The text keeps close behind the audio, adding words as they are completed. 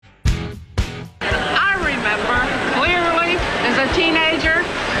a teenager,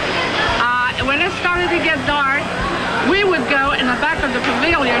 when it started to get dark, we would go in the back of the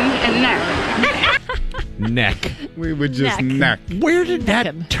pavilion and neck. Neck. We would just neck. Where did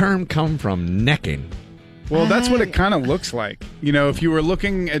that term come from, necking? Well, that's what it kind of looks like. You know, if you were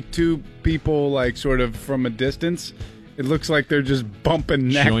looking at two people, like, sort of from a distance, it looks like they're just bumping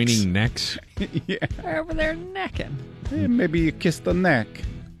necks. Joining necks? Yeah. They're over there necking. Hey, maybe you kiss the neck.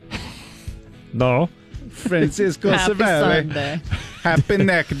 No. Francisco Happy Cervelli. Sunday. Happy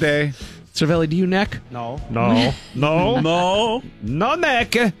neck day. Cervelli, do you neck? No. No. No. No. No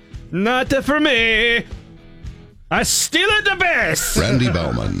neck. Not for me. I still at the best. Randy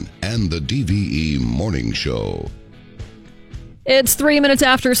Bauman and the DVE Morning Show. It's 3 minutes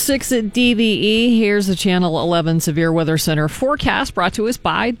after 6 at DVE. Here's the Channel 11 Severe Weather Center forecast brought to us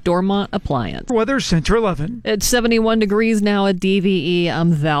by Dormont Appliance. Weather Center 11. It's 71 degrees now at DVE.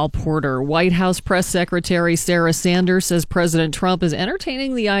 I'm Val Porter. White House Press Secretary Sarah Sanders says President Trump is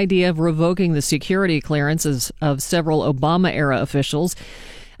entertaining the idea of revoking the security clearances of several Obama-era officials.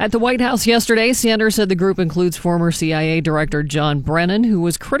 At the White House yesterday, Sanders said the group includes former CIA Director John Brennan, who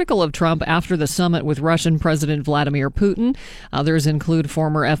was critical of Trump after the summit with Russian President Vladimir Putin. Others include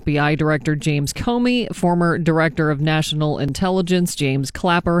former FBI Director James Comey, former Director of National Intelligence James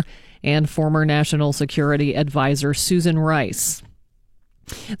Clapper, and former National Security Advisor Susan Rice.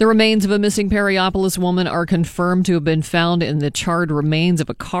 The remains of a missing Perryopolis woman are confirmed to have been found in the charred remains of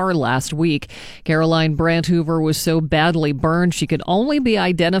a car last week. Caroline Brandt Hoover was so badly burned she could only be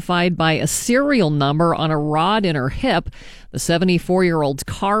identified by a serial number on a rod in her hip. The 74-year-old's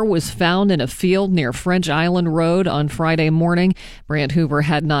car was found in a field near French Island Road on Friday morning. Brandt Hoover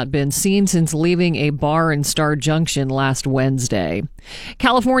had not been seen since leaving a bar in Star Junction last Wednesday.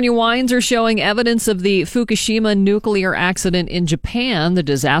 California wines are showing evidence of the Fukushima nuclear accident in Japan. The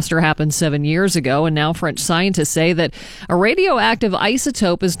disaster happened 7 years ago, and now French scientists say that a radioactive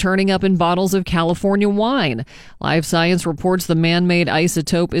isotope is turning up in bottles of California wine. Live Science reports the man-made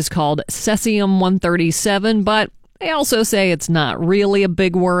isotope is called cesium-137, but they also say it's not really a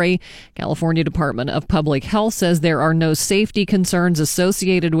big worry. California Department of Public Health says there are no safety concerns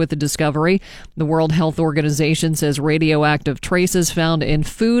associated with the discovery. The World Health Organization says radioactive traces found in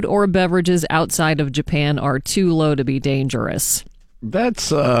food or beverages outside of Japan are too low to be dangerous. That's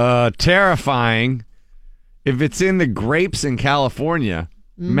terrifying. If it's in the grapes in California,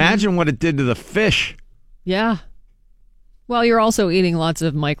 imagine what it did to the fish. Yeah. Well, you're also eating lots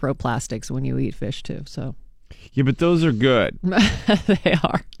of microplastics when you eat fish, too, so. Yeah, but those are good. They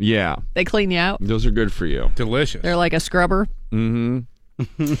are. Yeah. They clean you out. Those are good for you. Delicious. They're like a scrubber.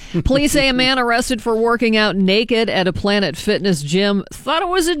 Mm-hmm. Police say a man arrested for working out naked at a Planet Fitness gym thought it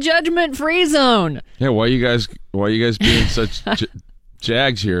was a judgment-free zone. Yeah, why you guys being such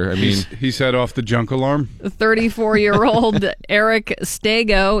jags here? I mean, he set off the junk alarm. 34-year-old Eric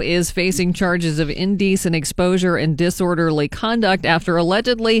Stego is facing charges of indecent exposure and disorderly conduct after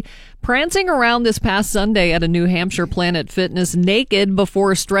allegedly prancing around this past Sunday at a New Hampshire Planet Fitness naked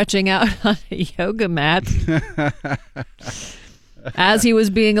before stretching out on a yoga mat. As he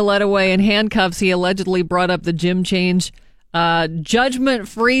was being led away in handcuffs, he allegedly brought up the gym change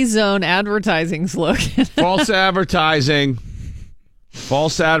judgment-free zone advertising slogan. False advertising.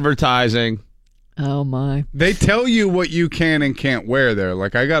 False advertising. Oh, my. They tell you what you can and can't wear there.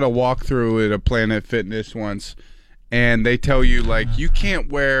 Like, I got a walkthrough at a Planet Fitness once, and they tell you, like, you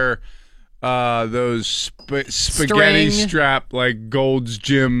can't wear those spaghetti strap, like, Gold's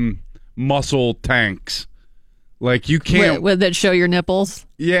Gym muscle tanks. Like, you can't... Would that show your nipples?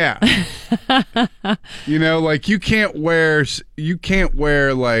 Yeah. You know, like, you can't wear,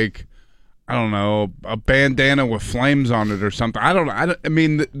 like... I don't know, a bandana with flames on it or something. I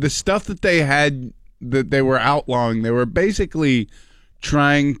mean, the stuff that they had, that they were outlawing, they were basically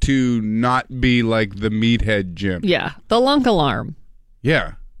trying to not be like the meathead gym. Yeah, the lunk alarm.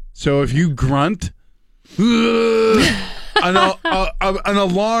 Yeah. So if you grunt, an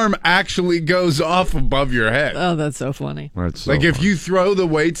alarm actually goes off above your head. Oh, that's so funny. That's so like if funny. you throw the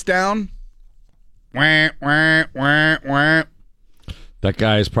weights down, wah, wah, wah, wah. That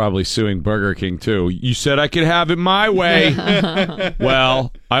guy is probably suing Burger King, too. You said I could have it my way.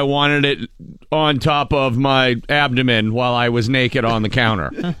 Well, I wanted it on top of my abdomen while I was naked on the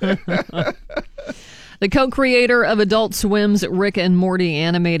counter. The co-creator of Adult Swim's Rick and Morty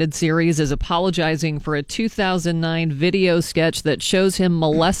animated series is apologizing for a 2009 video sketch that shows him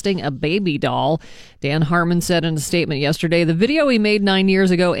molesting a baby doll. Dan Harmon said in a statement yesterday, the video he made 9 years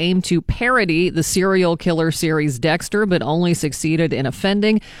ago aimed to parody the serial killer series Dexter, but only succeeded in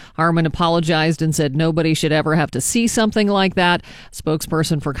offending. Harmon apologized and said nobody should ever have to see something like that.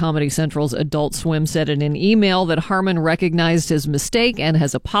 Spokesperson for Comedy Central's Adult Swim said in an email that Harmon recognized his mistake and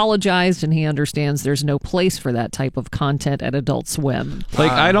has apologized, and he understands there's no place for that type of content at Adult Swim.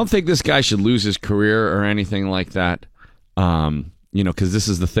 Like, I don't think this guy should lose his career or anything like that. Because this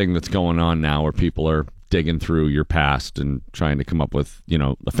is the thing that's going on now where people are digging through your past and trying to come up with,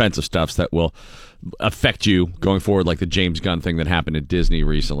 offensive stuff that will affect you going forward, like the James Gunn thing that happened at Disney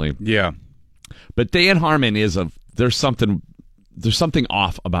recently. Yeah. But Dan Harmon there's something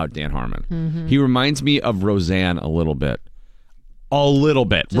off about Dan Harmon. Mm-hmm. He reminds me of Roseanne a little bit.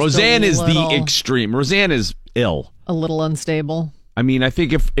 Just Roseanne is the extreme. Roseanne is ill. A little unstable. I mean, I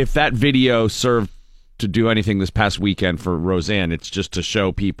think if that video served to do anything this past weekend for Roseanne, it's just to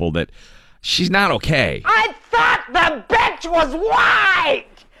show people that she's not okay. I thought the bitch was white!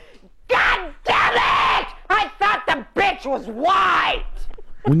 God damn it! I thought the bitch was white!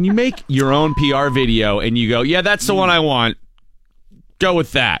 When you make your own PR video and you go, yeah, that's the one I want, go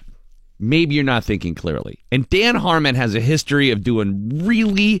with that. Maybe you're not thinking clearly. And Dan Harmon has a history of doing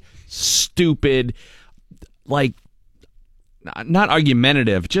really stupid, like, not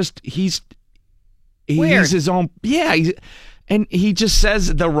argumentative, just he's his own, and he just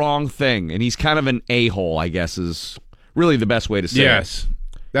says the wrong thing, and he's kind of an a-hole, I guess, is really the best way to say it. Yes.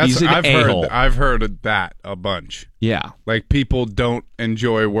 I've heard of that a bunch. Yeah. Like, people don't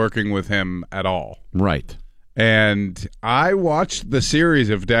enjoy working with him at all. Right. And I watched the series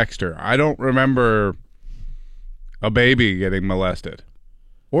of Dexter. I don't remember a baby getting molested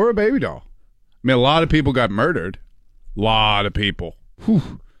or a baby doll. I mean, a lot of people got murdered. A lot of people.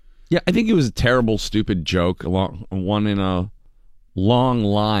 Whew. Yeah, I think it was a terrible, stupid joke, one in a long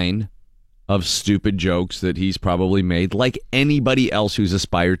line of stupid jokes that he's probably made, like anybody else who's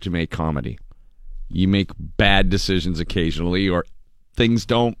aspired to make comedy. You make bad decisions occasionally, or things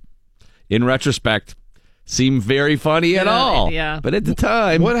don't, in retrospect, seem very funny at all. Yeah. But at the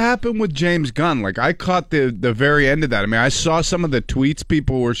time... What happened with James Gunn? Like, I caught the very end of that. I mean, I saw some of the tweets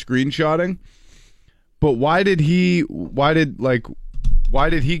people were screenshotting, but why did he get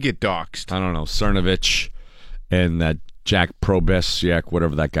doxxed? I don't know, Cernovich and that Jack Probesiak,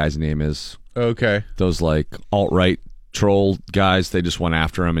 whatever that guy's name is. Okay. Those, like, alt-right troll guys, they just went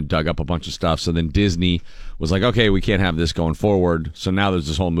after him and dug up a bunch of stuff. So then Disney was like, okay, we can't have this going forward. So now there's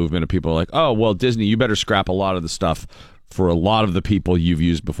this whole movement of people like, oh, well, Disney, you better scrap a lot of the stuff for a lot of the people you've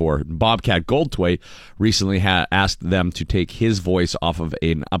used before. Bobcat Goldthwait recently asked them to take his voice off of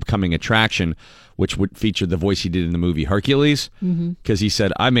an upcoming attraction, which would feature the voice he did in the movie Hercules, because he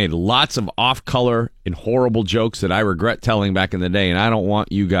said, I made lots of off-color and horrible jokes that I regret telling back in the day, and I don't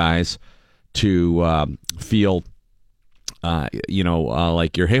want you guys to feel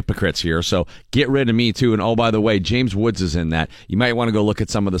like you're hypocrites here, so get rid of me too. And oh, by the way, James Woods is in that. You might want to go look at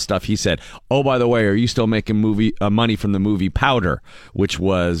some of the stuff he said. Oh, by the way, are you still making money from the movie Powder, which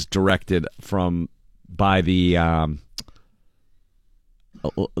was directed by the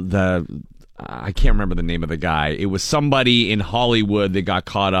I can't remember the name of the guy. It was somebody in Hollywood that got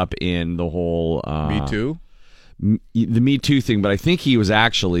caught up in the whole Me Too? The Me Too thing, but I think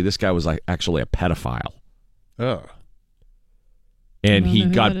this guy was actually a pedophile. Oh. And he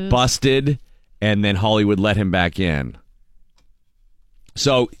got busted, and then Hollywood let him back in.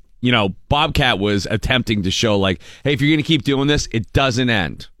 So, Bobcat was attempting to show, like, hey, if you're going to keep doing this, it doesn't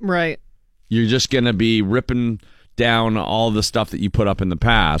end. Right. You're just going to be ripping down all the stuff that you put up in the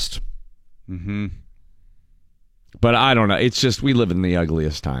past. Mm-hmm. But I don't know. It's just, we live in the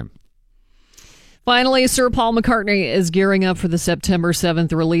ugliest time. Finally, Sir Paul McCartney is gearing up for the September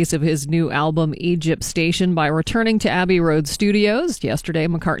 7th release of his new album, Egypt Station, by returning to Abbey Road Studios. Yesterday,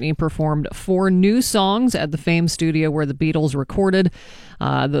 McCartney performed 4 new songs at the famed studio where the Beatles recorded.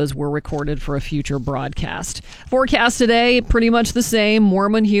 Those were recorded for a future broadcast. Forecast today, pretty much the same.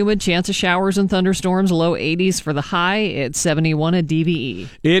 Warm and humid, chance of showers and thunderstorms, low 80s for the high. It's 71 at DVE.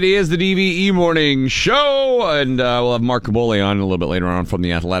 It is the DVE Morning Show, and we'll have Mark Caboli on a little bit later on from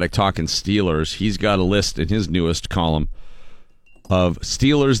The Athletic talking Steelers. He's got a list in his newest column of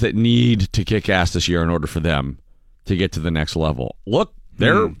Steelers that need to kick ass this year in order for them to get to the next level. Look,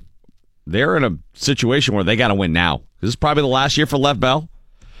 they're in a situation where they got to win now. This is probably the last year for Lev Bell.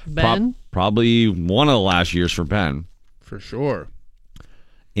 Ben? Probably one of the last years for Ben. For sure.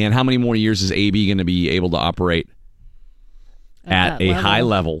 And how many more years is AB going to be able to operate at a high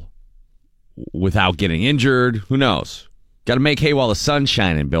level without getting injured. Who knows? Got to make hay while the sun's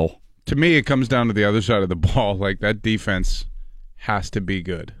shining, Bill. To me, it comes down to the other side of the ball. Like, that defense has to be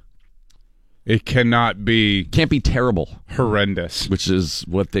good. It cannot be Can't be terrible, horrendous. which is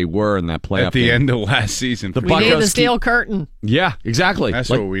what they were in that playoff At the game. end of last season. The We need the Buccos steel curtain. Yeah, exactly.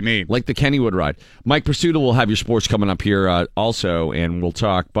 That's what we need. Like the Kennywood ride. Mike Pursuta will have your sports coming up here also, and we'll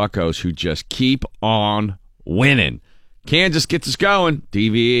talk Buccos who just keep on winning. Kansas gets us going.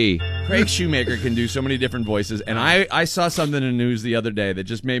 DVE. Craig Shoemaker can do so many different voices, and I saw something in the news the other day that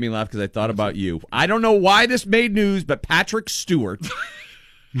just made me laugh because I thought about you. I don't know why this made news, but Patrick Stewart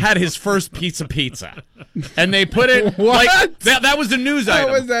had his first piece of pizza, and they put it like that was the news How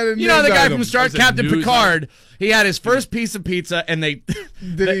item. was that a you know news the guy item? from Star Was it Captain news Picard. He had his first piece of pizza, and they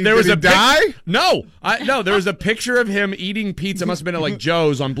Did he die? No, there was a picture of him eating pizza. Must have been at like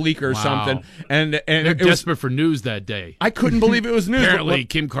Joe's on Bleecker or something, and They're it was. desperate for news that day. I couldn't believe it was news. Apparently,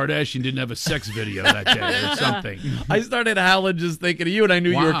 Kim Kardashian didn't have a sex video that day or something. I started howling just thinking of you, and I knew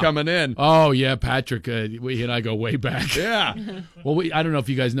you were Wow. coming in. Oh, yeah, Patrick, he and I go way back. Yeah. Well, I don't know if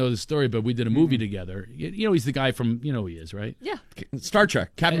you guys know the story, but we did a movie together. You know, he's the guy from, you know who he is, right? Yeah. Star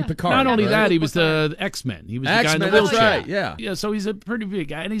Trek, Captain Picard. Not only right? that, he was the X-Men. He was the guy in the X-Men, that's wheelchair. right, yeah. Yeah, so he's a pretty big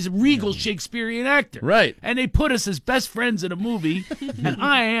guy, and he's a regal Shakespearean actor. Right. And they put us as best friends in a movie, and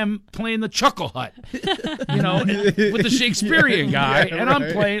I am playing the Chuckle Hut, you know, with the Shakespearean guy, and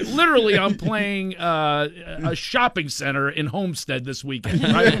I'm playing a shopping center in Homestead this weekend,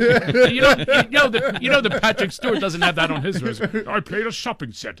 right? you know that Patrick Stewart doesn't have that on his resume. I played a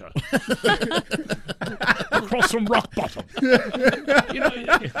shopping center across from Rock Bottom. You know,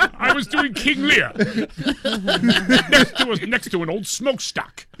 I was doing King Lear next to an old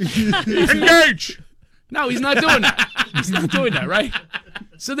smokestack. Engage! No, he's not doing that. He's not doing that, right?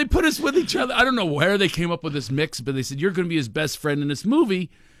 So they put us with each other. I don't know where they came up with this mix, but they said, you're going to be his best friend in this movie.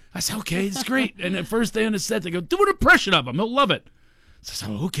 I said, okay, it's great. And the first day on the set, they go, do an impression of him. He'll love it. So I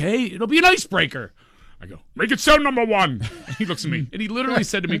said, okay, it'll be an icebreaker. I go, make it sound number one. He looks at me, and he literally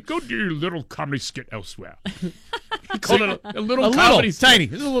said to me, go do your little comedy skit elsewhere. He called it a little comedy skit. tiny.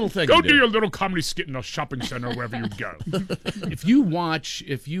 It's a little thing. Go you do your little comedy skit in a shopping center wherever you go. If you watch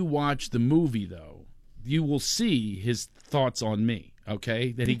the movie, though, you will see his thoughts on me,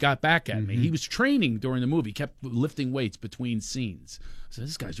 okay? That he got back at me. He was training during the movie, kept lifting weights between scenes. I said,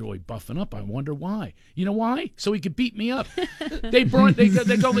 this guy's really buffing up. I wonder why. You know why? So he could beat me up. They go,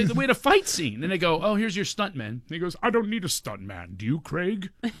 we had a fight scene, and they go, oh, here's your stuntman. And he goes, I don't need a stuntman. Do you,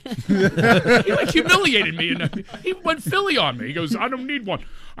 Craig? He like humiliated me, and he went Philly on me. He goes, I don't need one.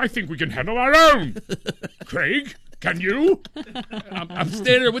 I think we can handle our own. Craig, can you? I'm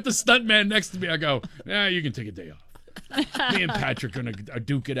standing there with the stuntman next to me. I go, yeah, you can take a day off. Me and Patrick are going to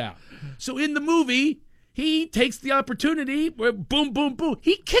duke it out. So in the movie, he takes the opportunity where boom, boom, boom.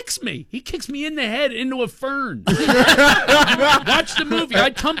 He kicks me. He kicks me in the head into a fern. Watch the movie.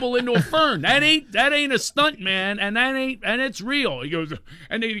 I tumble into a fern. That ain't a stunt, man, and it's real. He goes,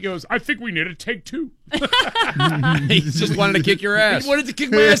 and then he goes, I think we need to take two. He just wanted to kick your ass. He wanted to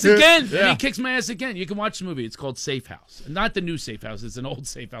kick my ass again. Yeah. And he kicks my ass again. You can watch the movie. It's called Safe House. Not the new Safe House. It's an old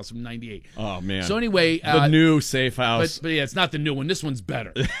Safe House from '98. Oh, man. So anyway, the new safe house. but yeah, it's not the new one. This one's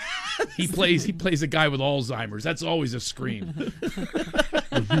better. He plays a guy with Alzheimer's. That's always a scream.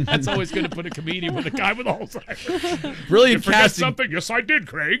 That's always going to put a comedian with a guy with Alzheimer's. Brilliant You forget casting. something? Yes, I did,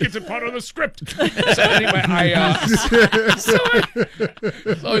 Craig. It's a part of the script. So anyway, so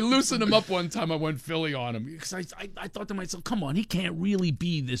I loosened him up one time. I went Philly on him because I thought to myself, come on, he can't really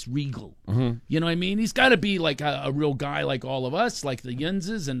be this regal. You know what I mean? He's got to be like a real guy like all of us, like the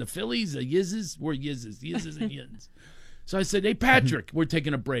Yinzes and the Phillies, the Yizzes. We're Yizzes and Yins. So I said, hey, Patrick, we're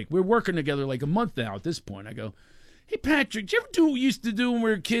taking a break. We're working together like a month now at this point. I go, hey, Patrick, did you ever do what we used to do when we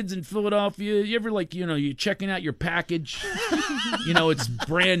were kids in Philadelphia? You ever, like, you know, you're checking out your package. You know, it's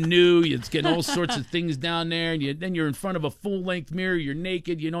brand new. It's getting all sorts of things down there. And then you're in front of a full-length mirror. You're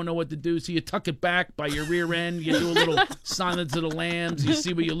naked. You don't know what to do. So you tuck it back by your rear end. You do a little Silence of the Lambs. You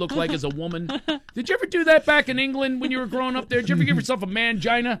see what you look like as a woman. Did you ever do that back in England when you were growing up there? Did you ever give yourself a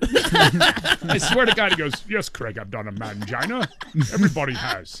mangina? I swear to God, he goes, yes, Craig, I've done a mangina. Everybody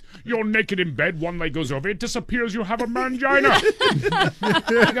has. You're naked in bed. One leg goes over. It disappears. You have a mangina.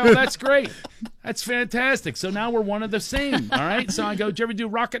 I go, that's great. That's fantastic. So now we're one of the same. All right. So I go, did you ever do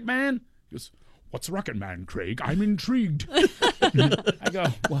Rocket Man? He goes, what's Rocket Man, Craig? I'm intrigued. I go,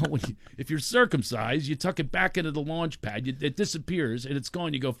 well, if you're circumcised, you tuck it back into the launch pad. It disappears and it's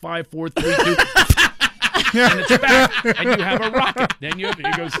gone. You go 5, 4, 3, 2. And it's back, and you have a rocket. Then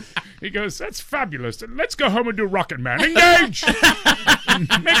he goes, that's fabulous. Let's go home and do Rocket Man. Engage.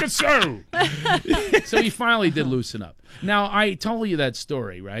 Make it so. So he finally did loosen up. Now, I told you that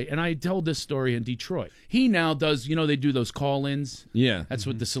story, right? And I told this story in Detroit. He now does, they do those call-ins. Yeah. That's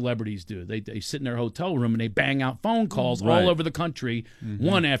what the celebrities do. They sit in their hotel room and they bang out phone calls all over the country,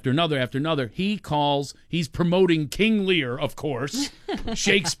 one after another after another. He calls, he's promoting King Lear, of course,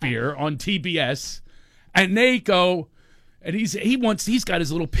 Shakespeare on TBS. And they go, and he's got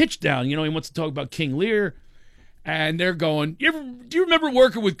his little pitch down. He wants to talk about King Lear. And they're going, do you remember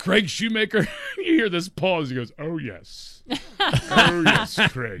working with Craig Shoemaker? You hear this pause. He goes, oh, yes. Oh, yes,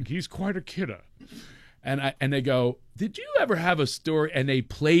 Craig. He's quite a kidder. And they go, did you ever have a story? And they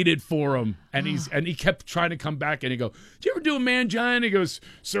played it for him. And he kept trying to come back. And he go, did you ever do a man giant? He goes,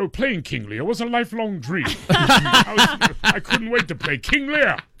 so playing King Lear was a lifelong dream. I couldn't wait to play King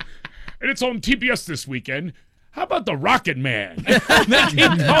Lear. And it's on TBS this weekend. How about the Rocket Man? And they keep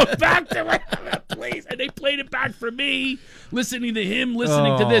going back to it, please. And they played it back for me, listening to him,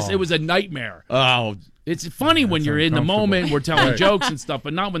 listening to this. It was a nightmare. Oh, it's funny when you're in the moment, we're telling jokes and stuff,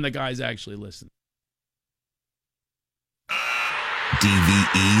 but not when the guys actually listen.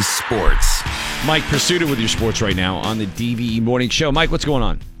 DVE Sports. Mike Pursuta with your sports right now on the DVE Morning Show. Mike, what's going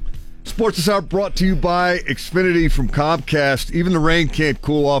on? Sports is out brought to you by Xfinity from Comcast. Even the rain can't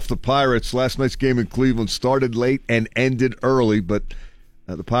cool off the Pirates. Last night's game in Cleveland started late and ended early, but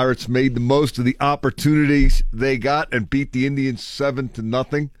the Pirates made the most of the opportunities they got and beat the Indians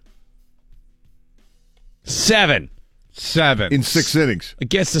 7-0. 7 in 6 innings.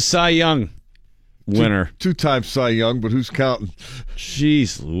 Against the Cy Young winner. Two-time Cy Young, but who's counting?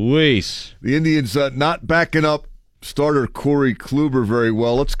 Jeez Louise. The Indians not backing up starter Corey Kluber very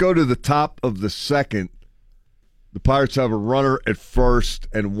well. Let's go to the top of the second. The Pirates have a runner at first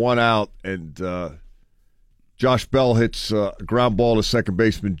and one out, and Josh Bell hits a ground ball to second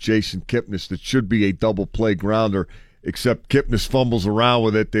baseman Jason Kipnis that should be a double play grounder, except Kipnis fumbles around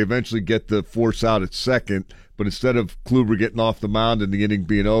with it. They eventually get the force out at second, but instead of Kluber getting off the mound and the inning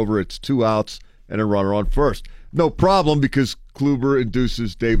being over, it's 2 outs and a runner on first. No problem, because Kluber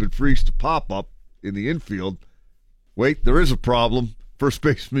induces David Freese to pop up in the infield. Wait, there is a problem. First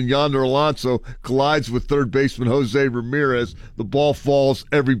baseman Yonder Alonso collides with third baseman Jose Ramirez. The ball falls.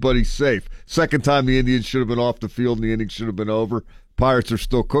 Everybody's safe. Second time the Indians should have been off the field and the inning should have been over. Pirates are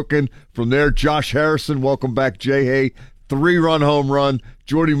still cooking. From there, Josh Harrison, welcome back, Jay Hay, 3-run home run.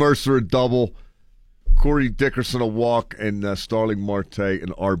 Jordy Mercer, a double. Corey Dickerson, a walk. And Starling Marte,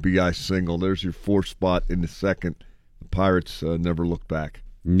 an RBI single. There's your 4th spot in the second. The Pirates never looked back.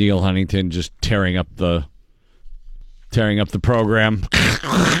 Neil Huntington just tearing up the program.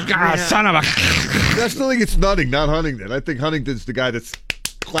 Son of a... I still think it's Nutting, not Huntington. I think Huntington's the guy that's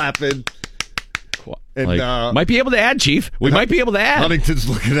clapping. And might be able to add, Chief. We might be able to add. Huntington's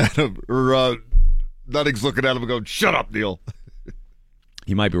looking at him, or Nutting's looking at him and going, shut up, Neil.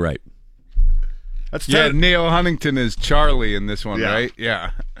 You might be right. That's Neil Huntington is Charlie in this one, right?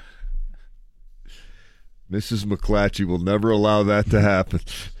 Yeah. Mrs. McClatchy will never allow that to happen.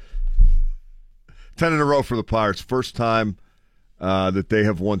 10 in a row for the Pirates. First time that they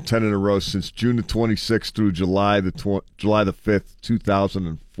have won 10 in a row since June the 26th through July the 5th,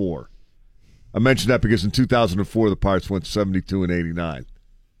 2004. I mentioned that because in 2004 the Pirates went 72 and 89.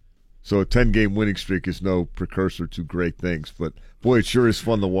 So a 10-game winning streak is no precursor to great things. But, boy, it sure is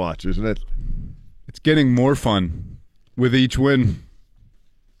fun to watch, isn't it? It's getting more fun with each win.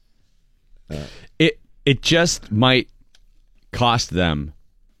 It just might cost them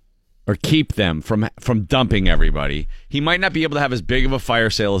or keep them from dumping everybody. He might not be able to have as big of a fire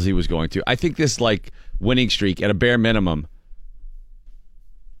sale as he was going to. I think this winning streak at a bare minimum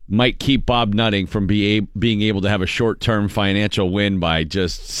might keep Bob Nutting from being able to have a short-term financial win by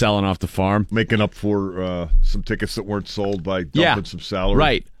just selling off the farm. Making up for some tickets that weren't sold by dumping some salary.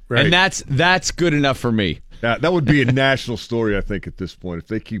 Right. And that's good enough for me. That would be a national story, I think, at this point. If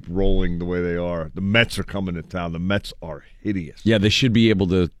they keep rolling the way they are. The Mets are coming to town. The Mets are hideous. Yeah, they should be able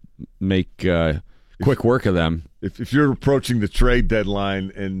to make quick work of them. If you're approaching the trade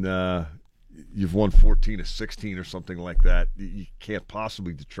deadline and you've won 14 of 16 or something like that, you can't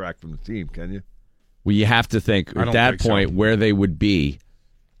possibly detract from the team, can you? Well, you have to think at that point where they would be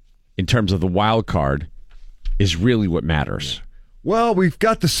in terms of the wild card is really what matters. Well, we've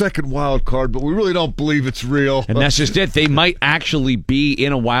got the second wild card, but we really don't believe it's real. And that's just it. They might actually be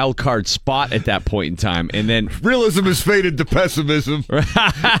in a wild card spot at that point in time. And then realism is faded to pessimism.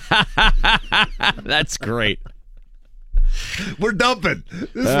 That's great. We're dumping.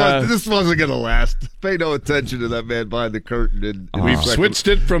 This wasn't going to last. Pay no attention to that man behind the curtain. We've switched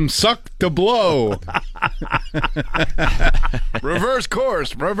it from suck to blow. Reverse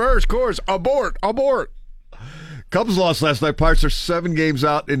course. Abort. Cubs lost last night. Pirates are 7 games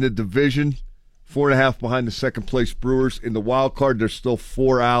out in the division, 4.5 behind the second-place Brewers. In the wild card, they're still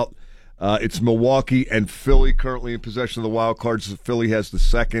 4 out. It's Milwaukee and Philly currently in possession of the wild cards. Philly has the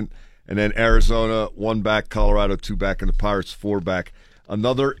second, and then Arizona 1 back, Colorado 2 back, and the Pirates 4 back.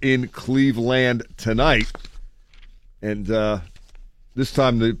 Another in Cleveland tonight, and this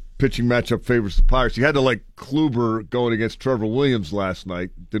time the pitching matchup favors the Pirates. You had to like Kluber going against Trevor Williams last night.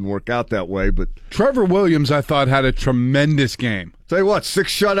 Didn't work out that way, but Trevor Williams, I thought, had a tremendous game. Tell you what,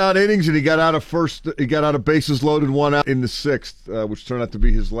 6 shutout innings, and he got out of bases loaded, 1 out in the 6th, which turned out to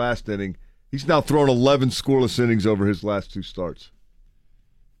be his last inning. He's now thrown 11 scoreless innings over his last 2 starts.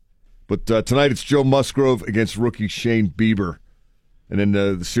 But tonight it's Joe Musgrove against rookie Shane Bieber, and then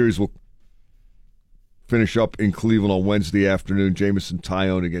the series will finish up in Cleveland on Wednesday afternoon. Jameson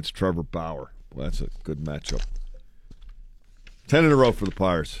Taillon against Trevor Bauer. Well, that's a good matchup. 10 in a row for the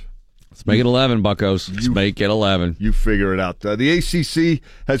Pirates. Let's make it 11, buckos. Let's make it 11. You figure it out. The ACC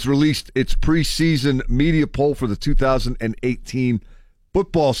has released its preseason media poll for the 2018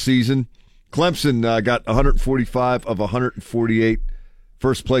 football season. Clemson got 145 of 148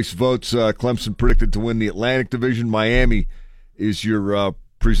 first-place votes. Clemson predicted to win the Atlantic Division. Miami is your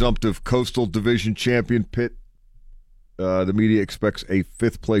presumptive Coastal Division champion. Pitt, the media expects a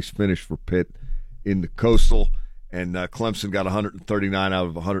 5th-place finish for Pitt in the Coastal. And Clemson got 139 out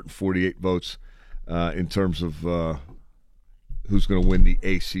of 148 votes in terms of who's going to win the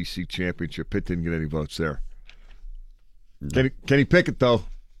ACC championship. Pitt didn't get any votes there. Kenny Pickett, though,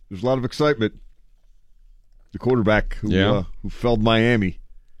 there's a lot of excitement. The quarterback who felled Miami.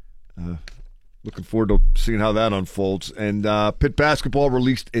 Looking forward to seeing how that unfolds. And Pitt basketball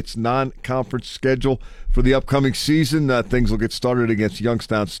released its non-conference schedule for the upcoming season. Things will get started against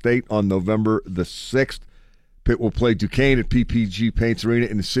Youngstown State on November the 6th. Pitt will play Duquesne at PPG Paints Arena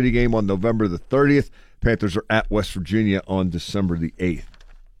in the City Game on November the 30th. Panthers are at West Virginia on December the 8th.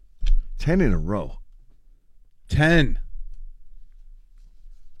 10 in a row. 10.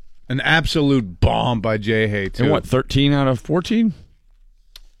 An absolute bomb by Jay Hay, too. And what, 13 out of 14?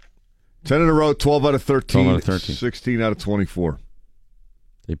 10 in a row, 12 out of 13, 12 out of 13. 16 out of 24.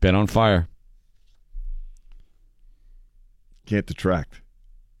 They've been on fire. Can't detract.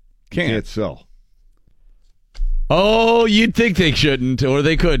 Can't sell. Oh, you'd think they shouldn't or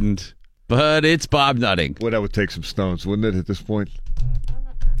they couldn't, but it's Bob Nutting. Well, that would take some stones, wouldn't it, at this point?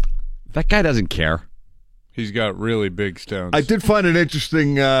 That guy doesn't care. He's got really big stones. I did find it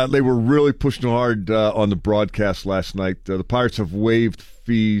interesting. They were really pushing hard on the broadcast last night. The Pirates have waived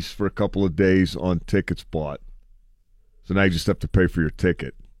fees for a couple of days on tickets bought. So now you just have to pay for your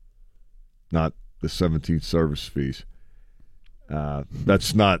ticket, not the 17 service fees.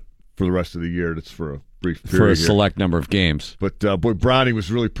 That's not for the rest of the year. That's for a brief period. For a select number of games. But boy, Browning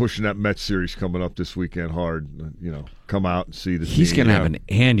was really pushing that Mets series coming up this weekend hard. Come out and see the team. He's going to have an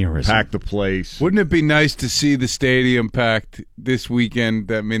aneurysm. Pack the place. Wouldn't it be nice to see the stadium packed this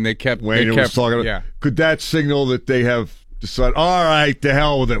weekend? I mean, they kept. Wayne was talking about. Yeah. Could that signal that they have decided? All right, to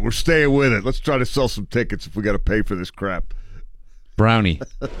hell with it. We're staying with it. Let's try to sell some tickets if we got to pay for this crap. Brownie.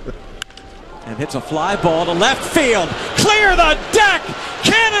 And hits a fly ball to left field. Clear the deck.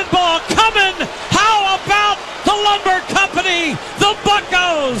 Cannonball coming. How about the Lumber Company? The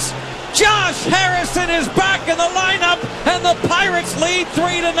Buccos. Josh Harrison is back in the lineup, and the Pirates lead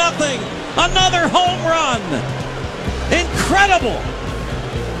 3-0. Another home run. Incredible.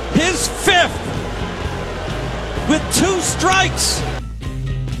 His 5th with 2 strikes.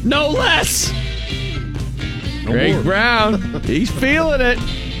 No less. Greg Brown. He's feeling it.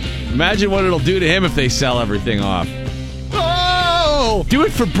 Imagine what it'll do to him if they sell everything off. Oh! Do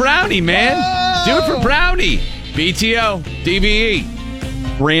it for Brownie, man. Oh! Do it for Brownie. BTO,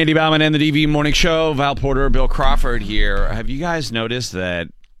 DVE. Randy Bauman and the DVE Morning Show. Val Porter, Bill Crawford here. Have you guys noticed that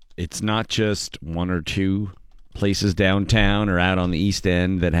it's not just 1 or 2 places downtown or out on the East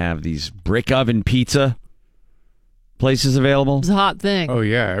End that have these brick oven pizza places available? It's a hot thing. Oh,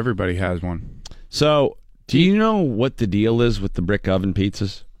 yeah. Everybody has one. So, do you know what the deal is with the brick oven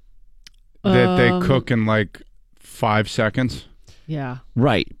pizzas? That they cook in like 5 seconds. Yeah.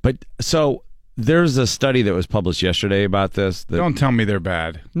 Right. But so there's a study that was published yesterday about this. Don't tell me they're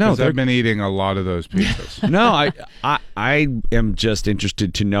bad. No, I've been eating a lot of those pizzas. No, I am just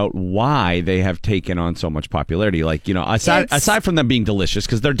interested to note why they have taken on so much popularity. Like, aside from them being delicious,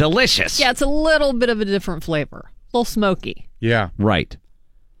 because they're delicious. Yeah, it's a little bit of a different flavor. A little smoky. Yeah. Right.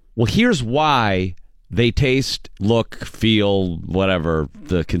 Well, here's why they taste, look, feel, whatever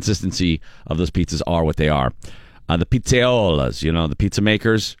the consistency of those pizzas are what they are. The pizzaiolas, the pizza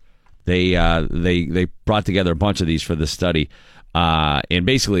makers, they brought together a bunch of these for this study. And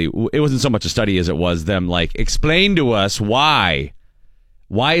basically, it wasn't so much a study as it was them like, explain to us why.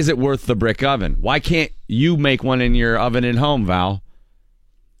 Why is it worth the brick oven? Why can't you make one in your oven at home, Val?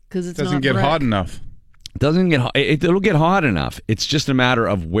 Because it doesn't get hot enough. Doesn't get hot. It'll get hot enough. It's just a matter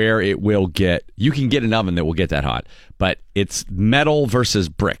of where it will get. You can get an oven that will get that hot, but it's metal versus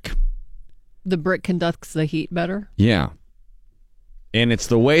brick. The brick conducts the heat better? Yeah. And it's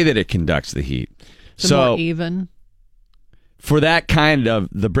the way that it conducts the heat. So more even? For that kind of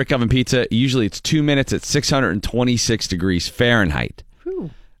the brick oven pizza, usually it's 2 minutes at 626 degrees Fahrenheit. Whew.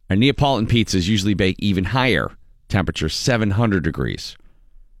 Our Neapolitan pizzas usually bake even higher temperature, 700 degrees.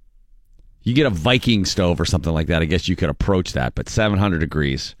 You get a Viking stove or something like that, I guess you could approach that, but 700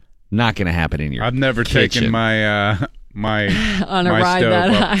 degrees, not going to happen in your I've never kitchen. taken my my on a my ride stove that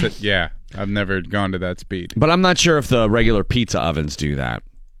up high. yeah, I've never gone to that speed. But I'm not sure if the regular pizza ovens do that.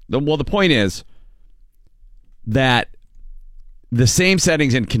 Well, the point is that the same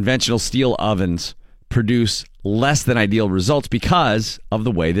settings in conventional steel ovens produce less than ideal results because of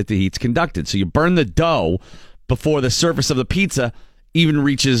the way that the heat's conducted. So you burn the dough before the surface of the pizza even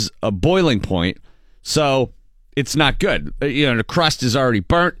reaches a boiling point. So it's not good. You know, the crust is already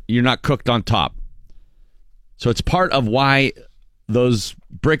burnt. You're not cooked on top. So it's part of why those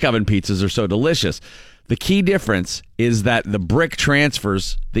brick oven pizzas are so delicious. The key difference is that the brick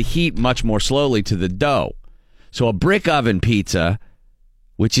transfers the heat much more slowly to the dough. So a brick oven pizza,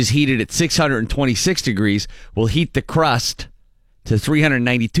 which is heated at 626 degrees, will heat the crust to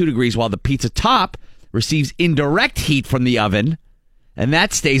 392 degrees while the pizza top receives indirect heat from the oven, and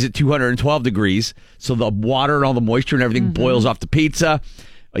that stays at 212 degrees. So the water and all the moisture and everything boils off the pizza.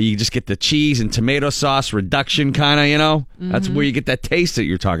 You just get the cheese and tomato sauce reduction kind of, you know? That's where you get that taste that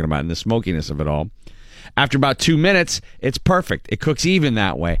you're talking about and the smokiness of it all. After about 2 minutes, it's perfect. It cooks even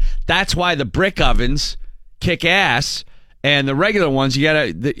that way. That's why the brick ovens kick ass, and the regular ones,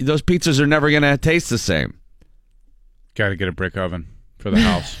 those pizzas are never going to taste the same. Got to get a brick oven for the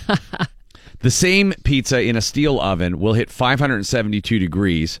house. The same pizza in a steel oven will hit 572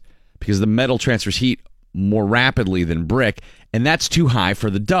 degrees because the metal transfers heat more rapidly than brick, and that's too high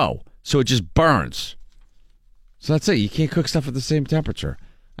for the dough, so it just burns. So that's it. You can't cook stuff at the same temperature.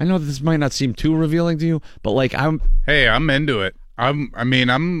 I know this might not seem too revealing to you, but I'm into it.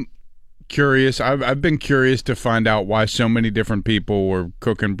 I'm curious. I've been curious to find out why so many different people were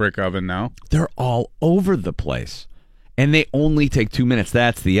cooking brick oven now. They're all over the place. And they only take 2 minutes.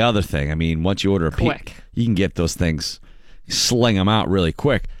 That's the other thing. I mean, once you order a pizza, you can get those things, sling them out really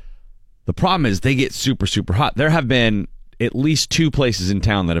quick. The problem is they get super, super hot. There have been at least 2 places in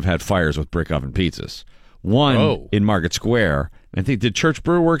town that have had fires with brick oven pizzas. One in Market Square. I think, did Church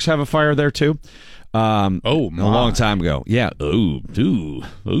Brew Works have a fire there too? A long time ago. Yeah. Ooh.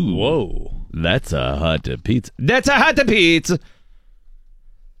 Whoa. That's a hot pizza. That's a hot pizza.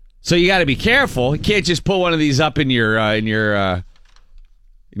 So you got to be careful. You can't just put one of these up in your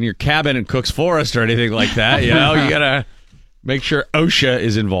cabin in Cook's Forest or anything like that. You know, you got to make sure OSHA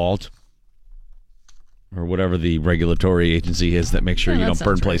is involved, or whatever the regulatory agency is that makes sure you don't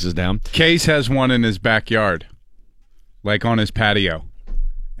burn places down. Case has one in his backyard, like on his patio,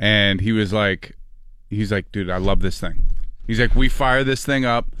 and he's like, dude, I love this thing. He's like, we fire this thing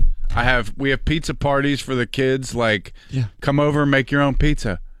up. We have pizza parties for the kids. Like, come over and make your own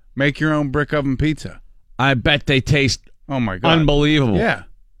pizza. Make your own brick oven pizza. I bet they taste unbelievable. Yeah.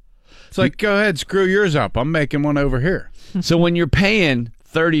 It's like, go ahead, screw yours up. I'm making one over here. So when you're paying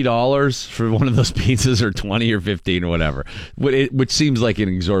 $30 for one of those pizzas, or $20 or $15 or whatever, which seems like an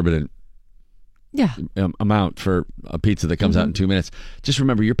exorbitant amount for a pizza that comes out in 2 minutes, just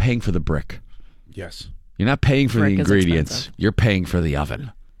remember you're paying for the brick. Yes. You're not paying for Brick the is ingredients. expensive. You're paying for the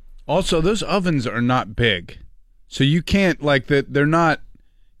oven. Also, those ovens are not big. So you can't, they're not,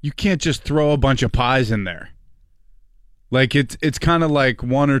 you can't just throw a bunch of pies in there. Like, it's kind of like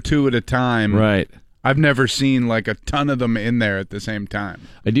 1 or 2 at a time. Right. I've never seen, a ton of them in there at the same time.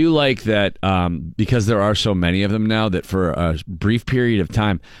 I do like that because there are so many of them now that for a brief period of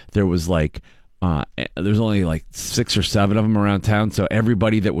time, there was there's only 6 or 7 of them around town. So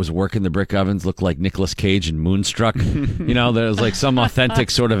everybody that was working the brick ovens looked like Nicolas Cage in Moonstruck. You know, there's some authentic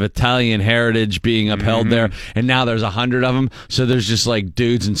sort of Italian heritage being upheld there. And now there's 100 of them. So there's just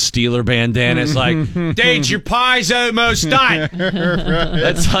dudes in Steeler bandanas Dage, your pie's almost done.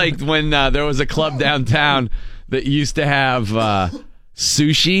 That's like when there was a club downtown that used to have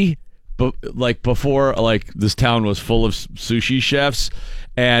sushi, but before this town was full of sushi chefs.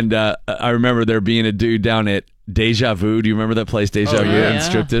 And I remember there being a dude down at Deja Vu. Do you remember that place, Deja Vu yeah. in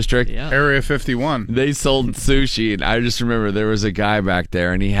Strip District? Yeah. Area 51. They sold sushi, and I just remember there was a guy back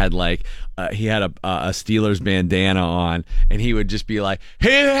there, and he had like a Steelers bandana on, and he would just be like, "Who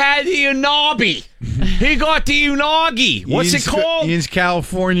had the unagi? He got the unagi. What's it called? His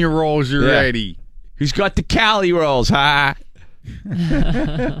California rolls are ready. Who's got the Cali rolls, huh?"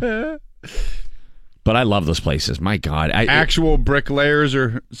 But I love those places. My God, Actual bricklayers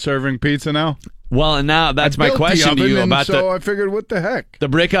are serving pizza now. Well, and now that's my question to you about I figured, what the heck? the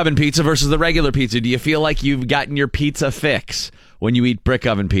brick oven pizza versus the regular pizza. Do you feel like you've gotten your pizza fix when you eat brick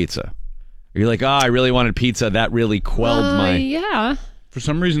oven pizza? You're like, I really wanted pizza. That really quelled my. Yeah. For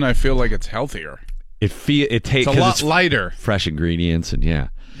some reason, I feel like it's healthier. It takes a lot lighter, fresh ingredients, and yeah.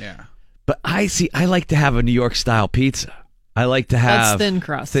 But I like to have a New York style pizza. I like to have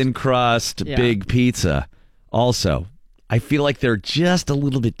that's thin crust, big pizza. Also, I feel like they're just a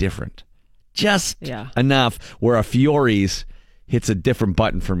little bit different, just enough where a Fiore's hits a different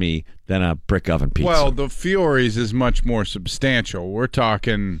button for me than a brick oven pizza. Well, the Fiore's is much more substantial. We're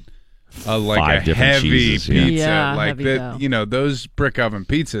talking like 5 a different heavy cheeses, pizza, like heavy that. dough. You know, those brick oven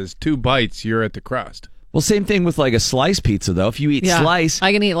pizzas. 2 bites, you're at the crust. Well, same thing with like a slice pizza, though. If you eat slice,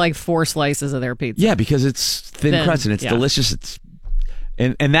 I can eat like 4 slices of their pizza. yeah, because it's thin crust and it's delicious. It's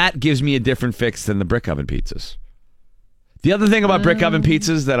and that gives me a different fix than the brick oven pizzas. The other thing about brick oven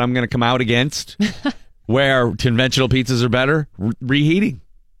pizzas that I'm going to come out against, where conventional pizzas are better, reheating.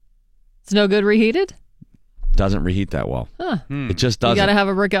 It's no good reheated? Doesn't reheat that well. Huh. It just doesn't. You got to have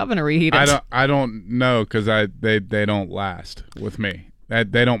a brick oven to reheat it. I don't know because they don't last with me.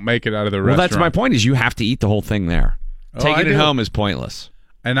 They don't make it out of the Well, restaurant. that's my point. Is you have to eat the whole thing there. Taking it do. home is pointless.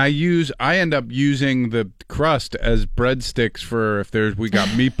 And I end up using the crust as breadsticks for if we got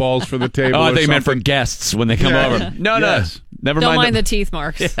meatballs for the table. Oh, I or think you meant for something. guests when they come over. No, Yes. never Don't mind. mind the teeth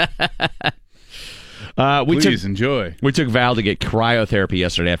marks. Please enjoy. We took Val to get cryotherapy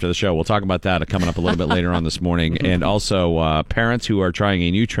yesterday after the show. We'll talk about that coming up a little bit later on this morning. And also parents who are trying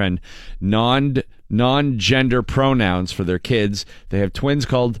a new trend, non-gender pronouns for their kids. They have twins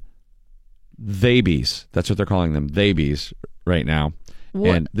called theybies. That's what they're calling them, theybies, right now.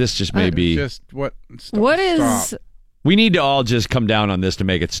 What? And this just may be... Just what? What is... Stop. We need to all just come down on this to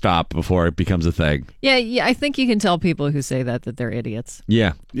make it stop before it becomes a thing. Yeah, I think you can tell people who say that they're idiots.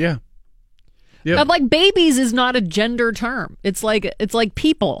 Yeah. Yeah. Yep. But like babies is not a gender term. It's like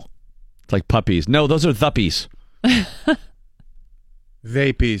people. It's like puppies. No, those are thuppies.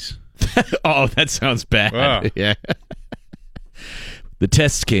 Vapies. Oh, that sounds bad. Wow. Yeah. The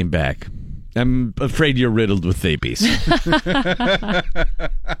tests came back. I'm afraid you're riddled with vapies.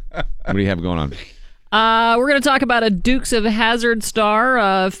 What do you have going on? We're going to talk about a Dukes of Hazzard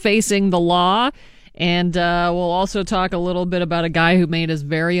star facing the law. And we'll also talk a little bit about a guy who made his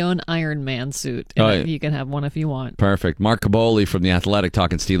very own Iron Man suit. And you can have one if you want. Perfect. Mark Caboli from The Athletic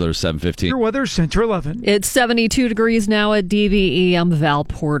talking Steelers 7:15. Your weather, Center 11. It's 72 degrees now at DVE. I'm Val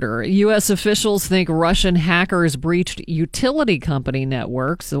Porter. U.S. officials think Russian hackers breached utility company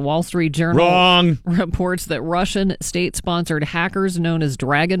networks. The Wall Street Journal Wrong. reports that Russian state-sponsored hackers known as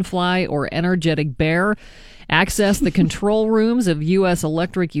Dragonfly or Energetic Bear accessed the control rooms of U.S.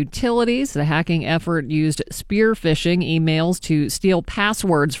 electric utilities. The hacking effort used spear phishing emails to steal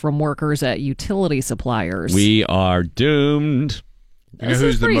passwords from workers at utility suppliers. We are doomed. This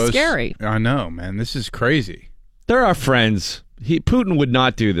is pretty scary. I know, man. This is crazy. They're our friends. Putin would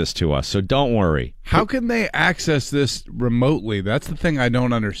not do this to us, so don't worry. How can they access this remotely? That's the thing I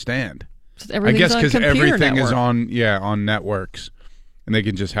don't understand. I Everything's guess on a because computer everything is network. on networks, and they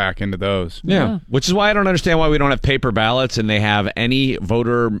can just hack into those. Yeah. Which is why I don't understand why we don't have paper ballots and they have any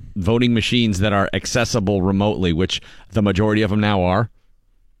voting machines that are accessible remotely, which the majority of them now are.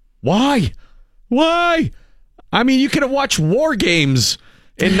 Why? I mean, you could have watched War Games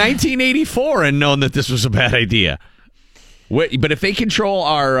in 1984 and known that this was a bad idea. But if they control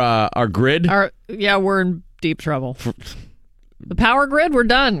our grid... we're in deep trouble. The power grid, we're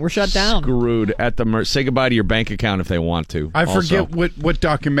done. We're shut down. Screwed at the say goodbye to your bank account if they want to. I forget what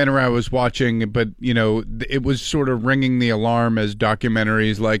documentary I was watching, but it was sort of ringing the alarm as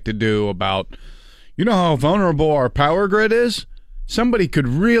documentaries like to do about, how vulnerable our power grid is. Somebody could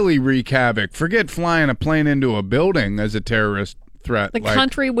really wreak havoc. Forget flying a plane into a building as a terrorist threat. The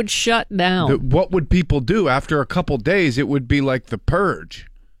country would shut down. What would people do after a couple days? It would be like the purge.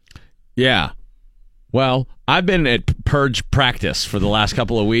 Yeah. Well, I've been at purge practice for the last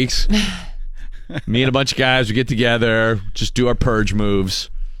couple of weeks. Me and a bunch of guys, we get together, just do our purge moves.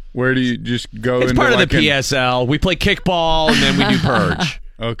 Where do you just go? It's into part of like the PSL. We play kickball and then we do purge.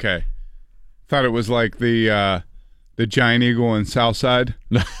 Okay. Thought it was like the Giant Eagle in Southside.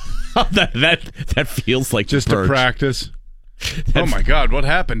 that feels like just Purge. to practice. Oh my God, what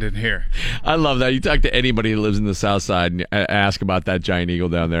happened in here? I love that. You talk to anybody who lives in the South Side and ask about that giant eagle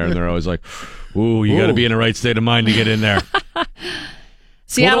down there, and they're always like, "Ooh, you got to be in the right state of mind to get in there."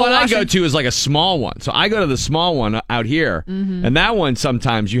 Seattle, well, the one I go Washington. to is like a small one, so I go to the small one out here, and that one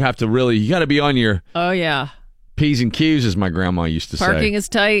sometimes you have to you got to be on your Oh yeah, P's and Q's, as my grandma used to parking say. is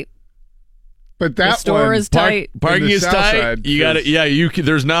tight. But The that store one, is tight. Parking the is South tight. Side You got to, is- yeah.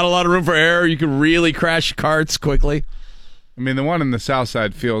 There's not a lot of room for error. You can really crash carts quickly. I mean, the one in the South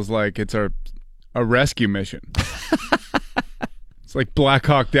Side feels like it's a rescue mission. It's like Black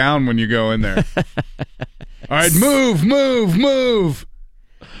Hawk Down when you go in there. All right, move.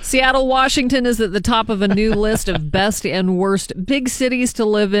 Seattle, Washington is at the top of a new list of best and worst big cities to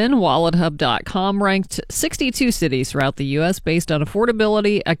live in. WalletHub.com ranked 62 cities throughout the U.S. based on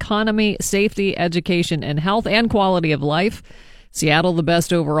affordability, economy, safety, education, and health, and quality of life. Seattle, the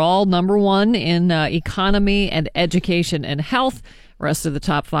best overall, number one in economy and education and health. Rest of the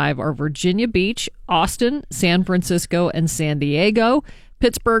top 5 are Virginia Beach, Austin, San Francisco, and San Diego.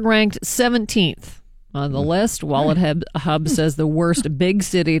 Pittsburgh ranked 17th on the list. Wallet Hub says the worst big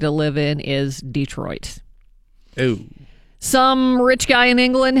city to live in is Detroit. Ooh. Some rich guy in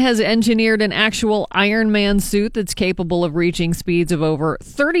England has engineered an actual Iron Man suit that's capable of reaching speeds of over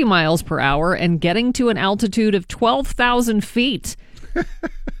 30 miles per hour and getting to an altitude of 12,000 feet.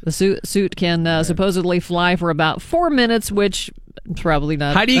 The suit can supposedly fly for about 4 minutes, which is probably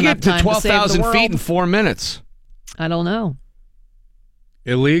not. How do you enough get to time 12,000 save the feet in world. 4 minutes? I don't know.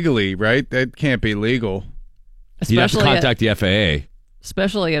 Illegally, right? That can't be legal. You'd have to Especially contact the FAA.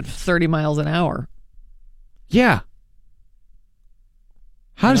 especially at 30 miles an hour. Yeah.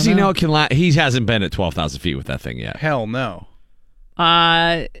 How does he don't know. know it can last? He hasn't been at 12,000 feet with that thing yet. Hell no.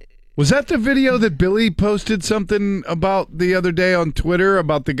 Was that the video that Billy posted something about the other day on Twitter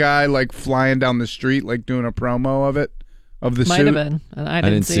about the guy like flying down the street, like doing a promo of it, of the Might suit? have been. I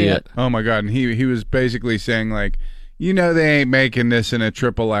didn't see it. Oh my God! And he was basically saying like, you know, they ain't making this in a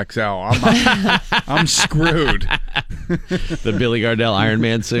XXL. I'm screwed. The Billy Gardell Iron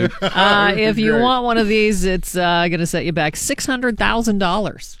Man suit. If you great. want one of these, it's going to set you back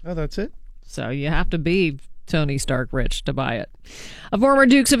 $600,000. Oh, that's it. So you have to be Tony Stark rich to buy it. A former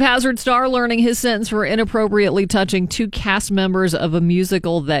Dukes of Hazzard star learning his sentence for inappropriately touching 2 cast members of a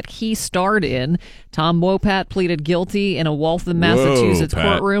musical that he starred in. Tom Wopat pleaded guilty in a Waltham, Massachusetts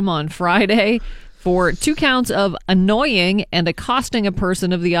Pat. courtroom on Friday for 2 counts of annoying and accosting a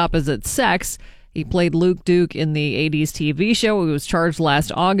person of the opposite sex. He played Luke Duke in the 80s TV show. He was charged last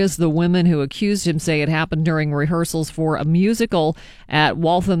August. The women who accused him say it happened during rehearsals for a musical at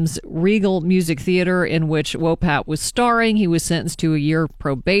Waltham's Regal Music Theater in which Wopat was starring. He was sentenced to a year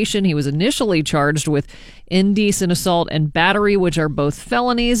probation. He was initially charged with indecent assault and battery, which are both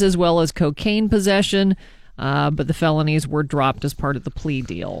felonies, as well as cocaine possession. But the felonies were dropped as part of the plea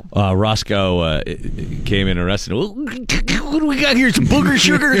deal. Roscoe came in arrested. What do we got here? Some booger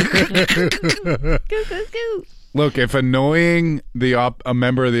sugar? Look, if annoying a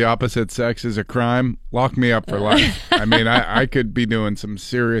member of the opposite sex is a crime, lock me up for life. I mean, I could be doing some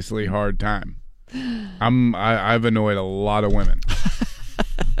seriously hard time. I've annoyed a lot of women.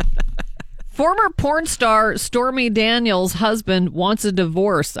 Former porn star Stormy Daniels' husband wants a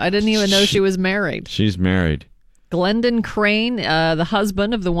divorce. I didn't even know she was married. She's married. Glendon Crane, the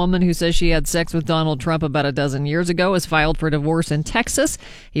husband of the woman who says she had sex with Donald Trump about a dozen years ago, has filed for divorce in Texas.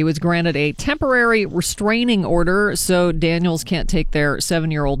 He was granted a temporary restraining order so Daniels can't take their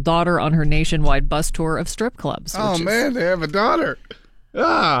 7-year-old daughter on her nationwide bus tour of strip clubs. Oh, man, they have a daughter.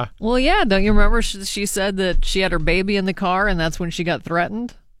 Well, yeah. Don't you remember she said that she had her baby in the car and that's when she got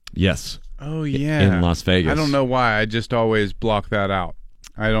threatened? Yes. Oh, yeah. In Las Vegas. I don't know why. I just always block that out.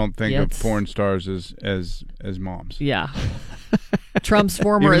 I don't think of Yes. porn stars as moms. Yeah. Trump's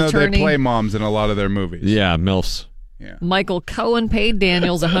former Even though attorney. they play moms in a lot of their movies. Yeah, MILFs. Michael Cohen paid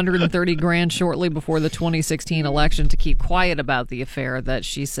Daniels $130,000 shortly before the 2016 election to keep quiet about the affair that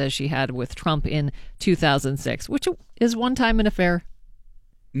she says she had with Trump in 2006, which is one time an affair.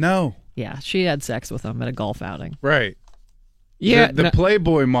 No. Yeah, she had sex with him at a golf outing. Right. Yeah, The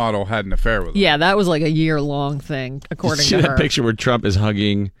Playboy model had an affair with him. Yeah, that was like a year-long thing, according See to that her. picture where Trump is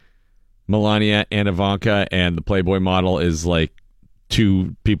hugging Melania and Ivanka, and the Playboy model is like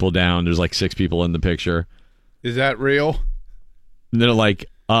 2 people down. There's like 6 people in the picture. Is that real? And they're like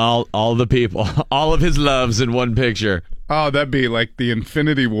all the people, all of his loves in one picture. Oh, that'd be like the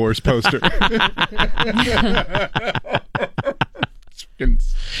Infinity Wars poster. It's fucking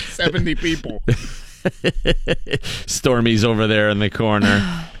 70 people. Stormy's over there in the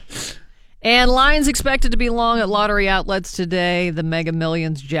corner. And lines expected to be long at lottery outlets today. The Mega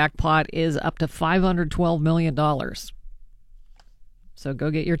Millions jackpot is up to $512 million. So go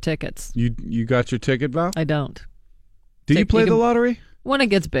get your tickets. You got your ticket, Val? I don't. Do you play the lottery? When it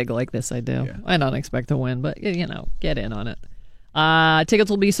gets big like this, I do. Yeah. I don't expect to win, but, get in on it. Tickets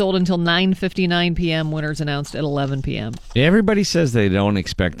will be sold until 9:59 p.m. Winners announced at 11 p.m. Everybody says they don't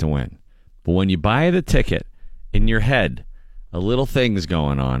expect to win. But when you buy the ticket, in your head, a little thing's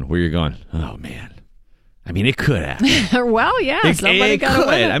going on where you're going, oh, man. I mean, it could happen. Well, yeah, somebody got to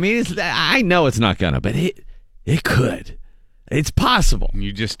win it. I mean, I know it's not going to, but it could. It's possible. And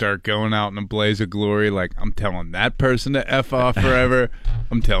you just start going out in a blaze of glory, like, I'm telling that person to F off forever.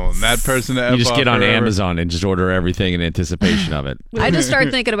 I'm telling that person to F off forever. You just get on Amazon and just order everything in anticipation of it. I just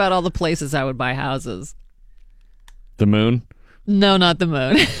start thinking about all the places I would buy houses. The moon? No, not the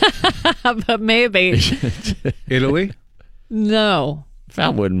moon. But maybe. Italy? No.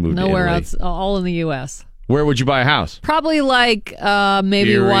 Val wouldn't move Nowhere to Italy. else. All in the U.S. Where would you buy a house? Probably like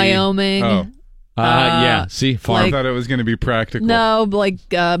maybe Erie. Wyoming. Oh. Yeah, see, farm. I thought it was going to be practical. No, like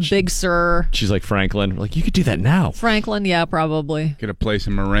Big Sur. She's like Franklin. Like, you could do that now. Franklin, yeah, probably. Get a place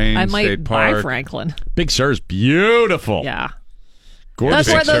in Moraine I State might Park. buy Franklin. Big Sur's beautiful. Yeah. Gorgeous.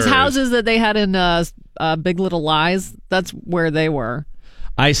 That's where those Sur. houses that they had in Big Little Lies, that's where they were.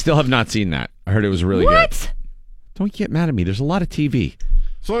 I still have not seen that. I heard it was really What? good. Don't get mad at me. There's a lot of TV.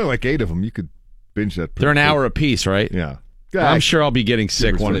 It's only like 8 of them. You could binge that. They're an pretty hour apiece, right? quick. Yeah. I'm sure I'll be getting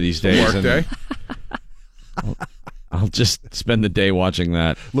sick one of these days. Work and day. I'll just spend the day watching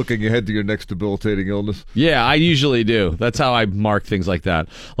that. Looking ahead to your next debilitating illness. Yeah, I usually do. That's how I mark things like that.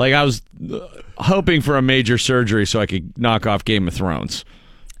 Like, I was hoping for a major surgery so I could knock off Game of Thrones.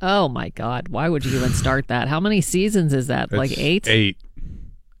 Oh, my God. Why would you even start that? How many seasons is that? Like It's 8? 8.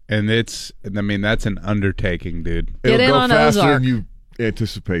 And that's an undertaking, dude. Get It'll in go on faster Ozark. than you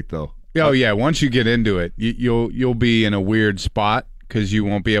anticipate, though. Oh yeah, once you get into it, you'll be in a weird spot because you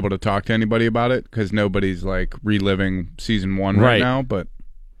won't be able to talk to anybody about it because nobody's like reliving season 1 right now. But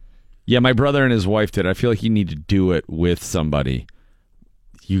yeah, my brother and his wife did. I feel like you need to do it with somebody.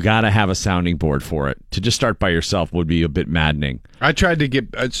 You got to have a sounding board for it. To just start by yourself would be a bit maddening. I tried to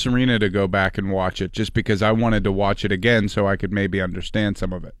get Serena to go back and watch it just because I wanted to watch it again so I could maybe understand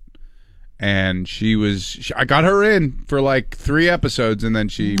some of it. And I got her in for like 3 episodes, and then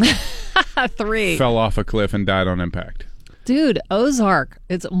she 3. fell off a cliff and died on impact. Dude, Ozark.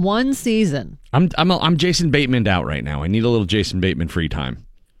 It's 1 season. I'm Jason Bateman out right now. I need a little Jason Bateman free time.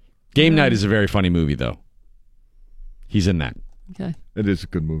 Game Night is a very funny movie, though. He's in that. Okay. It is a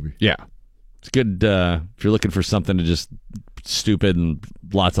good movie. Yeah. It's good if you're looking for something to just stupid and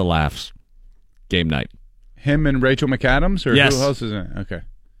lots of laughs. Game Night. Him and Rachel McAdams, or Yes. who else is in it? Okay.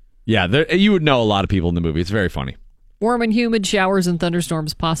 Yeah, you would know a lot of people in the movie. It's very funny. Warm and humid showers and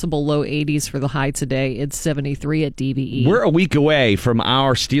thunderstorms, possible low 80s for the high today. It's 73 at DVE. We're a week away from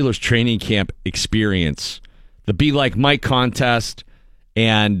our Steelers training camp experience. The Be Like Mike contest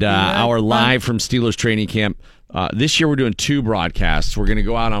and our live from Steelers training camp. This year we're doing 2 broadcasts. We're going to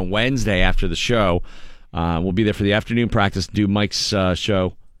go out on Wednesday after the show. We'll be there for the afternoon practice, do Mike's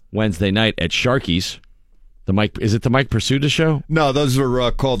show Wednesday night at Sharky's. Is it the Mike Pursuta show? No, those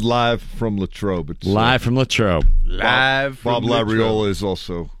are called Live from Latrobe. It's, Live from Latrobe. Bob Labriola is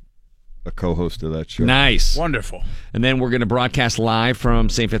also a co-host of that show. Nice. Wonderful. And then we're going to broadcast live from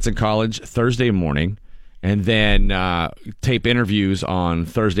St. Vincent College Thursday morning, and then tape interviews on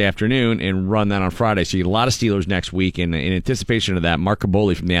Thursday afternoon and run that on Friday. So you get a lot of Steelers next week. And in anticipation of that, Mark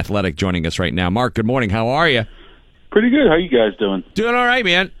Caboli from The Athletic joining us right now. Mark, good morning. How are you? Pretty good. How you guys doing? Doing all right,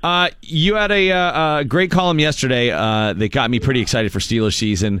 man. You had a great column yesterday that got me pretty excited for Steelers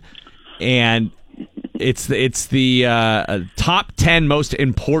season, and it's the top 10 most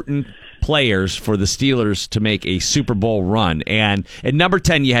important players for the Steelers to make a Super Bowl run. And at number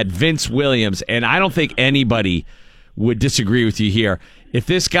 10, you had Vince Williams, and I don't think anybody would disagree with you here. If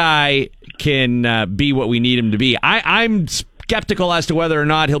this guy can be what we need him to be, I'm skeptical as to whether or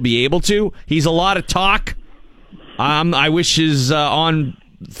not he'll be able to. He's a lot of talk. I wish his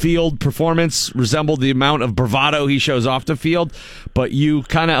on-field performance resembled the amount of bravado he shows off the field, but you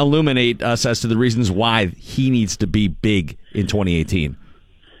kind of illuminate us as to the reasons why he needs to be big in 2018.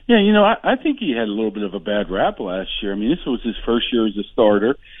 Yeah, I think he had a little bit of a bad rap last year. I mean, this was his first year as a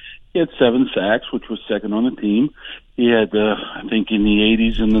starter. He had 7 sacks, which was second on the team. He had, I think, in the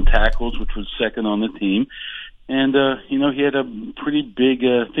 80s in the tackles, which was second on the team. And, he had a pretty big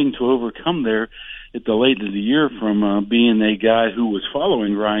thing to overcome there at the late of the year from being a guy who was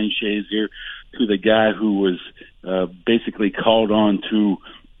following Ryan Shazier to the guy who was basically called on to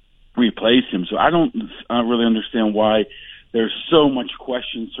replace him. So I don't really understand why there's so much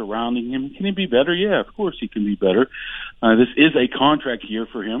question surrounding him. Can he be better? Yeah, of course he can be better. This is a contract year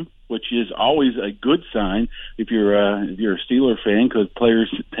for him, which is always a good sign if you're a Steeler fan, because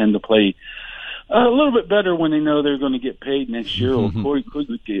players tend to play a little bit better when they know they're going to get paid next year, or Corey could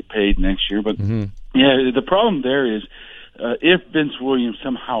get paid next year. But yeah, the problem there is if Vince Williams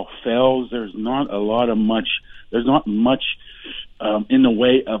somehow fails, there's not much in the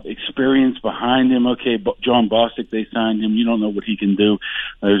way of experience behind him. Okay, John Bostic, they signed him. You don't know what he can do.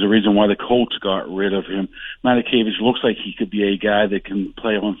 There's a reason why the Colts got rid of him. Matakevich looks like he could be a guy that can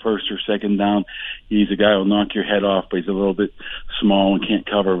play on first or second down. He's a guy who'll knock your head off, but he's a little bit small and can't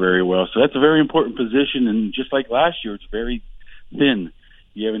cover very well. So that's a very important position, and just like last year, it's very thin.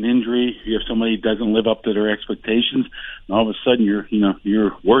 You have an injury, you have somebody who doesn't live up to their expectations, and all of a sudden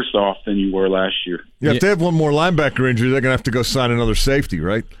you're worse off than you were last year. Yeah, if they have one more linebacker injury, they're going to have to go sign another safety,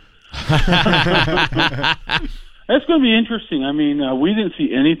 right? That's going to be interesting. I mean, we didn't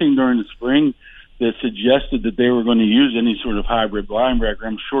see anything during the spring that suggested that they were going to use any sort of hybrid linebacker.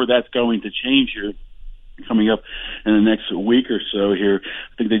 I'm sure that's going to change here coming up in the next week or so here.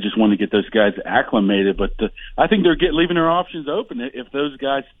 I think they just want to get those guys acclimated, but I think they're leaving their options open. If those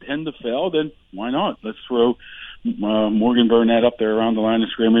guys tend to fail, then why not? Let's throw Morgan Burnett up there around the line of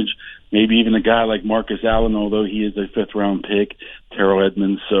scrimmage, maybe even a guy like Marcus Allen, although he is a fifth-round pick, Terrell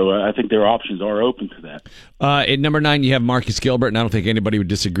Edmonds. So I think their options are open to that. At number 9, you have Marcus Gilbert, and I don't think anybody would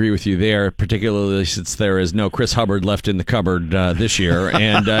disagree with you there, particularly since there is no Chris Hubbard left in the cupboard this year.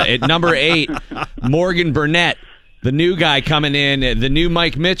 And at number 8, Morgan Burnett, the new guy coming in, the new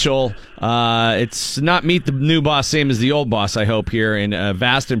Mike Mitchell. It's not meet the new boss, same as the old boss, I hope, here, and a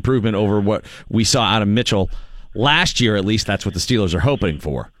vast improvement over what we saw out of Mitchell last year. At least that's what the Steelers are hoping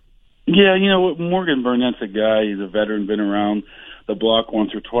for. Yeah, Morgan Burnett's a guy. He's a veteran, been around the block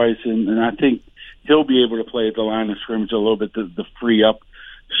once or twice, and I think he'll be able to play at the line of scrimmage a little bit to free up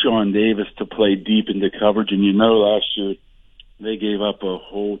Sean Davis to play deep into coverage. And last year they gave up a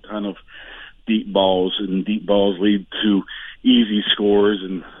whole ton of deep balls, and deep balls lead to easy scores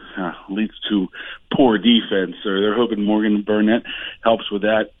and leads to poor defense. So they're hoping Morgan Burnett helps with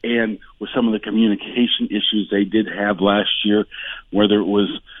that, and with some of the communication issues they did have last year, whether it was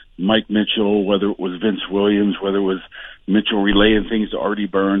Mike Mitchell, whether it was Vince Williams, whether it was Mitchell relaying things to Artie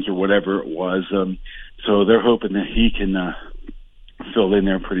Burns or whatever it was. So they're hoping that he can fill in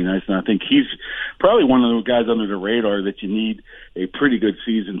there pretty nice. And I think he's probably one of those guys under the radar that you need a pretty good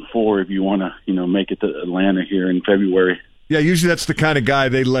season for if you want to, make it to Atlanta here in February. Yeah, usually that's the kind of guy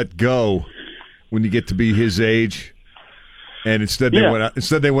they let go when you get to be his age. And instead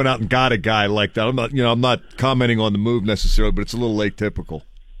they went out and got a guy like that. I'm not commenting on the move necessarily, but it's a little atypical.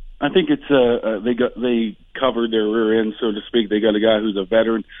 I think it's they covered their rear end, so to speak. They got a guy who's a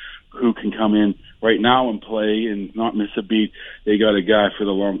veteran who can come in right now and play and not miss a beat. They got a guy for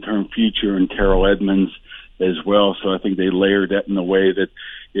the long-term future in Terrell Edmonds as well. So I think they layered that in a way that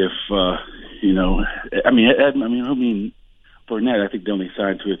if Burnett, I think they only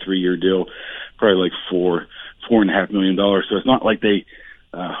signed to a 3-year deal, probably like $4.5 million. So it's not like they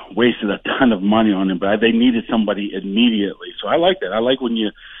wasted a ton of money on him, but they needed somebody immediately. So I like that. I like when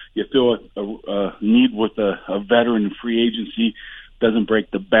you feel a need with a veteran free agency, doesn't break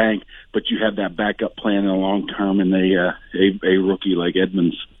the bank, but you have that backup plan in the long term, and a rookie like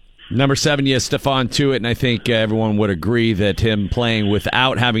Edmonds. Number 7, you have Stephon Tuitt, and I think everyone would agree that him playing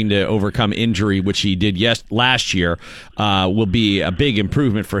without having to overcome injury, which he did last year, will be a big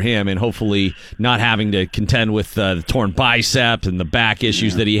improvement for him, and hopefully not having to contend with the torn bicep and the back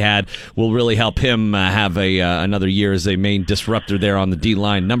issues that he had will really help him have another year as a main disruptor there on the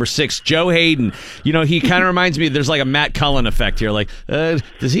D-line. Number 6, Joe Hayden. He kind of reminds me, there's like a Matt Cullen effect here. Like,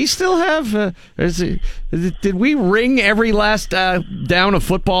 does he still have... did we wring every last down of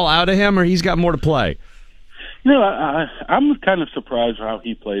football out of him, or he's got more to play? I'm kind of surprised how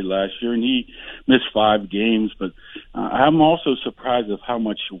he played last year, and he missed 5 games, but I'm also surprised of how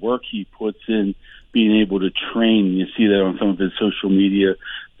much work he puts in being able to train. You see that on some of his social media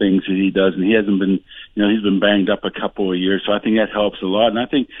things that he does, and he hasn't been, he's been banged up a couple of years, so I think that helps a lot. And I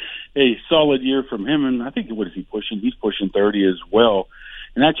think a solid year from him, and I think, what is he pushing? He's pushing 30 as well,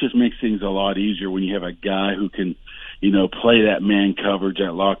 and that just makes things a lot easier when you have a guy who can play that man coverage,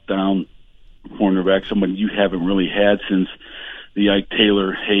 that lockdown cornerback, somebody you haven't really had since the Ike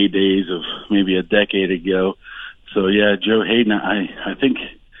Taylor heydays of maybe a decade ago. So, yeah, Joe Hayden, I think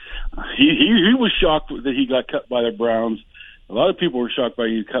he was shocked that he got cut by the Browns. A lot of people were shocked by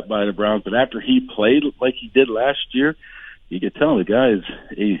he cut by the Browns, but after he played like he did last year, you could tell the guy is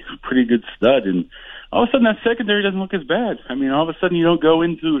a pretty good stud, and all of a sudden that secondary doesn't look as bad. I mean, all of a sudden you don't go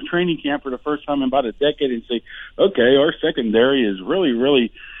into a training camp for the first time in about a decade and say, okay, our secondary is really,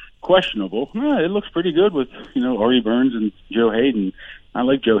 really questionable. It looks pretty good with, Artie Burns and Joe Hayden. I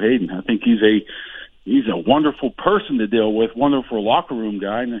like Joe Hayden. I think he's a wonderful person to deal with, wonderful locker room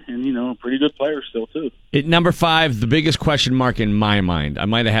guy, and a pretty good player still, too. At number 5, the biggest question mark in my mind, I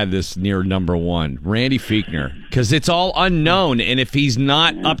might have had this near number 1, Randy Fichtner, because it's all unknown, and if he's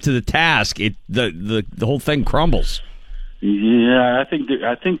not up to the task, the whole thing crumbles. Yeah, I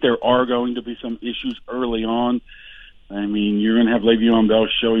think there are going to be some issues early on. I mean, you're going to have Le'Veon Bell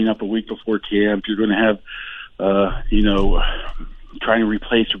showing up a week before camp. You're going to have, trying to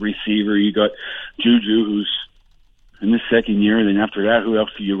replace a receiver. You got Juju, who's in his second year. Then after that, who else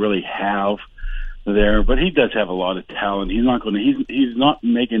do you really have there? But he does have a lot of talent. He's not going to. He's not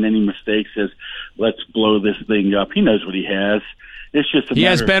making any mistakes. As let's blow this thing up. He knows what he has. It's just he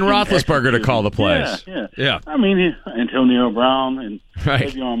has Ben Roethlisberger to call the plays. Yeah. I mean, Antonio Brown and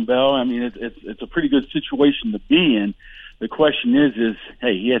Le'Veon Bell. I mean, it's a pretty good situation to be in. The question is,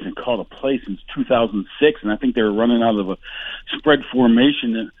 hey, he hasn't called a play since 2006, and I think they were running out of a spread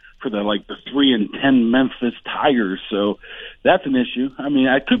formation for the 3-10 Memphis Tigers. So that's an issue. I mean,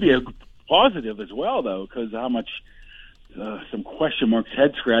 it could be a positive as well, though, because how much some question marks,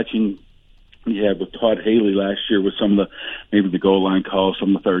 head scratching you had with Todd Haley last year with some of maybe the goal line calls,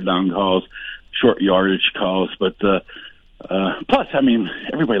 some of the third down calls, short yardage calls. But plus, I mean,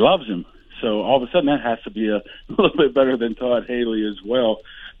 everybody loves him. So all of a sudden that has to be a little bit better than Todd Haley as well.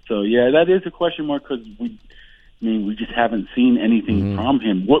 So, yeah, that is a question mark because we just haven't seen anything from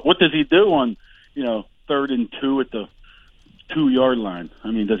him. What does he do on, 3rd and 2 at the 2-yard line?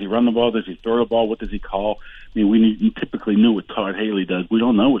 I mean, does he run the ball? Does he throw the ball? What does he call? I mean, we typically knew what Todd Haley does. We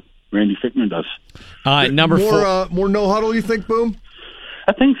don't know what Randy Fichtner does. Number 4. More no huddle, you think, Boom?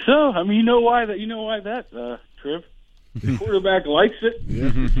 I think so. I mean, you know why that, Triv? The quarterback likes it,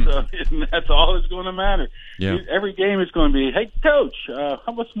 so that's all that's going to matter. Yeah. Every game is going to be, hey, coach,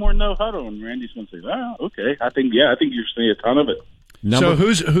 how much more no huddle? And Randy's going to say, well, okay. I think you're seeing a ton of it. So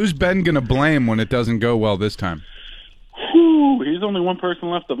who's Ben going to blame when it doesn't go well this time? He's only one person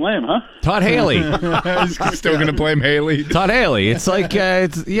left to blame, huh? Todd Haley. He's still going to blame Haley. Todd Haley. It's like,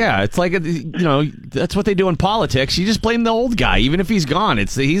 it's like, that's what they do in politics. You just blame the old guy, even if he's gone.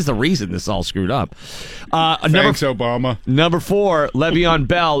 He's the reason this all screwed up. Thanks, Obama. Number 4, Le'Veon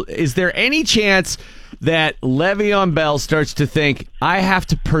Bell. Is there any chance that Le'Veon Bell starts to think, I have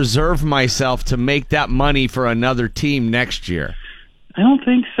to preserve myself to make that money for another team next year? I don't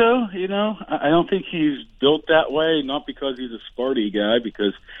think so. I don't think he's built that way, not because he's a Sparty guy,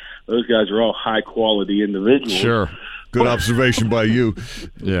 because those guys are all high-quality individuals. Sure. Good observation by you.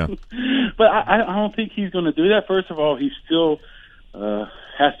 Yeah. But I don't think he's going to do that. First of all, he still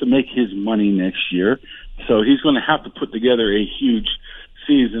has to make his money next year, so he's going to have to put together a huge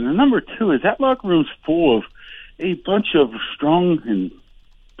season. And number 2 is that locker room's full of a bunch of strong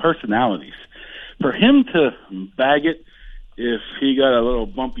personalities. For him to bag it, if he got a little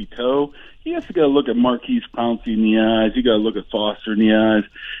bumpy toe, he has to go look at Marquise Pouncey in the eyes. He got to look at Foster in the eyes.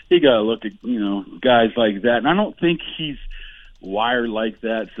 He got to look at guys like that. And I don't think he's wired like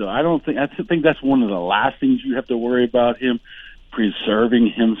that. So I think that's one of the last things you have to worry about, him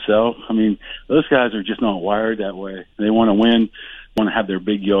preserving himself. I mean, those guys are just not wired that way. They want to win, want to have their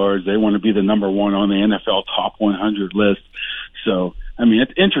big yards. They want to be the number 1 on the NFL top 100 list. So I mean,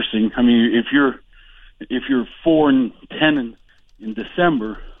 it's interesting. I mean, if you're 4-10 in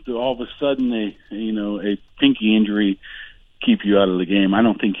December, to all of a sudden a pinky injury keep you out of the game, I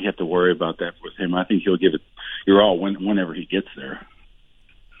don't think you have to worry about that with him. I think he'll give it your all whenever he gets there.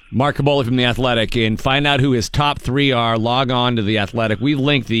 Mark Kaboly from The Athletic, and find out who his top 3 are. Log on to The Athletic. We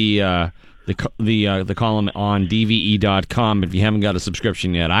linked the column on DVE.com. If you haven't got a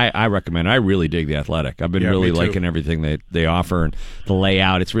subscription yet, I recommend it. I really dig The Athletic. I've been really liking everything they offer and the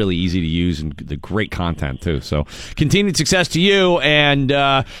layout. It's really easy to use and the great content, too. So continued success to you, and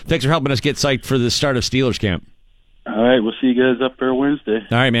thanks for helping us get psyched for the start of Steelers camp. All right, we'll see you guys up there Wednesday.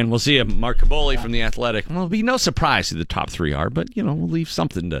 All right, man. We'll see you. Mark Kaboly from The Athletic. Well, it'll be no surprise who the top 3 are, but, we'll leave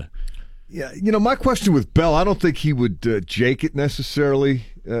something to... Yeah, my question with Bell, I don't think he would jake it necessarily.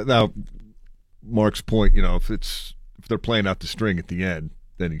 Now, Mark's point, if they're playing out the string at the end,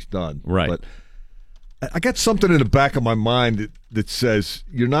 then he's done. Right. But I got something in the back of my mind that says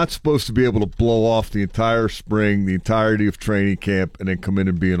you're not supposed to be able to blow off the entire spring, the entirety of training camp, and then come in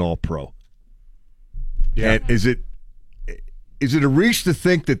and be an all-pro. Yeah. And is it a reach to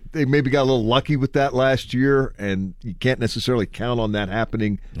think that they maybe got a little lucky with that last year, and you can't necessarily count on that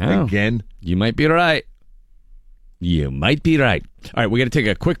happening again? You might be right. You might be right. All right, we're going to take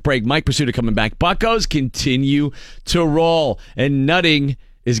a quick break. Mike Pursuta coming back. Buccos continue to roll, and Nutting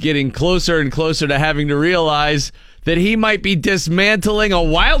is getting closer and closer to having to realize that he might be dismantling a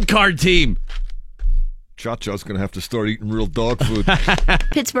wild card team. Cha-Cha's going to have to start eating real dog food.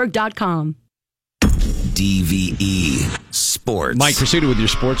 Pittsburgh.com. DVE Sports. Mike Pursuta with your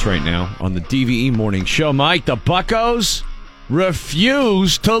sports right now on the DVE Morning Show. Mike, the Buccos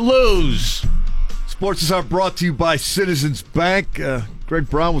refuse to lose. Sports is brought to you by Citizens Bank. Greg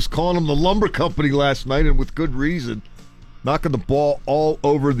Brown was calling them the lumber company last night, and with good reason. Knocking the ball all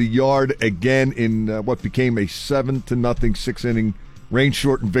over the yard again in what became a 7-0 6-inning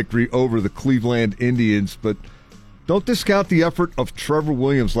rain-shortened victory over the Cleveland Indians. But don't discount the effort of Trevor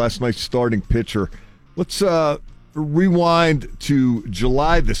Williams, last night's starting pitcher. Let's rewind to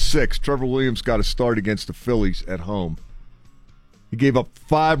July the 6th. Trevor Williams got a start against the Phillies at home. He gave up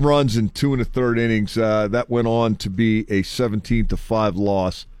 5 runs in 2 1/3 innings. That went on to be a 17-5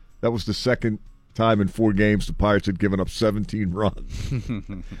 loss. That was the second time in 4 games the Pirates had given up 17 runs.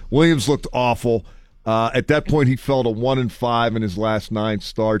 Williams looked awful. At that point, he fell to 1-5 in his last 9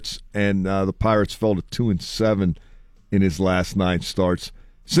 starts, and the Pirates fell to 2-7 in his last 9 starts.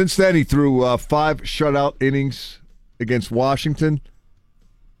 Since then, he threw 5 shutout innings against Washington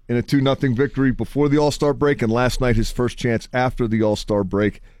in a 2-0 victory before the All-Star break, and last night his first chance after the All-Star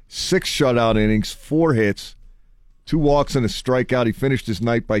break. 6 shutout innings, 4 hits, 2 walks and a strikeout. He finished his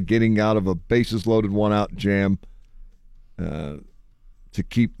night by getting out of a bases-loaded 1-out jam to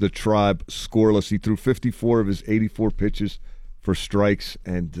keep the Tribe scoreless. He threw 54 of his 84 pitches for strikes,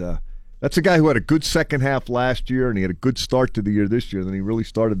 and that's a guy who had a good second half last year, and he had a good start to the year this year. Then he really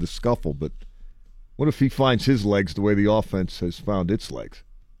started to scuffle. But what if he finds his legs the way the offense has found its legs?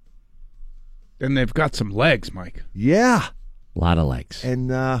 And they've got some legs, Mike. Yeah. A lot of legs.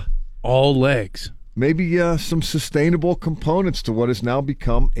 And all legs. Maybe some sustainable components to what has now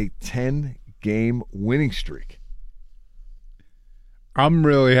become a 10-game winning streak. I'm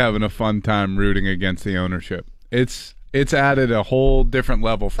really having a fun time rooting against the ownership. It's added a whole different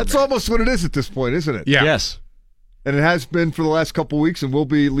level for me. That's almost what it is at this point, isn't it? Yeah. Yes. And it has been for the last couple of weeks, and will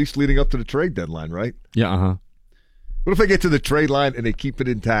be at least leading up to the trade deadline, right? Yeah, uh-huh. What if they get to the trade line and they keep it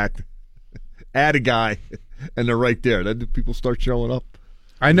intact, add a guy, and they're right there? Then do people start showing up?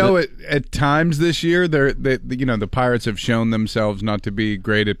 I know at times this year, the Pirates have shown themselves not to be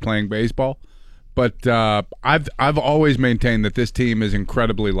great at playing baseball, but I've always maintained that this team is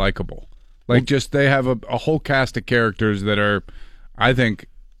incredibly likable. Like, just they have a whole cast of characters that are, I think,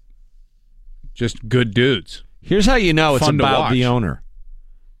 just good dudes. Here's how you know it's Fun to about watch. the owner.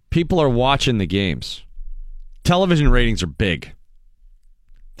 People are watching the games. Television ratings are big.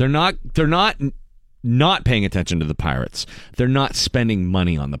 They're not paying attention to the Pirates. They're not spending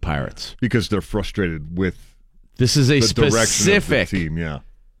money on the Pirates because they're frustrated with this is a the direction of the specific team. Yeah,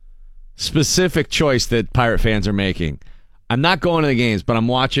 specific choice that Pirate fans are making. I'm not going to the games, but I'm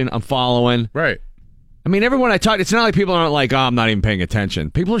watching. I'm following. Right. I mean, everyone I talk, it's not like people aren't like, oh, I'm not even paying attention.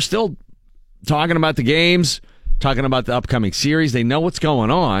 People are still talking about the games, talking about the upcoming series. They know what's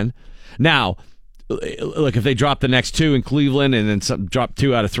going on. Now, look, if they drop the next 2 in Cleveland and then drop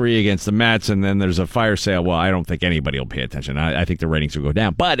 2 out of 3 against the Mets and then there's a fire sale, well, I don't think anybody will pay attention. I think the ratings will go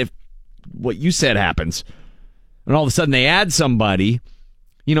down. But if what you said happens and all of a sudden they add somebody,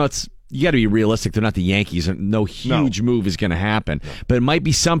 you got to be realistic. They're not the Yankees. No huge move is going to happen. No. But it might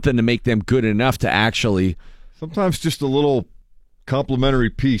be something to make them good enough to actually... Sometimes just a little complimentary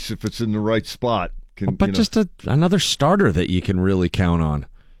piece if it's in the right spot. Just another starter that you can really count on.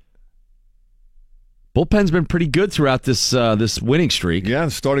 Bullpen's been pretty good throughout this winning streak. Yeah,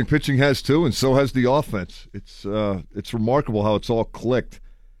 the starting pitching has too, and so has the offense. It's remarkable how it's all clicked.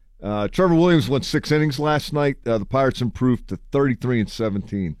 Trevor Williams went 6 innings last night. The Pirates improved to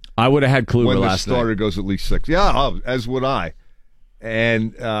 33-17. I would have had Kluber When last night. the starter goes at least 6. Yeah, as would I.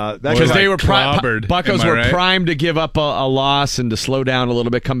 And that's because they were Buccos were primed to give up a loss and to slow down a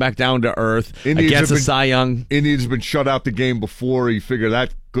little bit, come back down to earth against a Cy Young. Indians have been shut out the game before. You figure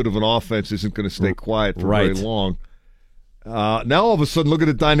that good of an offense isn't going to stay quiet for very long. Now all of a sudden, look at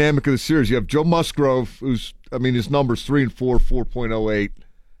the dynamic of the series. You have Joe Musgrove, his numbers 3 and 4, 4.08.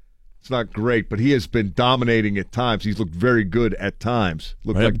 It's not great, but he has been dominating at times. He's looked very good at times.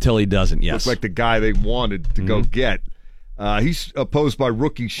 Until he doesn't, yes. Looks like the guy they wanted to go get. He's opposed by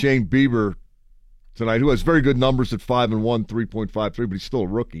rookie Shane Bieber tonight, who has very good numbers at 5-1, 3.53, but he's still a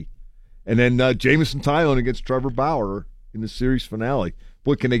rookie. And then Jameson Taillon against Trevor Bauer in the series finale.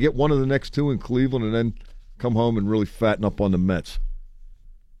 Boy, can they get one of the next 2 in Cleveland and then come home and really fatten up on the Mets,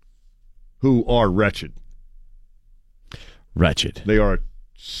 who are wretched. Wretched. They are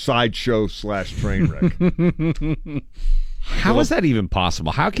sideshow / train wreck. How is that even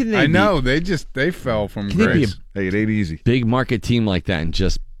possible? How can they? I know they fell from grace. Hey, it ain't easy. Big market team like that and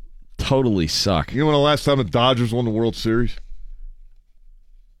just totally suck. You know when the last time the Dodgers won the World Series?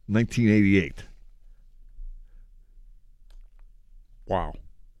 1988. Wow.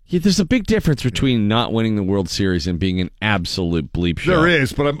 Yeah, there's a big difference between not winning the World Series and being an absolute bleep show. There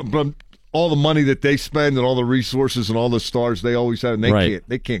is, but all the money that they spend and all the resources and all the stars they always have, and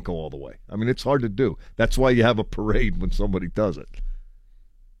they can't go all the way. I mean, it's hard to do. That's why you have a parade when somebody does it.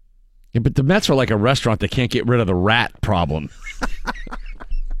 Yeah, but the Mets are like a restaurant that can't get rid of the rat problem.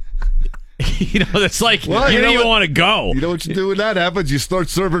 It's like, well, you don't want to go. You know what you do when that happens? You start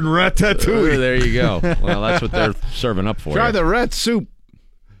serving ratatouille. There you go. Well, that's what they're serving up for. Try the rat soup.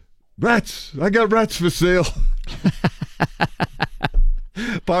 Rats. I got rats for sale.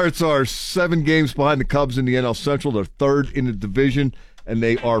 Pirates are 7 games behind the Cubs in the NL Central. They're 3rd in the division, and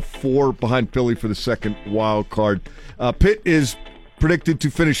they are 4 behind Philly for the 2nd wild card. Pitt is predicted to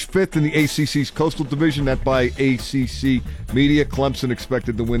finish 5th in the ACC's Coastal Division. That by ACC Media. Clemson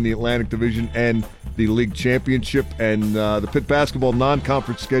expected to win the Atlantic Division and the league championship. And the Pitt basketball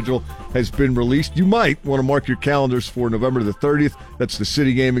non-conference schedule has been released. You might want to mark your calendars for November the 30th. That's the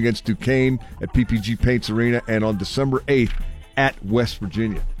city game against Duquesne at PPG Paints Arena. And on December 8th at West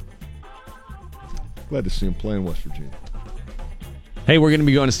Virginia. Glad to see him play in West Virginia. Hey, we're going to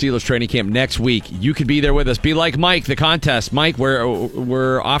be going to Steelers training camp next week. You could be there with us. Be like Mike, the contest. Mike,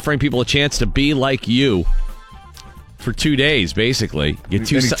 we're offering people a chance to be like for 2 days, basically.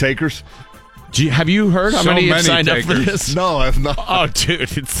 Get any takers? Have you heard how many have signed takers. up for this? No, I've not. Oh, dude,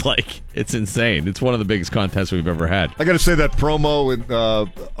 it's insane. It's one of the biggest contests we've ever had. I got to say that promo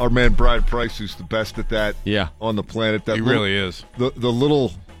and our man Brian Price, who's the best at that on the planet. That he really is. The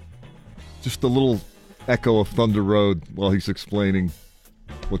little echo of Thunder Road while he's explaining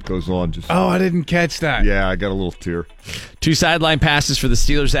what goes on. I didn't catch that. Yeah, I got a little tear. 2 sideline passes for the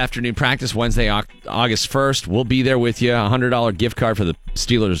Steelers afternoon practice Wednesday, August 1st. We'll be there with you. $100 gift card for the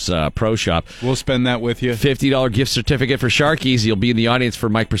Steelers Pro Shop. We'll spend that with you. $50 gift certificate for Sharkies. You'll be in the audience for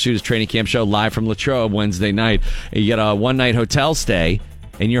Mike Pursuita's training camp show live from Latrobe Wednesday night. You get a one-night hotel stay.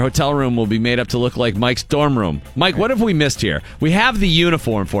 And your hotel room will be made up to look like Mike's dorm room. Mike, what have we missed here? We have the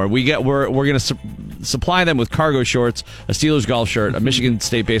uniform for it. We're going to supply them with cargo shorts, a Steelers golf shirt, a Michigan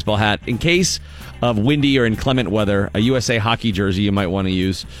State baseball hat. In case of windy or inclement weather, a USA hockey jersey you might want to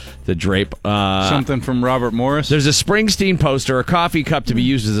use to drape. Something from Robert Morris. There's a Springsteen poster, a coffee cup to be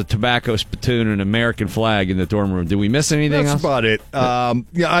used as a tobacco spittoon, and an American flag in the dorm room. Did we miss anything else? That's about it.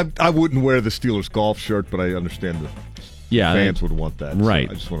 I wouldn't wear the Steelers golf shirt, but I understand fans would want that. Right.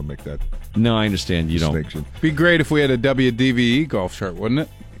 So I just want to make that. No, I understand. You distinction. Be great if we had a WDVE golf shirt, wouldn't it?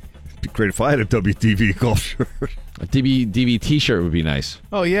 Be great if I had a WDVE golf shirt. A DV T-shirt would be nice.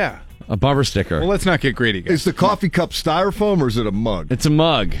 Oh yeah. A bumper sticker. Well, let's not get greedy, guys. Is the coffee cup styrofoam or is it a mug? It's a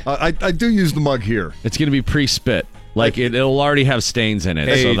mug. I do use the mug here. It's going to be pre-spit. It'll already have stains in it.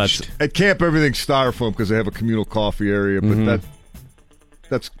 Aged. So that's at camp. Everything's styrofoam because they have a communal coffee area. But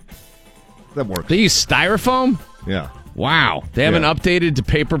that works. They use styrofoam? Yeah. Wow. They haven't updated to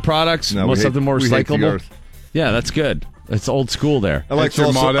paper products? No, something more recyclable? Yeah, that's good. It's old school there. I like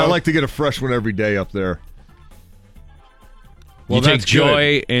to get a fresh one every day up there. Well, you take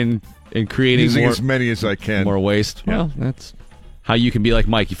joy in creating using more, as many as I can. More waste. Yeah. Well, that's how you can be like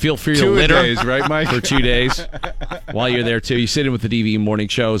Mike. You feel free to 2 litter days, right, Mike? for 2 days. While you're there, too, you sit in with the DVE morning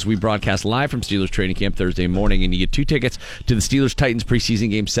shows. We broadcast live from Steelers training camp Thursday morning, and you get 2 tickets to the Steelers-Titans preseason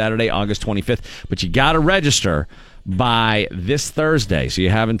game Saturday, August 25th. But you got to register by this Thursday. So you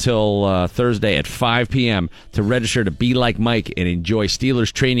have until Thursday at 5 p.m. to register to be like Mike and enjoy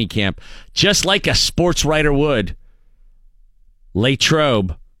Steelers training camp just like a sports writer would.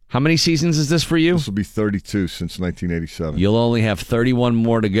 Latrobe. How many seasons is this for you? This will be 32 since 1987. You'll only have 31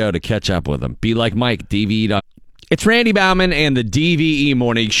 more to go to catch up with them. Be like Mike, DVE. It's Randy Baumann and the DVE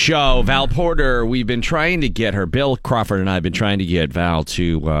Morning Show. Val Porter, we've been trying to get her. Bill Crawford and I have been trying to get Val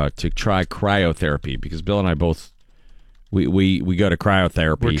to try cryotherapy because Bill and I both we go to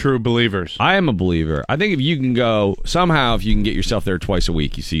cryotherapy. We're true believers. I am a believer. I think if you can get yourself there twice a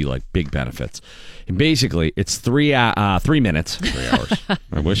week, you see like big benefits. And basically, it's 3 minutes. 3 hours.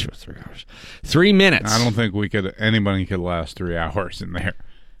 I wish it was 3 hours. 3 minutes. I don't think anybody could last 3 hours in there.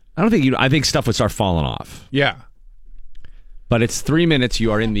 I think stuff would start falling off. Yeah. But it's 3 minutes.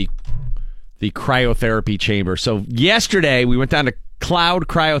 You are in the cryotherapy chamber. So yesterday, we went down to Cloud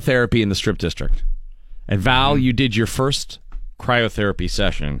Cryotherapy in the Strip District. And Val, you did your first cryotherapy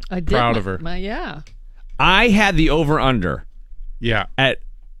session. I did. Proud of her. Yeah. I had the over-under at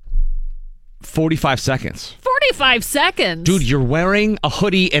 45 seconds. 45 seconds. Dude, you're wearing a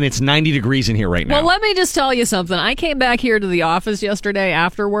hoodie and it's 90 degrees in here right now. Well, let me just tell you something. I came back here to the office yesterday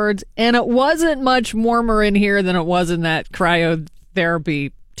afterwards, and it wasn't much warmer in here than it was in that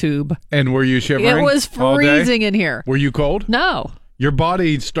cryotherapy tube. And were you shivering? It was all day? freezing in here. Were you cold? No. Your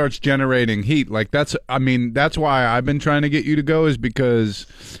body starts generating heat. Like that's why I've been trying to get you to go, is because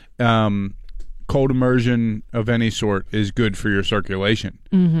cold immersion of any sort is good for your circulation,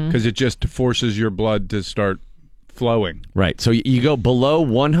 because it just forces your blood to start flowing. Right. So you go below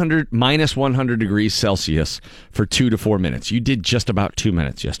minus 100 degrees Celsius for 2 to 4 minutes. You did just about 2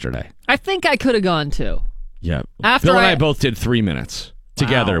 minutes yesterday. I think I could have gone too. Yeah. After Bill and I I both did 3 minutes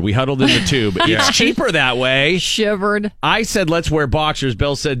together. We huddled in the tube. It's cheaper that way. Shivered. I said, let's wear boxers.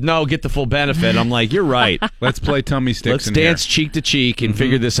 Bill said, no, get the full benefit. I'm like, you're right. Let's play tummy sticks. Let's in dance here. cheek to cheek and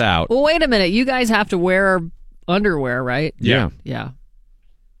figure this out. Well, wait a minute. You guys have to wear underwear, right? Yeah. Yeah.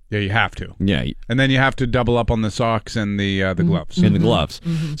 Yeah, you have to. Yeah. And then you have to double up on the socks and the gloves. And the gloves.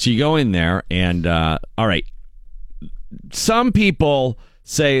 So you go in there and, all right, some people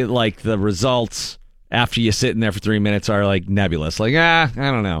say like the results after you sit in there for 3 minutes are like nebulous. Like, I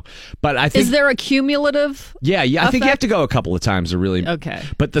don't know. But I think... Is there a cumulative Yeah, I think you effect? have to go a couple of times to really... Okay.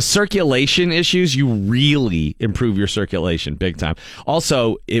 But the circulation issues, you really improve your circulation big time.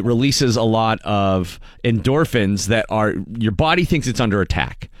 Also, it releases a lot of endorphins that are... Your body thinks it's under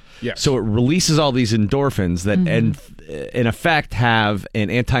attack. Yes. So it releases all these endorphins that, in effect, have an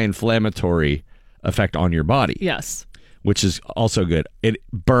anti-inflammatory effect on your body. Yes. Which is also good. It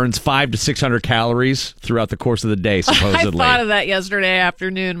burns 500 to 600 calories throughout the course of the day, supposedly. I thought of that yesterday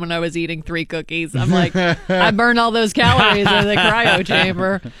afternoon when I was eating 3 cookies. I'm like, I burned all those calories in the cryo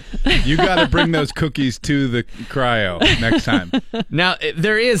chamber. You got to bring those cookies to the cryo next time. Now,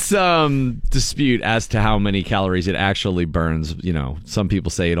 there is some dispute as to how many calories it actually burns. You know, some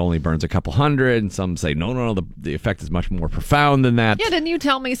people say it only burns a couple hundred, and some say, no, the effect is much more profound than that. Yeah, didn't you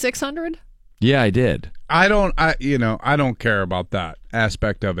tell me 600? Yeah, I did. I don't care about that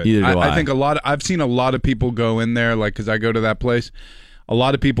aspect of it. Neither do I. I think I've seen a lot of people go in there, like, because I go to that place. A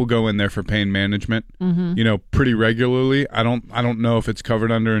lot of people go in there for pain management, pretty regularly. I don't know if it's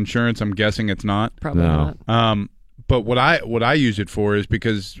covered under insurance. I'm guessing it's not. Probably not. But what I use it for is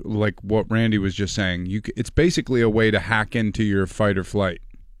because, like what Randy was just saying, it's basically a way to hack into your fight or flight,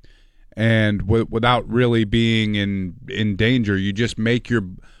 and without really being in danger. You just make your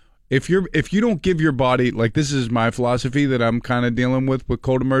If you don't give your body, like, this is my philosophy that I'm kind of dealing with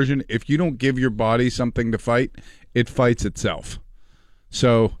cold immersion. If you don't give your body something to fight, it fights itself.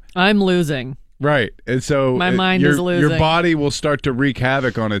 So I'm losing. Right. And so my mind is losing. Your body will start to wreak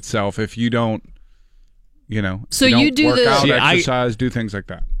havoc on itself if you don't, So you you do work out, See, exercise, do things like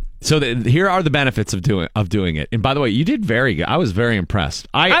that. So here are the benefits of doing it. And by the way, you did very good. I was very impressed.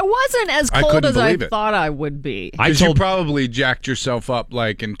 I wasn't as I cold couldn't as I believe it. thought I would be. Because you probably jacked yourself up,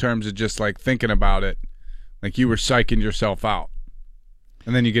 like, in terms of just, like, thinking about it. Like, you were psyching yourself out.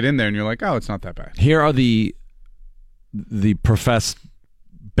 And then you get in there and you're like, oh, it's not that bad. Here are the professed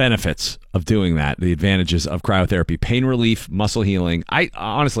benefits of doing that, the advantages of cryotherapy: pain relief, muscle healing. I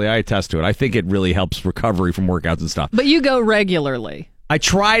attest to it. I think it really helps recovery from workouts and stuff. But you go regularly. I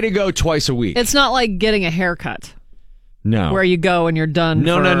try to go twice a week. It's not like getting a haircut. No. Where you go and you're done.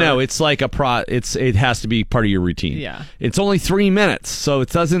 No. It's like it has to be part of your routine. Yeah. It's only 3 minutes, so it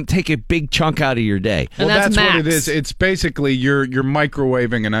doesn't take a big chunk out of your day. And Well, that's max. what it is. It's basically you're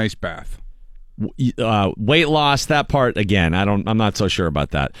microwaving an ice bath. Weight loss, that part, again, I'm not so sure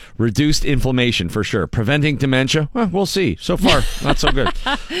about that. Reduced inflammation for sure. Preventing dementia, well, we'll see. So far, not so good.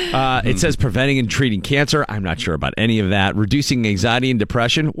 It says preventing and treating cancer. I'm not sure about any of that. Reducing anxiety and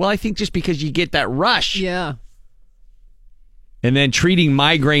depression. Well, I think just because you get that rush. Yeah. And then treating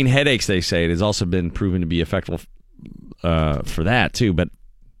migraine headaches, they say it has also been proven to be effective for that too. But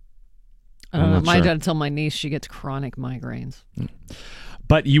I don't know. not My sure. dad told my niece she gets chronic migraines.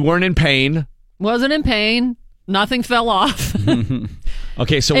 But you weren't in pain. Wasn't in pain. Nothing fell off.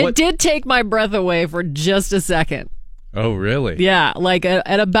 Okay, so It did take my breath away for just a second. Oh, really? Yeah, like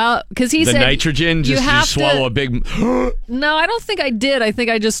at about, because he the said nitrogen, you just you have swallow to, a big. No, I don't think I did. I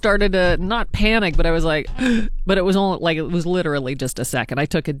think I just started to not panic, but I was like, but it was only like it was literally just a second. I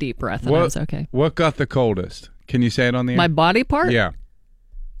took a deep breath and I was okay. What got the coldest? Can you say it on the air? My body part? Yeah.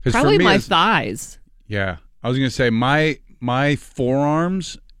 'Cause for Probably me, my it's- thighs. Yeah. I was going to say my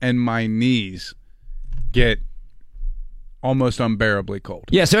forearms and my knees get almost unbearably cold.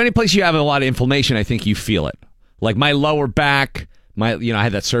 Yeah, so any place you have a lot of inflammation, I think you feel it. Like my lower back, I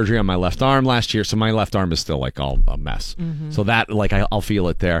had that surgery on my left arm last year, so my left arm is still like all a mess. So that I'll feel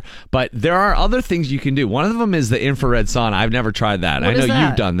it there. But there are other things you can do. One of them is the infrared sauna. I've never tried that. I know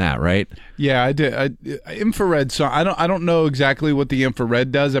you've done that, right? Yeah, I did. Infrared sauna. I don't know exactly what the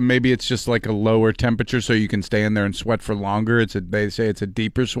infrared does, and maybe it's just like a lower temperature, so you can stay in there and sweat for longer. They say it's a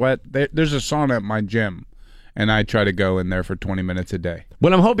deeper sweat. There's a sauna at my gym, and I try to go in there for 20 minutes a day.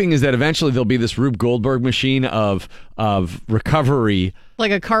 What I'm hoping is that eventually there'll be this Rube Goldberg machine of recovery,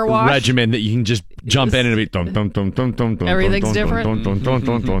 like a car wash regimen that you can just jump in and be dun, dun, dun, dun, dun, dun, everything's dun, different, dun, dun, dun,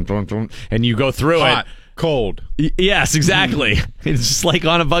 dun, dun, dun, dun, and you go through Hot, it. Cold. Yes, exactly. It's just like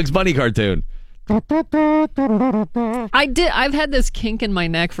on a Bugs Bunny cartoon. I've had this kink in my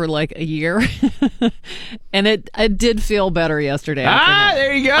neck for like a year, and it did feel better yesterday.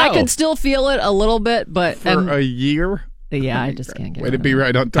 There you go. I could still feel it a little bit, but For a year? Yeah, I just can't get Way rid to of be it.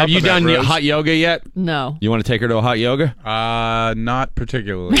 right on top Have you of that, done Rose. hot yoga yet? No. You want to take her to a hot yoga? Not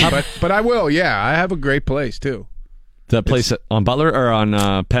particularly, but I will. Yeah, I have a great place too. That place on Butler or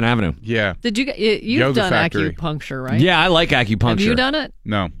on Penn Avenue? Yeah. You've Yoga done Factory. acupuncture, right? Yeah, I like acupuncture. Have you done it?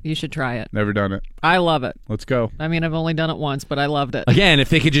 No. You should try it. Never done it. I love it. Let's go. I mean, I've only done it once, but I loved it. Again, if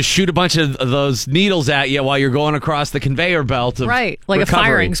they could just shoot a bunch of those needles at you while you're going across the conveyor belt of Right, like recovery. a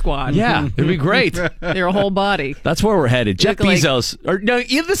firing squad. Yeah, it'd be great. Your whole body. That's where we're headed. Jeff look like-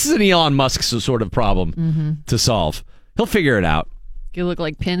 Bezos, this is an Elon Musk sort of problem to solve. He'll figure it out. You look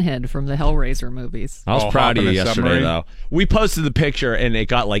like Pinhead from the Hellraiser movies. I was proud of you hopping a yesterday, submarine. though. We posted the picture, and it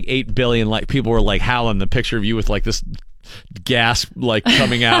got like 8 billion. People were like howling the picture of you with like this gas like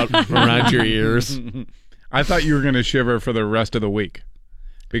coming out around your ears. I thought you were going to shiver for the rest of the week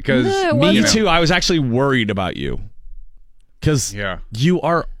because Me too. I was actually worried about you because you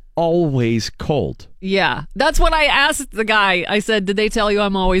are always cold. Yeah, that's what I asked the guy. I said, "Did they tell you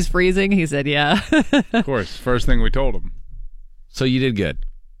I'm always freezing?" He said, "Yeah." Of course, first thing we told him. So you did good.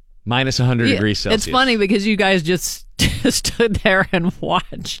 Minus 100 degrees Celsius. It's funny because you guys just stood there and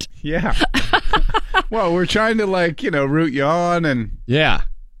watched. Yeah. Well, we're trying to root you on and yeah.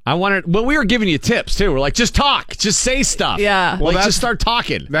 I wanted. Well, we were giving you tips too. We're like, just talk, just say stuff. Yeah. Well, just start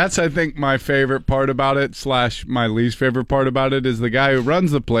talking. That's, I think, my favorite part about it / my least favorite part about it is the guy who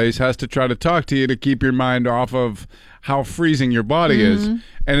runs the place has to try to talk to you to keep your mind off of how freezing your body is. And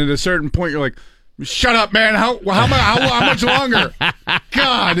at a certain point, you're like, shut up, man. How much longer?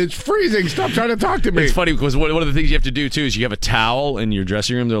 God, it's freezing. Stop trying to talk to me. It's funny because one of the things you have to do too is you have a towel in your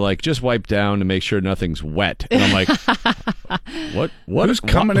dressing room. They're like, just wipe down to make sure nothing's wet. And I'm like, what? Who's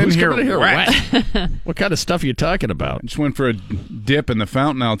coming in here wet? What kind of stuff are you talking about? Just went for a dip in the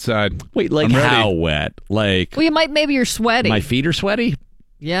fountain outside. Wait, like I'm ready. how wet? Like Well, maybe you're sweaty. my feet are sweaty?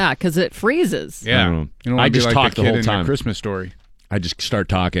 Yeah, because it freezes. Yeah. I don't know. You don't wanna I be just like talk the the kid whole in Your time. Christmas Story. I just start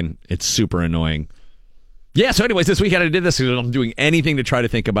talking. It's super annoying. Yeah, so anyways, this weekend I did this because I'm doing anything to try to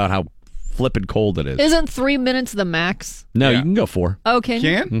think about how flippin' cold it is. Isn't 3 minutes the max? No, Yeah. you can go 4. Oh, can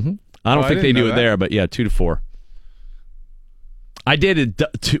you? Can? I don't Oh, I think they didn't do know it that. there, but yeah, 2 to 4. I did it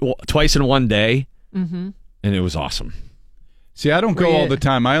twice in one day, and it was awesome. See, I don't go Were all you- the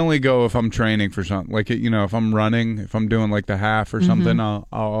time. I only go if I'm training for something. Like, if I'm running, if I'm doing like the half or something,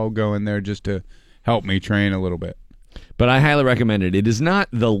 I'll go in there just to help me train a little bit. But I highly recommend it. It is not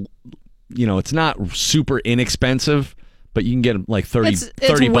it's not super inexpensive, but you can get like 30 It's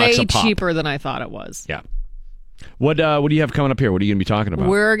bucks way a pop. cheaper than I thought it was. Yeah. What do you have coming up here? What are you going to be talking about?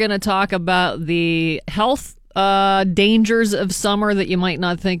 We're going to talk about the health dangers of summer that you might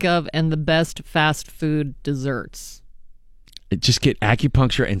not think of and the best fast food desserts. Just get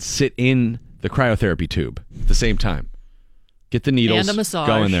acupuncture and sit in the cryotherapy tube at the same time. Get the needles. And a massage.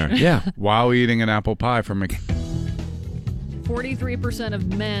 Go in there. Yeah. While eating an apple pie from 43% of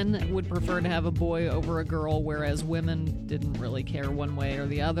men would prefer to have a boy over a girl, whereas women didn't really care one way or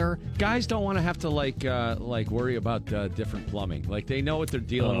the other. Guys don't want to have to like worry about different plumbing. Like they know what they're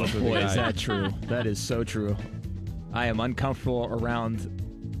dealing with. Boy, the is guy. that true. That is so true. I am uncomfortable around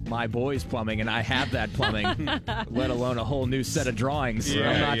my boy's plumbing, and I have that plumbing, let alone a whole new set of drawings.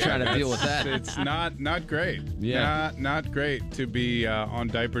 I'm not trying to deal with that. It's not great. Yeah. Not great to be on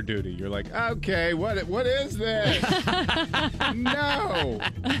diaper duty. You're like, okay, what is this? No.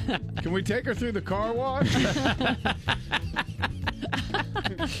 Can we take her through the car wash?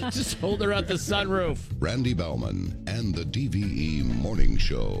 Just hold her out the sunroof. Randy Bauman and the DVE Morning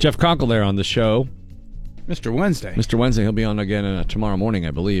Show. Jeff Conkle there on the show. Mr. Wednesday. Mr. Wednesday, he'll be on again tomorrow morning,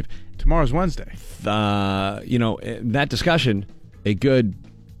 I believe. Tomorrow's Wednesday. That discussion, a good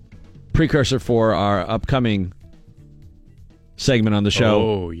precursor for our upcoming segment on the show.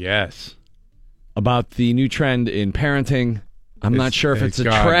 Oh, yes. About the new trend in parenting I'm not sure if it's a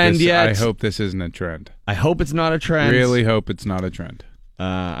God, trend yet. I hope this isn't a trend. I hope it's not a trend. Really hope it's not a trend.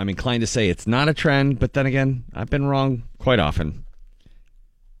 I'm inclined to say it's not a trend, but then again, I've been wrong quite often.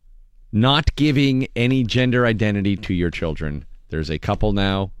 Not giving any gender identity to your children. There's a couple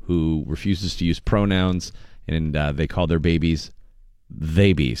now who refuses to use pronouns, and they call their babies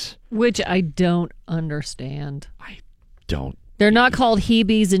theybies. Which I don't understand. I don't. They're not called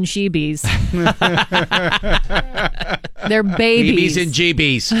hebees and shebees. They're babies. Hebees and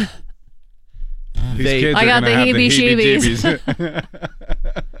jeebies. I got the heebie-sheebies.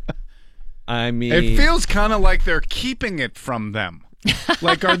 I mean, it feels kind of like they're keeping it from them.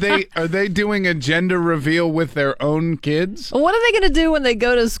 Like, are they doing a gender reveal with their own kids? What are they going to do when they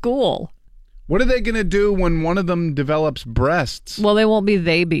go to school? What are they going to do when one of them develops breasts? Well, they won't be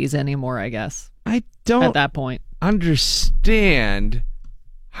theybies anymore, I guess. I don't at that point understand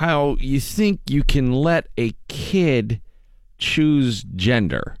how you think you can let a kid choose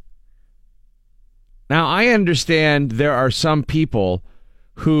gender. Now, I understand there are some people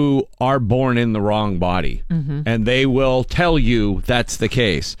who are born in the wrong body, and they will tell you that's the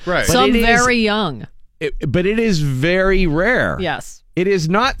case. Right. But some very young. But it is very rare. Yes. It is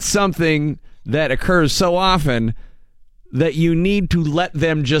not something that occurs so often that you need to let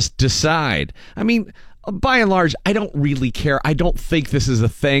them just decide. I mean, by and large, I don't really care. I don't think this is a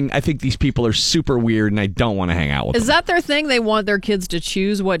thing. I think these people are super weird, and I don't want to hang out with them. Is that their thing? They want their kids to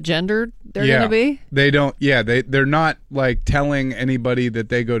choose what gender they're going to be? They don't. Yeah, they're not like telling anybody that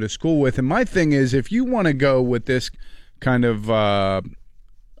they go to school with. And my thing is, if you want to go with this kind of,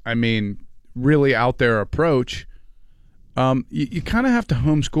 really out there approach, you kind of have to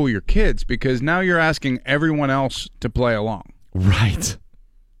homeschool your kids, because now you're asking everyone else to play along. Right.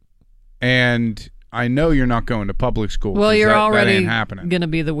 And I know you're not going to public school. Well, you're already happening. going to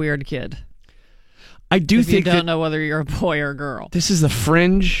be the weird kid. I do think you don't know whether you're a boy or a girl. This is the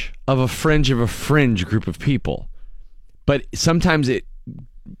fringe of a fringe of a fringe group of people. But sometimes it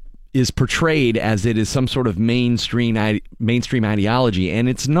is portrayed as it is some sort of mainstream ideology, and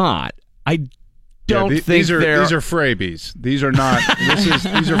it's not. I don't think these are fraybies. These are not.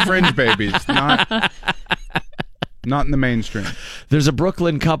 These are fringe babies, not in the mainstream. There's a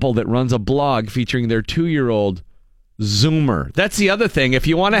Brooklyn couple that runs a blog featuring their 2-year-old Zoomer. That's the other thing. If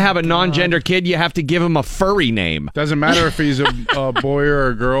you want to have a non-gender kid, you have to give him a furry name. Doesn't matter if he's a boy or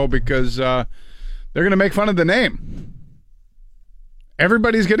a girl, because they're going to make fun of the name.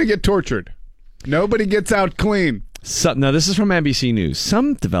 Everybody's going to get tortured. Nobody gets out clean. Now, this is from NBC News.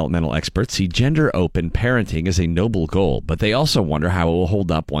 Some developmental experts see gender-open parenting as a noble goal, but they also wonder how it will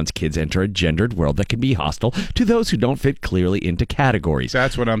hold up once kids enter a gendered world that can be hostile to those who don't fit clearly into categories.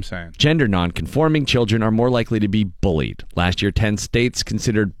 That's what I'm saying. Gender non-conforming children are more likely to be bullied. Last year, 10 states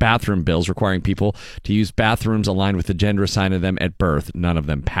considered bathroom bills requiring people to use bathrooms aligned with the gender assigned to them at birth. None of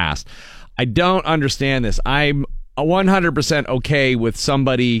them passed. I don't understand this. I'm 100% okay with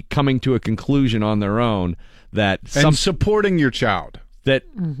somebody coming to a conclusion on their own that and supporting your child. That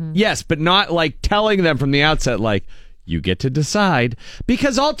yes, but not like telling them from the outset, like, you get to decide,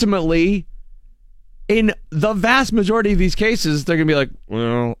 because ultimately, in the vast majority of these cases, they're gonna be like,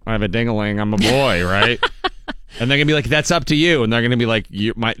 well, I have a ding-a-ling, I'm a boy, right? And they're gonna be like, that's up to you, and they're gonna be like,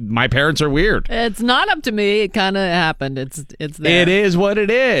 my parents are weird. It's not up to me. It kind of happened. It's there. It is what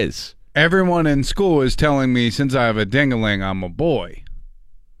it is. Everyone in school is telling me since I have a ding-a-ling, I'm a boy.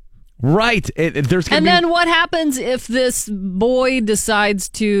 Right. Then what happens if this boy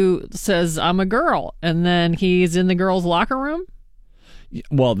says I'm a girl, and then he's in the girls' locker room?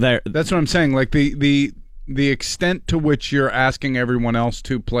 Well, that's what I'm saying. Like the extent to which you're asking everyone else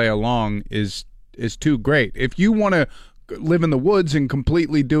to play along is too great. If you want to live in the woods and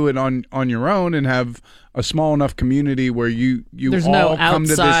completely do it on your own and have a small enough community where you There's all no come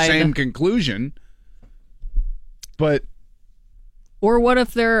to the outside. same conclusion, but. Or what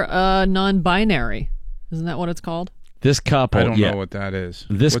if they're non-binary? Isn't that what it's called? This couple, I don't know what that is.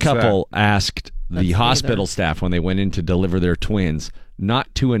 This What's couple that? asked the hospital staff when they went in to deliver their twins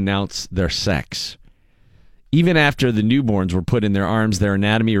not to announce their sex. Even after the newborns were put in their arms, their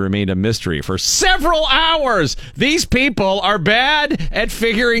anatomy remained a mystery for several hours. These people are bad at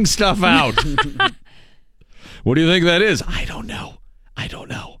figuring stuff out. What do you think that is? I don't know.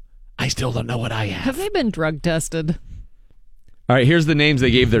 I still don't know what I have. Have they been drug tested? All right, here's the names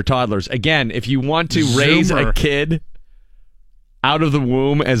they gave their toddlers. Again, if you want to raise a kid out of the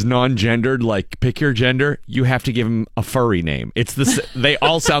womb as non-gendered, like pick your gender, you have to give them a furry name. They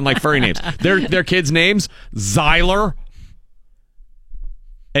all sound like furry names. Their kids' names: Zyler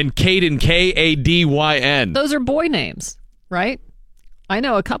and Caden, Kadyn. Those are boy names, right? I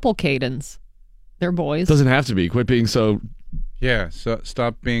know a couple Cadens. They're boys. Doesn't have to be. Quit being so Yeah, so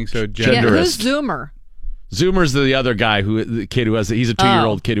stop being so Yeah, who's genderist. Zoomer? Zoomer's the other guy the kid who has he's a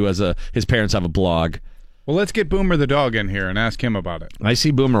 2-year-old kid who has his parents have a blog. Well, let's get Boomer the dog in here and ask him about it. I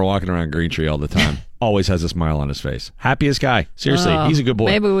see Boomer walking around Green Tree all the time. Always has a smile on his face. Happiest guy. Seriously, he's a good boy.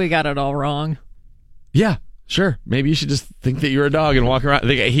 Maybe we got it all wrong. Yeah, sure. Maybe you should just think that you're a dog and walk around.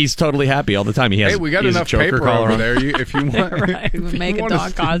 He's totally happy all the time. He has. Hey, we got he has enough a choker paper collar over on. there. If you want, Right, if make you a want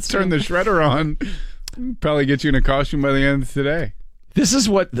dog costume. turn the shredder on, probably get you in a costume by the end of today. This is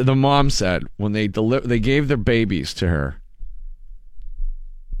what the mom said when they gave their babies to her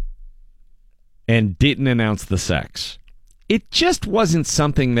and didn't announce the sex. It just wasn't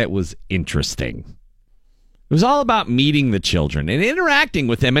something that was interesting. It was all about meeting the children and interacting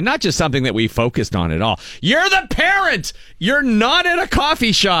with them, and not just something that we focused on at all. You're the parent. You're not at a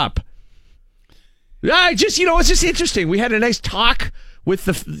coffee shop. It's just interesting. We had a nice talk with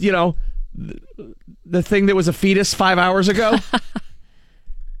the thing that was a fetus 5 hours ago.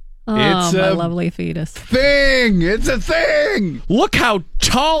 Oh, my lovely fetus. Thing. It's a thing. Look how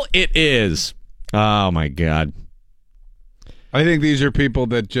tall it is. Oh, my God. I think these are people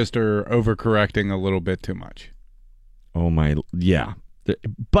that just are overcorrecting a little bit too much. Oh, my. Yeah.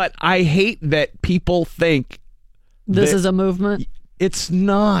 But I hate that people think This is a movement? It's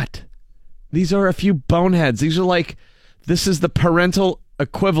not. These are a few boneheads. This is the parental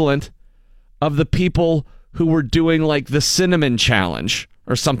equivalent of the people who were doing like the cinnamon challenge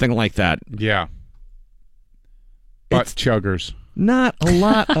or something like that. Yeah. Butt chuggers. Not a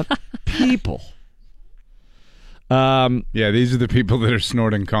lot of people. Yeah, these are the people that are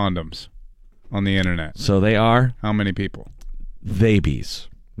snorting condoms on the internet. So they are? How many people? Babies.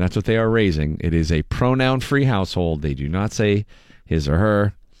 That's what they are raising. It is a pronoun-free household. They do not say his or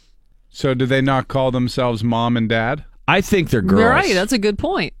her. So do they not call themselves mom and dad? I think they're girls. You're right. That's a good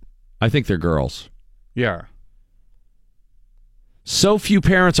point. I think they're girls. Yeah. So few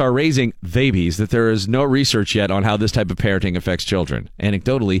parents are raising babies that there is no research yet on how this type of parenting affects children.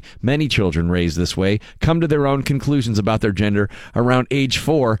 Anecdotally, many children raised this way come to their own conclusions about their gender around age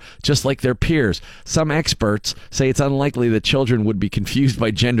 4, just like their peers. Some experts say it's unlikely that children would be confused by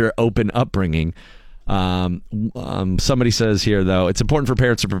gender-open upbringing. Somebody says here, though, it's important for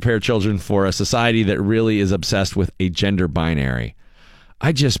parents to prepare children for a society that really is obsessed with a gender binary.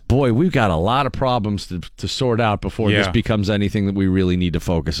 We've got a lot of problems to sort out before this becomes anything that we really need to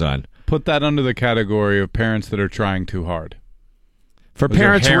focus on. Put that under the category of parents that are trying too hard. For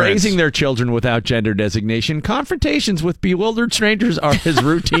parents raising their children without gender designation, confrontations with bewildered strangers are as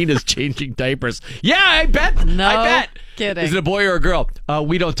routine as changing diapers. Yeah, I bet. No I bet. kidding. Is it a boy or a girl?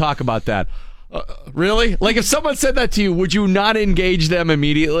 We don't talk about that. Really? Like, if someone said that to you, would you not engage them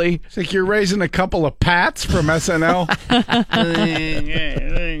immediately? It's like you're raising a couple of Pats from SNL.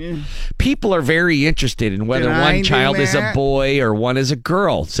 People are very interested in whether one child is a boy or one is a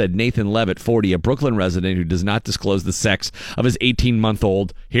girl, said Nathan Levitt, 40, a Brooklyn resident who does not disclose the sex of his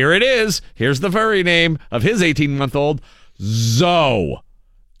 18-month-old. Here it is. Here's the furry name of his 18-month-old, Zoe.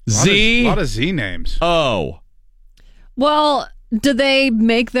 A lot of Z names. O. Well, do they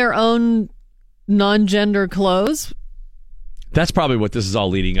make their own non-gender clothes? That's probably what this is all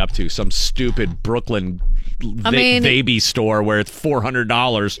leading up to. Some stupid Brooklyn baby store where it's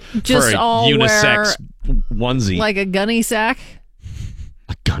 $400 just for a all unisex onesie. Like a gunny sack?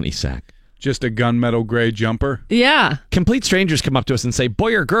 A gunny sack. Just a gunmetal gray jumper? Yeah. Complete strangers come up to us and say,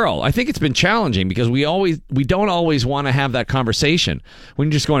 boy or girl. I think it's been challenging because we don't always want to have that conversation when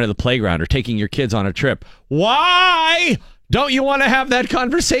you're just going to the playground or taking your kids on a trip. Why don't you want to have that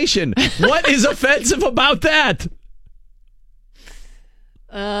conversation? What is offensive about that?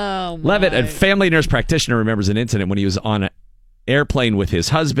 Oh, my. Levitt, a family nurse practitioner, remembers an incident when he was on an airplane with his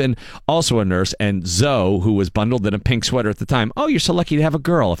husband, also a nurse, and Zoe, who was bundled in a pink sweater at the time. Oh, you're so lucky to have a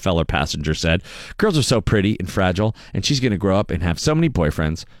girl, a fellow passenger said. Girls are so pretty and fragile, and she's going to grow up and have so many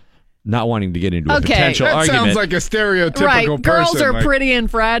boyfriends. Not wanting to get into a potential that argument. Sounds like a stereotypical right. person. Girls are pretty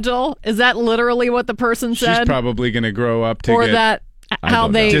and fragile. Is that literally what the person said? She's probably going to grow up to or get that how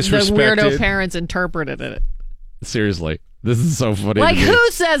the disrespected. weirdo parents interpreted it. Seriously. This is so funny. Like, to me.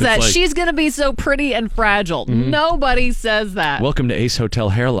 who says It's that? like, She's going to be so pretty and fragile. Nobody says that. Welcome to Ace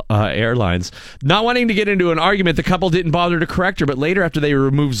Hotel Airlines. Not wanting to get into an argument, the couple didn't bother to correct her, but later after they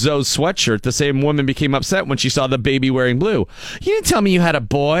removed Zoe's sweatshirt, the same woman became upset when she saw the baby wearing blue. You didn't tell me you had a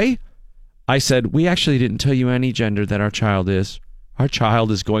boy. I said, we actually didn't tell you any gender that our child is. Our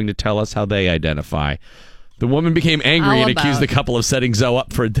child is going to tell us how they identify. The woman became angry and accused the couple of setting Zoe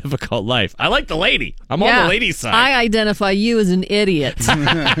up for a difficult life. I like the lady. I'm on the lady's side. I identify you as an idiot.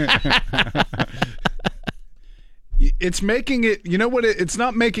 it's making it, you know what, it's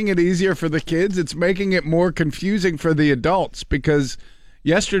not making it easier for the kids, it's making it more confusing for the adults, because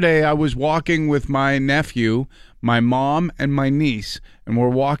yesterday I was walking with my nephew, my mom, and my niece, and we're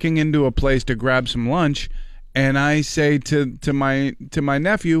walking into a place to grab some lunch, and I say to my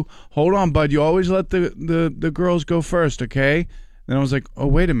nephew, hold on, bud, you always let the girls go first, okay? And I was like, oh,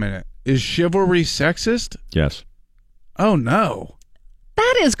 wait a minute, is chivalry sexist? Yes. Oh, no.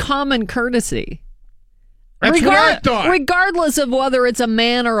 That is common courtesy. That's what I thought. Regardless of whether it's a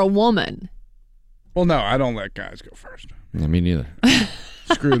man or a woman. Well, no, I don't let guys go first. Yeah, me neither.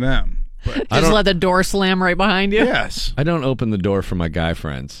 Screw them. But Just let the door slam right behind you? Yes. I don't open the door for my guy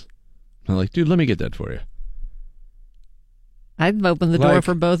friends. I'm like, dude, let me get that for you. I've opened the door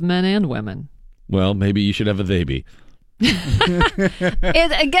for both men and women. Well, maybe you should have a baby.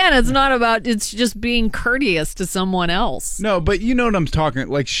 It's not about, it's just being courteous to someone else. No, but you know what I'm talking,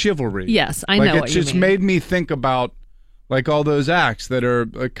 like chivalry. Yes, I know what you mean. It just made me think about like all those acts that are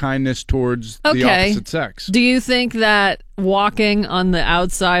a kindness towards the opposite sex. Do you think that walking on the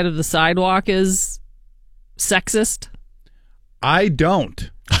outside of the sidewalk is sexist? I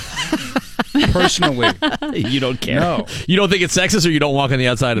don't. Personally. You don't care? No. You don't think it's sexist, or you don't walk on the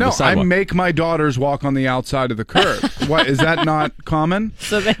outside of the sidewalk? No, I make my daughters walk on the outside of the curb. What, is that not common?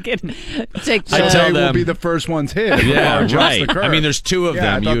 So they can take so they will be the first ones hit. Yeah, right. I mean, there's two of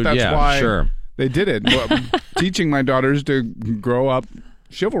them. I thought that's why sure. they did it. Well, teaching my daughters to grow up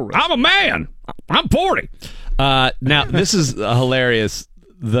chivalrous. I'm a man. I'm 40. Now, this is hilarious.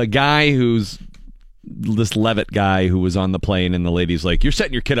 The guy who's this Levitt guy who was on the plane, and the lady's like, you're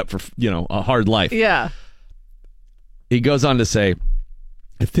setting your kid up for, a hard life. Yeah. He goes on to say,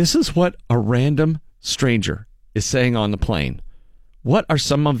 if this is what a random stranger is saying on the plane, what are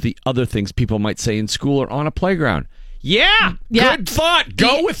some of the other things people might say in school or on a playground? Yeah. Good thought.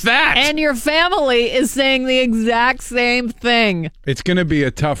 Go with that. And your family is saying the exact same thing. It's going to be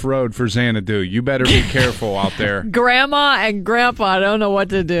a tough road for Xanadu. You better be careful out there. Grandma and Grandpa don't know what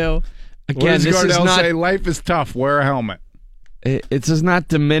to do. Again, what does Gardell say? Life is tough. Wear a helmet. It's just not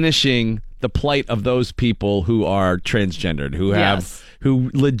diminishing the plight of those people who are transgendered, who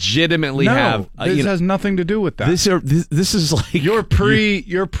legitimately have. This has nothing to do with that. This is like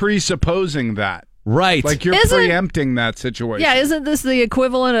you're presupposing that, right? Like you're preempting that situation. Yeah, isn't this the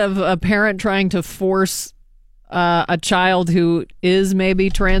equivalent of a parent trying to force a child who is maybe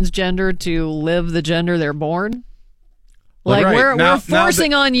transgender to live the gender they're born? Like we're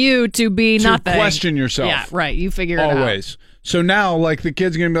forcing on you to be nothing. Question yourself. Yeah, right. You figure it out. Always. So now, like, the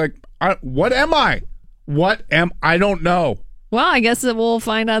kid's going to be like, what am I? I don't know. Well, I guess that we'll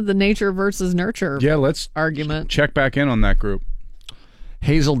find out the nature versus nurture let's argument. Check back in on that group.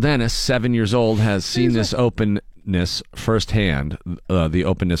 Hazel Dennis, 7 years old, has seen this openness firsthand, the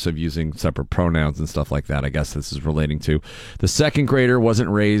openness of using separate pronouns and stuff like that. I guess this is relating to. The second grader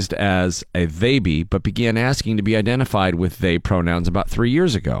wasn't raised as a they-be, but began asking to be identified with they pronouns about 3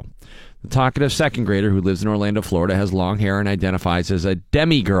 years ago. The talkative second grader who lives in Orlando, Florida, has long hair and identifies as a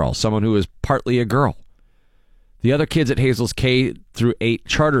demi-girl, someone who is partly a girl. The other kids at Hazel's K-8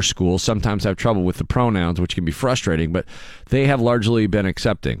 charter school sometimes have trouble with the pronouns, which can be frustrating, but they have largely been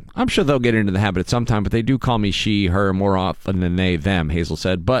accepting. I'm sure they'll get into the habit at some time, but they do call me she, her more often than they, them, Hazel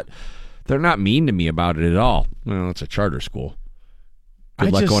said. But they're not mean to me about it at all. Well, it's a charter school.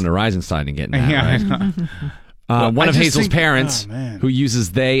 Good luck going to Reisenstein and getting that, right? One of Hazel's parents, who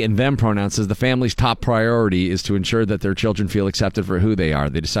uses they and them pronouns, says the family's top priority is to ensure that their children feel accepted for who they are.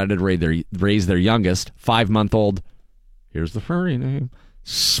 They decided to raise their youngest, 5-month-old, here's the furry name,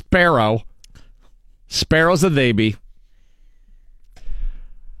 Sparrow. Sparrow's a they-be.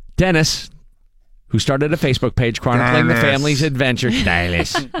 Dennis, who started a Facebook page chronicling the family's adventure.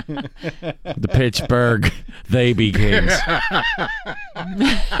 Dennis. The Pittsburgh they-be Kings.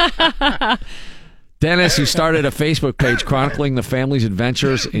 Dennis, who started a Facebook page chronicling the family's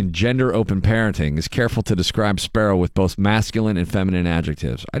adventures in gender-open parenting, is careful to describe Sparrow with both masculine and feminine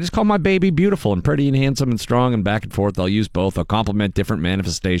adjectives. I just call my baby beautiful and pretty and handsome and strong and back and forth. I'll use both. I'll compliment different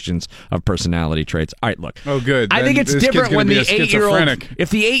manifestations of personality traits. All right, look. Oh, good. I think it's different when the 8-year-old... If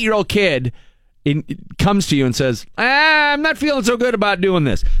the 8-year-old kid comes to you and says, I'm not feeling so good about doing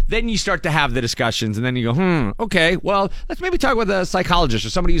this, then you start to have the discussions, and then you go, okay, well, let's maybe talk with a psychologist or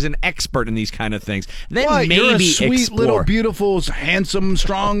somebody who's an expert in these kind of things. Then maybe you're a sweet explore. Little beautiful, handsome,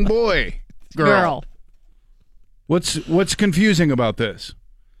 strong boy. Girl. What's confusing about this?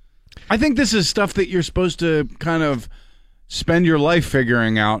 I think this is stuff that you're supposed to kind of spend your life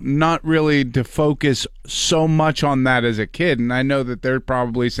figuring out, not really to focus so much on that as a kid. And I know that they're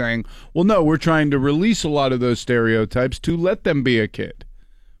probably saying, well, no, we're trying to release a lot of those stereotypes to let them be a kid.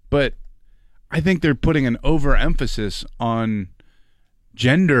 But I think they're putting an overemphasis on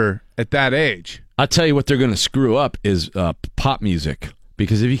gender at that age. I'll tell you what they're going to screw up is pop music.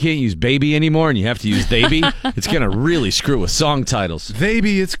 Because if you can't use baby anymore and you have to use baby, it's going to really screw with song titles.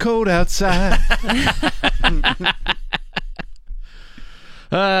 Baby, it's cold outside.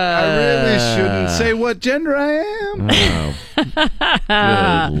 I really shouldn't say what gender I am. Oh.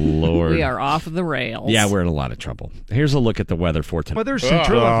 Good Lord. We are off the rails. Yeah, we're in a lot of trouble. Here's a look at the weather for tonight. Well, there's some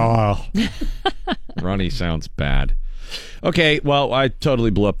trouble. Ronnie sounds bad. Okay, well, I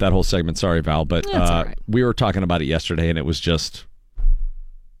totally blew up that whole segment. Sorry, Val, but That's all right. we were talking about it yesterday, and it was just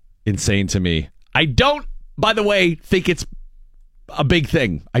insane to me. I don't, by the way, think it's a big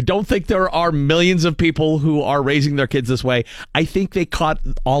thing. I don't think there are millions of people who are raising their kids this way. I think they caught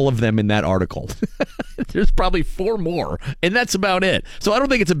all of them in that article. There's probably 4 more, and that's about it. So I don't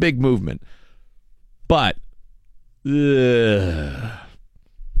think it's a big movement. But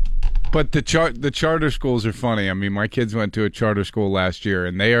But the charter schools are funny. I mean, my kids went to a charter school last year,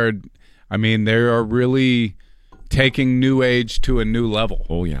 and they are really taking New Age to a new level.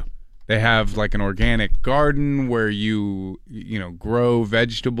 Oh yeah. They have like an organic garden where you grow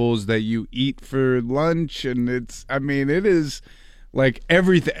vegetables that you eat for lunch, and it is like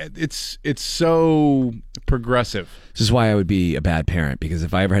everything. It's so progressive. This is why I would be a bad parent, because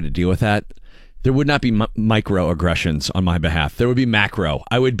if I ever had to deal with that, there would not be microaggressions on my behalf. There would be macro.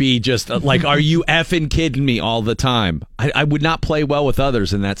 I would be just like, are you effing kidding me all the time? I would not play well with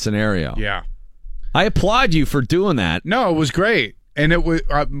others in that scenario. Yeah. I applaud you for doing that. No, it was great. And it was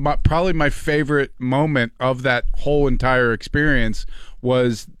probably my favorite moment of that whole entire experience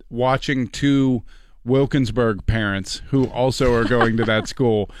was watching 2 Wilkinsburg parents who also are going to that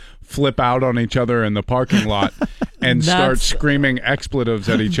school flip out on each other in the parking lot and start screaming expletives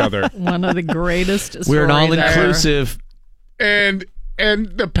at each other. One of the greatest. We're an all-inclusive. And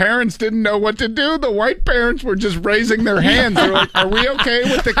the parents didn't know what to do. The white parents were just raising their hands. They're like, "Are we okay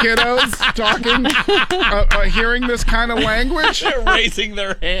with the kiddos talking, hearing this kind of language?" They're raising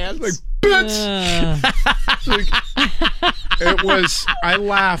their hands. Like, bitch. It was. I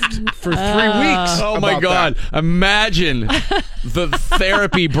laughed for 3 weeks. Oh my God! That. Imagine the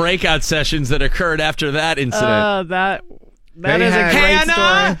therapy breakout sessions that occurred after that incident. That is a great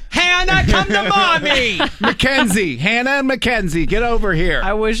story. Hannah, come to mommy. Mackenzie, Hannah and Mackenzie, get over here.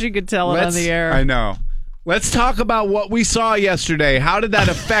 I wish you could tell it on the air. I know. Let's talk about what we saw yesterday. How did that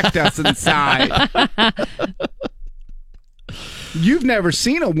affect us inside? You've never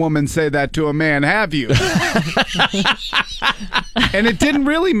seen a woman say that to a man, have you? And it didn't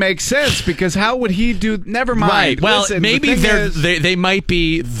really make sense, because how would he do? Never mind. Right. Well, listen, maybe they might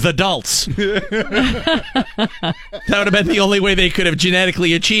be the adults. That would have been the only way they could have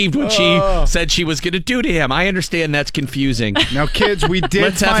genetically achieved what she said she was going to do to him. I understand that's confusing. Now, kids, we did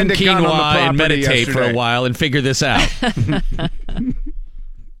Let's have find some a gun on the quinoa property and meditate yesterday. for a while and figure this out.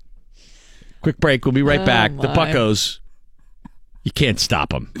 Quick break. We'll be right back. The Buccos. You can't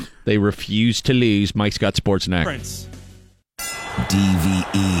stop them. They refuse to lose. Mike's got sports next.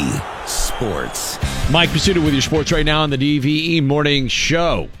 DVE Sports. Mike Pizzuto with your sports right now on the DVE Morning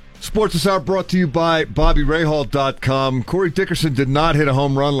Show. Sports this hour brought to you by BobbyRahal.com. Corey Dickerson did not hit a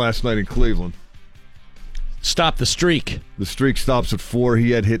home run last night in Cleveland. Stop the streak. The streak stops at 4.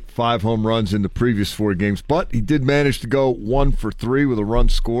 He had hit 5 home runs in the previous 4 games, but he did manage to go 1 for 3 with a run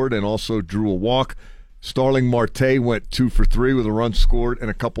scored and also drew a walk. Starling Marte went 2 for 3 with a run scored and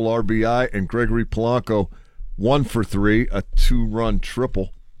a couple RBI, and Gregory Polanco 1 for 3, a 2-run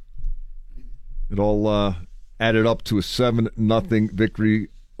triple. It all added up to a 7-0 victory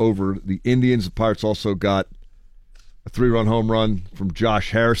over the Indians. The Pirates also got a 3-run home run from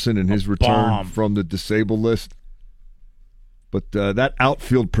Josh Harrison in his return from the disabled list. But that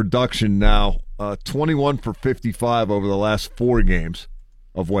outfield production now, 21 for 55 over the last 4 games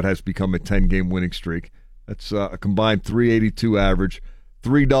of what has become a 10-game winning streak. That's a combined 382 average,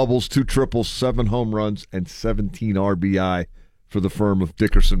 3 doubles, 2 triples, 7 home runs, and 17 RBI for the firm of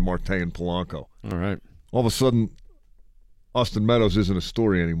Dickerson, Marte, and Polanco. All right. All of a sudden, Austin Meadows isn't a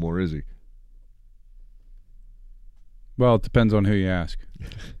story anymore, is he? Well, it depends on who you ask.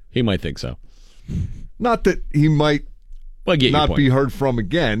 He might think so. Not that he might not be heard from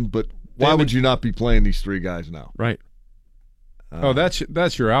again, but why would you not be playing these 3 guys now? Right.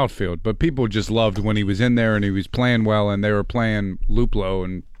 That's your outfield, but people just loved when he was in there and he was playing well, and they were playing Luplow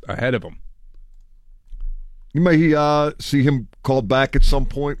and ahead of him. You may see him called back at some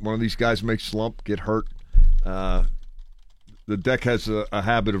point. One of these guys may slump, get hurt. The deck has a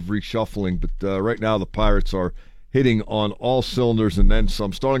habit of reshuffling, but right now the Pirates are hitting on all cylinders and then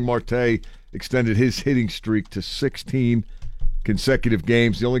some. Starling Marte extended his hitting streak to 16, consecutive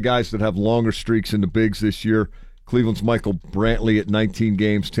games. The only guys that have longer streaks in the bigs this year, Cleveland's Michael Brantley at 19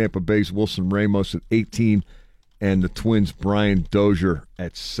 games, Tampa Bay's Wilson Ramos at 18, and the Twins' Brian Dozier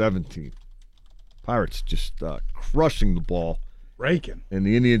at 17. Pirates just crushing the ball. Raking. And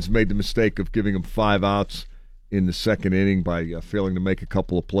the Indians made the mistake of giving them 5 outs in the second inning by failing to make a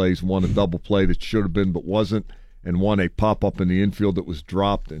couple of plays. One, a double play that should have been but wasn't, and one, a pop-up in the infield that was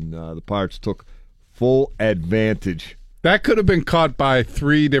dropped, and the Pirates took full advantage. That could have been caught by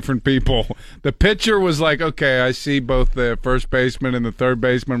 3 different people. The pitcher was like, okay, I see both the first baseman and the third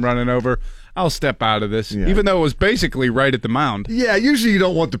baseman running over. I'll step out of this, even though it was basically right at the mound. Yeah, usually you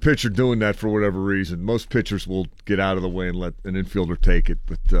don't want the pitcher doing that for whatever reason. Most pitchers will get out of the way and let an infielder take it.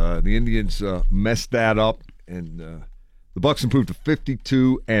 But the Indians messed that up, and the Bucks improved to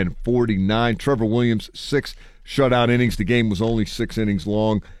 52-49. Trevor Williams, 6 shutout innings. The game was only 6 innings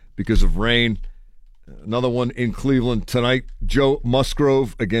long because of rain. Another one in Cleveland tonight, Joe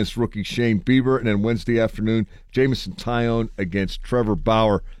Musgrove against rookie Shane Bieber. And then Wednesday afternoon, Jameson Taillon against Trevor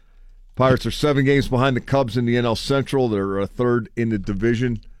Bauer. Pirates are 7 games behind the Cubs in the NL Central. They're third in the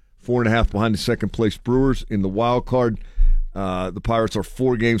division, 4.5 behind the second-place Brewers in the wild card. The Pirates are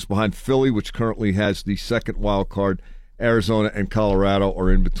 4 games behind Philly, which currently has the second wild card. Arizona and Colorado are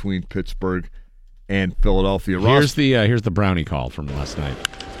in between Pittsburgh and Philadelphia. Here's the Brownie call from last night.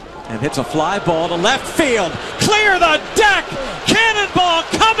 And hits a fly ball to left field. Clear the deck. Cannonball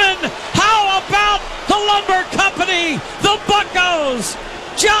coming. How about the Lumber Company? The Buccos.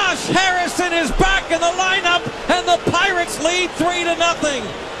 Josh Harrison is back in the lineup, and the Pirates lead 3-0.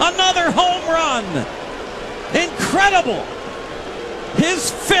 Another home run. Incredible.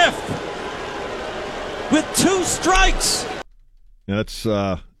 His 5th with 2 strikes. That's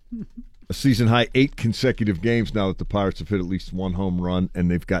a season-high 8 consecutive games now that the Pirates have hit at least 1 home run,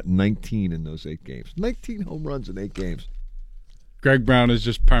 and they've got 19 in those 8 games. 19 home runs in 8 games. Greg Brown is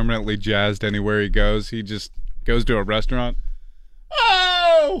just permanently jazzed anywhere he goes. He just goes to a restaurant.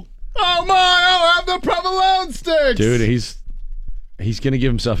 Oh my, I'll have the provolone sticks. Dude, he's going to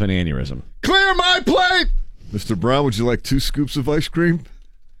give himself an aneurysm. Clear my plate. Mr. Brown, would you like 2 scoops of ice cream?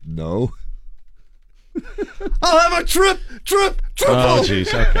 No. I'll have a triple. Oh,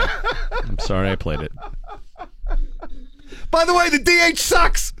 jeez. Okay. I'm sorry I played it. By the way, the DH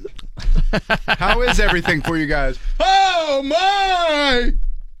sucks. How is everything for you guys? Oh, my.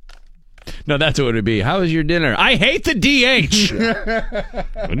 No, that's what it would be. How was your dinner? I hate the DH.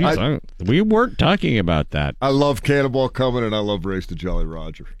 What are you talking? We weren't talking about that. I love Cannonball coming, and I love Race to Jolly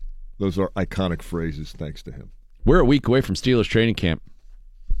Roger. Those are iconic phrases thanks to him. We're a week away from Steelers training camp.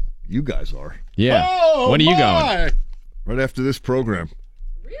 You guys are. Yeah. Oh, when are you going? Right after this program.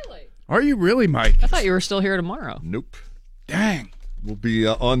 Really? Are you really, Mike? I thought you were still here tomorrow. Nope. Dang. We'll be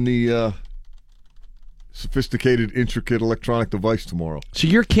on the sophisticated, intricate electronic device tomorrow. So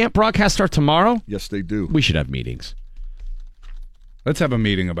your camp broadcasts start tomorrow? Yes, they do. We should have meetings. Let's have a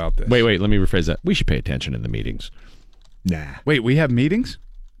meeting about this. Wait, let me rephrase that. We should pay attention in the meetings. Nah. Wait, we have meetings?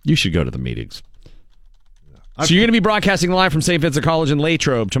 You should go to the meetings. So you're going to be broadcasting live from St. Vincent College in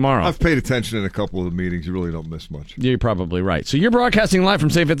Latrobe tomorrow. I've paid attention in a couple of the meetings. You really don't miss much. You're probably right. So you're broadcasting live from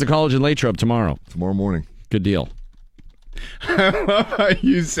St. Vincent College in Latrobe tomorrow. Tomorrow morning. Good deal. I love how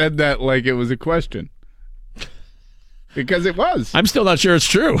you said that like it was a question. Because it was. I'm still not sure it's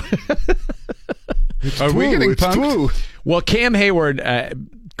true. Are we getting punked? Well, Cam Hayward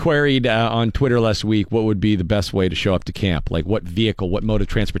queried on Twitter last week what would be the best way to show up to camp. Like what vehicle, what mode of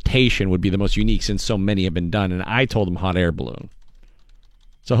transportation would be the most unique since so many have been done. And I told him hot air balloon.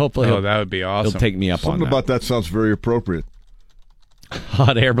 So hopefully that would be awesome. He'll take me up on that. Something about that sounds very appropriate.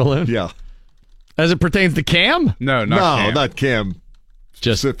 Hot air balloon? Yeah. As it pertains to Cam? No, not Cam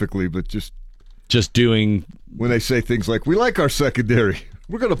specifically, but just doing... When they say things like, we like our secondary.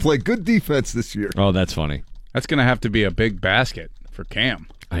 We're going to play good defense this year. Oh, that's funny. That's going to have to be a big basket for Cam.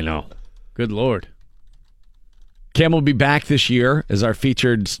 I know. Good Lord. Cam will be back this year as our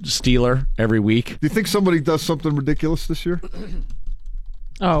featured Steeler every week. Do you think somebody does something ridiculous this year?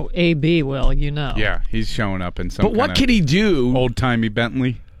 Oh, AB will, you know. Yeah, he's showing up in some But what could he do? Old-timey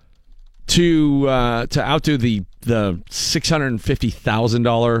Bentley? To outdo the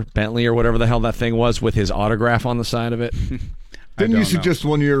 $650,000 Bentley or whatever the hell that thing was with his autograph on the side of it. Didn't you suggest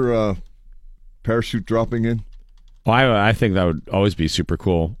 1 year parachute dropping in? Well, I think that would always be super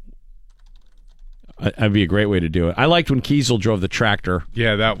cool. That'd be a great way to do it. I liked when Kiesel drove the tractor.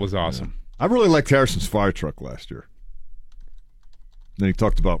 Yeah, that was awesome. I really liked Harrison's fire truck last year. And then he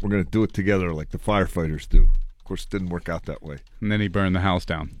talked about we're going to do it together like the firefighters do. Of course, it didn't work out that way. And then he burned the house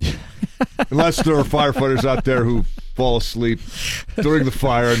down. Unless there are firefighters out there who fall asleep during the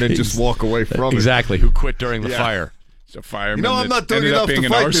fire and then just walk away from Exactly, who quit during the fire. It's a fireman. You know, I'm not doing ended up enough being to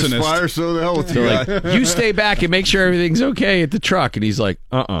an fight this arsonist. fire, so the hell with you. They're like, you stay back and make sure everything's okay at the truck. And he's like,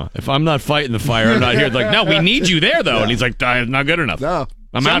 If I'm not fighting the fire, I'm not here. They're like, no, we need you there, though. And he's like, not good enough. No. I'm out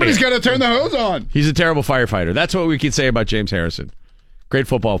of Somebody's here. got to turn the hose on. He's a terrible firefighter. That's what we can say about James Harrison. Great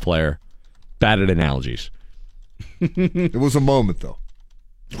football player. Bad at analogies. It was a moment, though.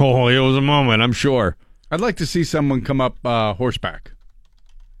 Oh, it was a moment, I'm sure. I'd like to see someone come up horseback.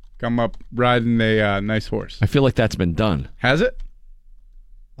 Come up riding a nice horse. I feel like that's been done. Has it?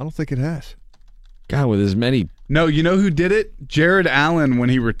 I don't think it has. God, with as many... No, you know who did it? Jared Allen when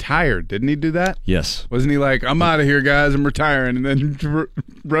he retired. Didn't he do that? Yes. Wasn't he like, I'm out of here, guys, I'm retiring, and then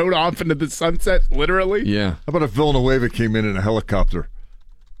rode off into the sunset, literally? Yeah. How about if Villanueva came in a helicopter?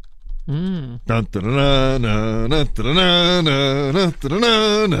 Dun, dun, dun, dun, dun, dun, dun, dun,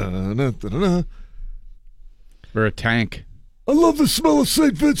 dun, dun, dun, dun. Or a tank. I love the smell of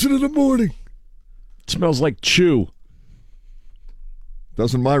St. Vincent in the morning. It smells like chew.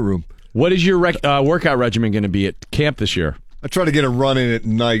 Does in my room. What is your workout regimen going to be at camp this year? I try to get a run in at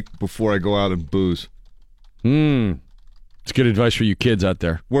night before I go out and booze. It's good advice for you kids out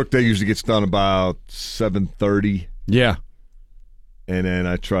there. Work day usually gets done about 7:30. Yeah. And then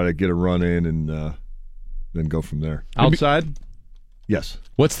I try to get a run in and then go from there. Outside? Yes.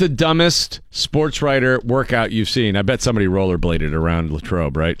 What's the dumbest sports writer workout you've seen? I bet somebody rollerbladed around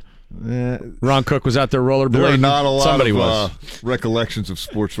Latrobe, right? Ron Cook was out there rollerblading. There are not a lot Somebody of was. recollections of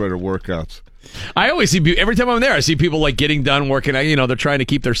sports writer workouts. I always see, every time I'm there, I see people like getting done working out. You know, they're trying to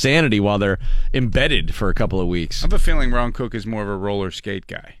keep their sanity while they're embedded for a couple of weeks. I have a feeling Ron Cook is more of a roller skate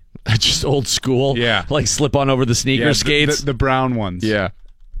guy. Just old school. Yeah. Like slip on over the sneaker skates. The brown ones. Yeah.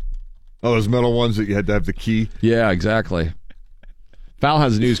 Oh, those metal ones that you had to have the key? Yeah, exactly. Val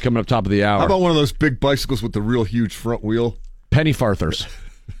has news coming up top of the hour. How about one of those big bicycles with the real huge front wheel? Penny farthers.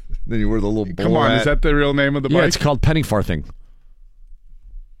 Then you wear the little Come on, is that the real name of the bike? Yeah, it's called penny farthing.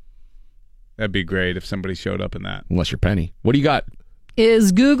 That'd be great if somebody showed up in that. Unless you're Penny. What do you got?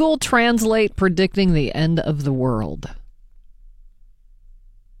 Is Google Translate predicting the end of the world?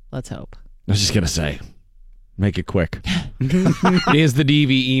 Let's hope. I was just going to say, make it quick. It is the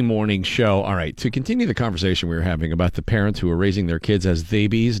DVE morning show. All right, to continue the conversation we were having about the parents who are raising their kids as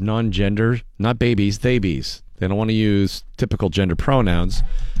theybies, non-gender, not babies, theybies. They don't want to use typical gender pronouns.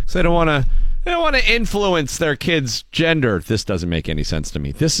 So they don't want to influence their kids' gender. This doesn't make any sense to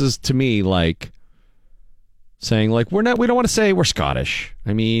me. This is to me like saying like we don't want to say we're Scottish.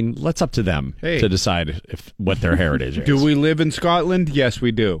 I mean, let's up to them to decide what their heritage is. Do we live in Scotland? Yes,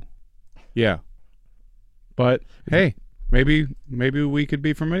 we do. Yeah. But hey, maybe we could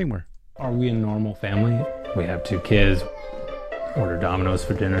be from anywhere. Are we a normal family? We have 2 kids. Order Domino's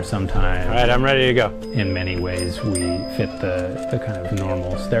for dinner sometimes. All right, I'm ready to go. In many ways, we fit the kind of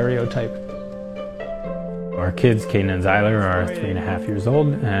normal stereotype. Our kids, Caden and Zyler, are 3.5 years old,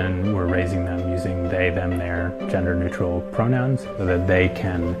 and we're raising them using they, them, their gender-neutral pronouns so that they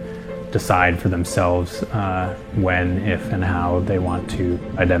can decide for themselves when, if, and how they want to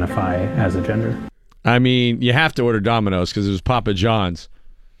identify as a gender. I mean, you have to order Domino's because it was Papa John's.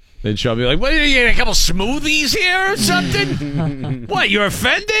 Then she'll be like, what, are you getting a couple smoothies here or something? What, you're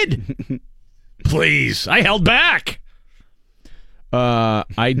offended? Please, I held back.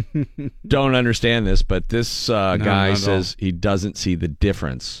 I don't understand this, but this guy says he doesn't see the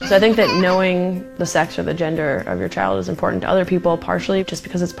difference. So I think that knowing the sex or the gender of your child is important to other people, partially just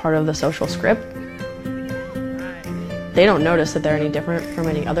because it's part of the social script. They don't notice that they're any different from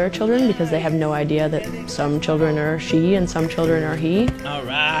any other children because they have no idea that some children are she and some children are he. All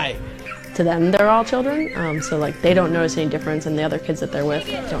right. To them, they're all children. So like they don't notice any difference, and the other kids that they're with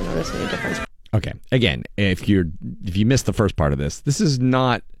don't notice any difference. Okay. Again, if you missed the first part of this is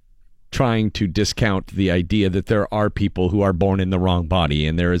not trying to discount the idea that there are people who are born in the wrong body,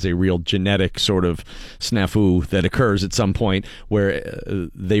 and there is a real genetic sort of snafu that occurs at some point where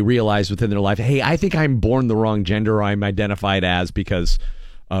they realize within their life, hey, I think I'm born the wrong gender, or I'm identified as because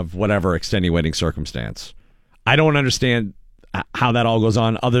of whatever extenuating circumstance. I don't understand how that all goes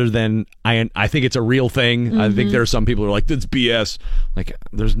on, other than I think it's a real thing. Mm-hmm. I think there are some people who are like, that's BS. Like,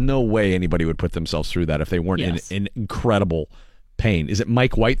 there's no way anybody would put themselves through that if they weren't in incredible pain. Is it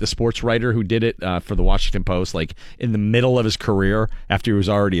Mike White, the sports writer, who did it for the Washington Post, like in the middle of his career after he was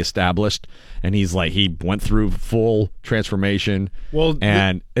already established, and he's like, he went through full transformation. Well,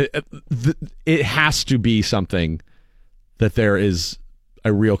 and it has to be something that there is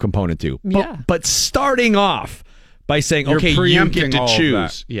a real component to. Yeah. But starting off by saying, You're okay, you preempting get to all of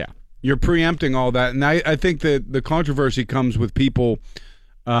choose. that. Yeah. You're preempting all that. And I think that the controversy comes with people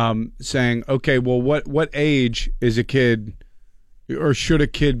saying, okay, well, what age is a kid, or should a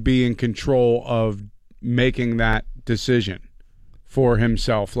kid be in control of making that decision for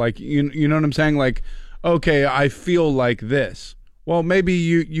himself. Like, you know what I'm saying? Like, okay, I feel like this. Well, maybe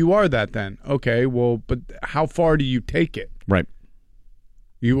you are that then. Okay, well, but how far do you take it? Right.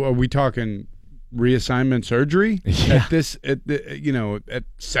 Are we talking reassignment surgery Yeah. at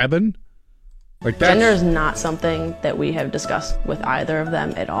 7? Like that. Gender is not something that we have discussed with either of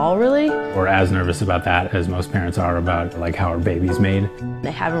them at all, really. We're as nervous about that as most parents are about like how our baby's made. They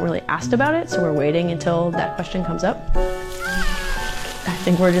haven't really asked about it, so we're waiting until that question comes up. I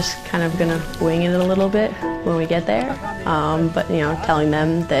think we're just kind of gonna wing it a little bit when we get there. But telling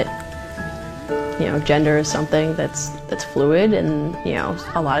them that gender is something that's fluid, and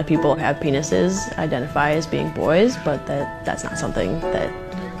a lot of people have penises, identify as being boys, but that's not something that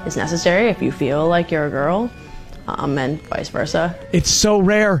is necessary if you feel like you're a girl, and vice versa. It's so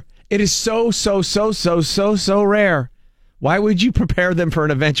rare. It is so rare. Why would you prepare them for an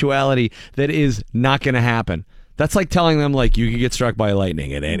eventuality that is not going to happen? That's like telling them, like, you could get struck by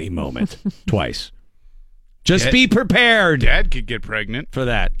lightning at any moment. Twice. Just be prepared. Dad could get pregnant for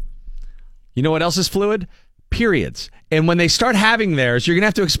that. You know what else is fluid? Periods. And when they start having theirs, you're going to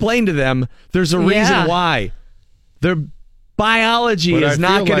have to explain to them there's a reason why. Their biology is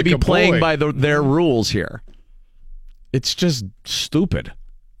not going to be playing by their rules here. It's just stupid.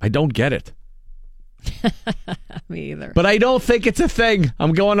 I don't get it. Me either. But I don't think it's a thing.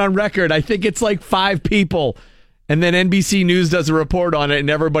 I'm going on record. I think it's like 5 people. And then NBC News does a report on it, and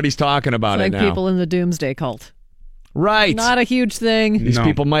everybody's talking about It's it like now. people in the doomsday cult. Right. Not a huge thing. These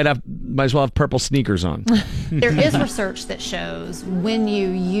people might as well have purple sneakers on. There is research that shows when you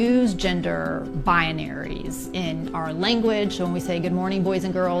use gender binaries in our language, so when we say good morning boys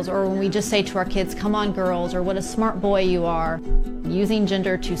and girls, or when we just say to our kids, come on girls, or what a smart boy you are, using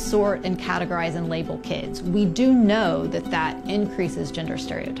gender to sort and categorize and label kids, we do know that increases gender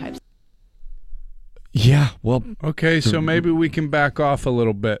stereotypes. Yeah, well... Okay, so maybe we can back off a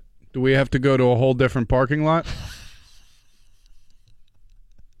little bit. Do we have to go to a whole different parking lot?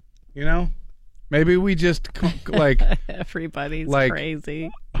 Maybe we just like everybody's like,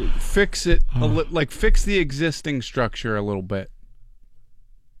 crazy. Fix it, fix the existing structure a little bit.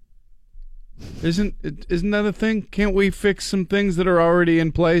 Isn't that a thing? Can't we fix some things that are already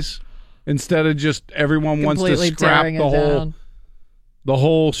in place instead of just everyone wants to scrap the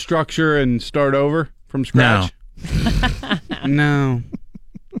whole structure and start over from scratch? No.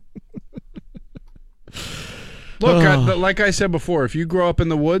 Look, like I said before, if you grow up in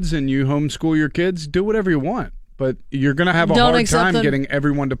the woods and you homeschool your kids, do whatever you want. But you're going to have a hard time getting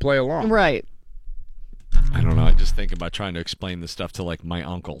everyone to play along. Right. I don't know. I just think about trying to explain this stuff to, like, my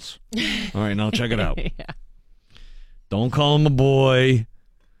uncles. All right, now check it out. Yeah. Don't call him a boy.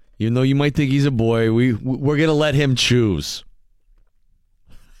 Even though you might think he's a boy, we're going to let him choose.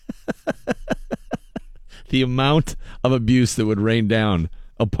 The amount of abuse that would rain down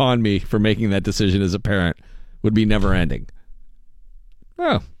upon me for making that decision as a parent would be never ending.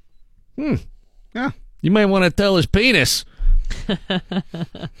 Oh. Yeah. You might want to tell his penis.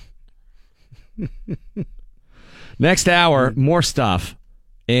 Next hour, more stuff.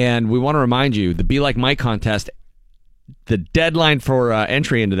 And we want to remind you, the Be Like Mike contest, the deadline for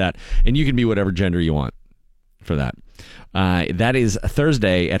entry into that, and you can be whatever gender you want for that. That is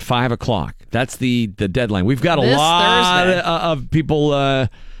Thursday at 5 o'clock. That's the deadline. We've got a lot of people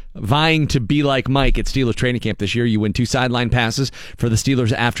vying to be like Mike at Steelers training camp this year. You win 2 sideline passes for the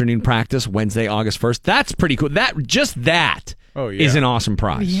Steelers afternoon practice Wednesday, August 1st. That's pretty cool. That is an awesome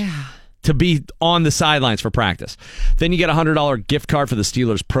prize. Yeah. To be on the sidelines for practice. Then you get a $100 gift card for the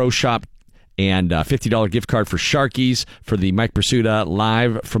Steelers Pro Shop and a $50 gift card for Sharkies for the Mike Pursuta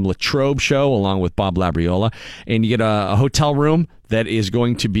Live from Latrobe show along with Bob Labriola. And you get a hotel room that is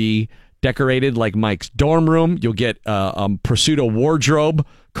going to be decorated like Mike's dorm room. You'll get a Pursuta wardrobe,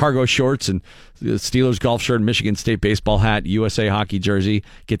 cargo shorts, and the Steelers golf shirt, Michigan State baseball hat, USA hockey jersey.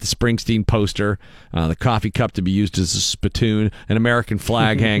 Get the Springsteen poster, the coffee cup to be used as a spittoon, an American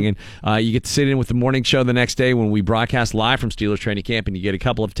flag hanging. You get to sit in with the morning show the next day when we broadcast live from Steelers training camp, and you get a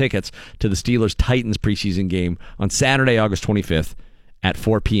couple of tickets to the Steelers-Titans preseason game on Saturday, August 25th. At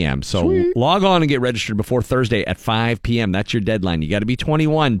 4 p.m. So log on and get registered before Thursday at 5 p.m. That's your deadline. You got to be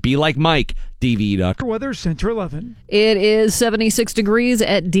 21. Be like Mike. DVE.com. Weather Center 11. It is 76 degrees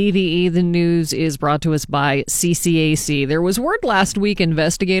at DVE. The news is brought to us by CCAC. There was word last week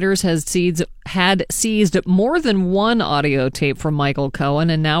investigators had seized more than one audio tape from Michael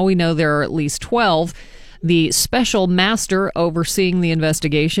Cohen, and now we know there are at least 12. The special master overseeing the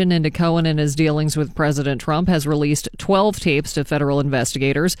investigation into Cohen and his dealings with President Trump has released 12 tapes to federal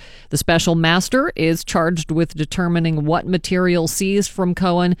investigators. The special master is charged with determining what material seized from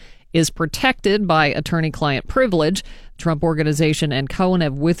Cohen is protected by attorney-client privilege. Trump Organization and Cohen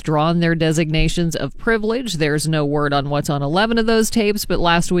have withdrawn their designations of privilege. There's no word on what's on 11 of those tapes, but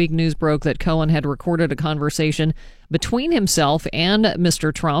last week news broke that Cohen had recorded a conversation between himself and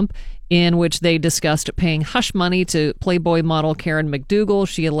Mr. Trump in which they discussed paying hush money to Playboy model Karen McDougal.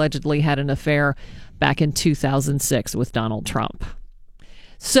 She allegedly had an affair back in 2006 with Donald Trump.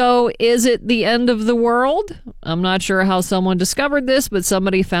 So is it the end of the world? I'm not sure how someone discovered this, but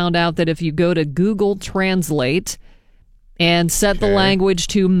somebody found out that if you go to Google Translate and set the language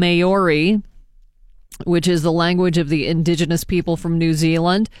to Maori, which is the language of the indigenous people from New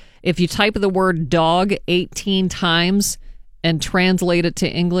Zealand, if you type the word dog 18 times and translate it to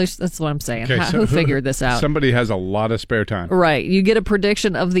English, that's what I'm saying. Who figured this out? Somebody has a lot of spare time. Right. You get a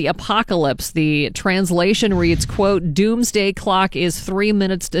prediction of the apocalypse. The translation reads, quote, "Doomsday clock is 3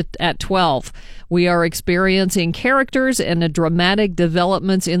 minutes at 12. We are experiencing characters and dramatic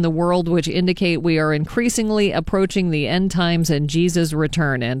developments in the world which indicate we are increasingly approaching the end times and Jesus'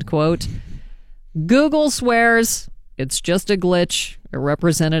 return," end quote. Google swears it's just a glitch. A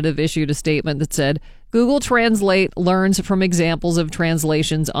representative issued a statement that said, Google Translate learns from examples of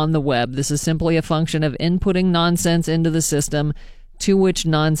translations on the web. This is simply a function of inputting nonsense into the system to which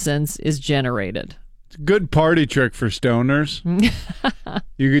nonsense is generated. It's a good party trick for stoners.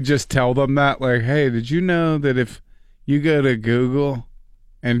 You could just tell them that, like, hey, did you know that if you go to Google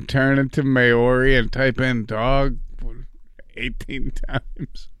and turn it to Maori and type in dog 18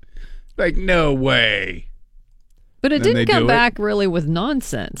 times? Like, no way. But it didn't come back really with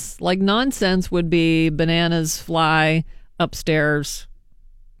nonsense. Like, nonsense would be bananas fly upstairs.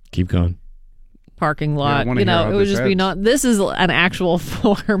 Keep going. Parking lot. Yeah, it would just be not. This is an actual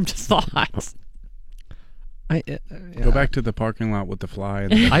formed thought. Go back to the parking lot with the fly.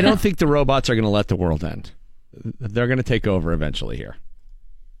 I don't think the robots are going to let the world end. They're going to take over eventually here.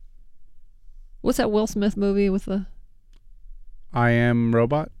 What's that Will Smith movie with the... I Am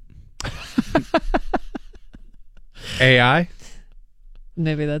Robot? AI?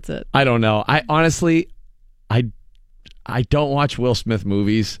 Maybe that's it. I don't know. I honestly, I don't watch Will Smith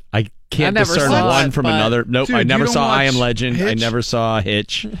movies. I can't discern one from another. Nope. Dude, I never saw I Am watch Legend. Hitch? I never saw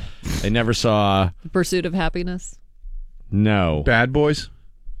Hitch. I never saw Pursuit of Happiness. No. Bad Boys?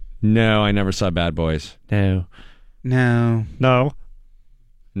 No, I never saw Bad Boys. No.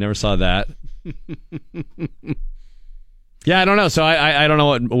 Never saw that. Yeah, I don't know. So I don't know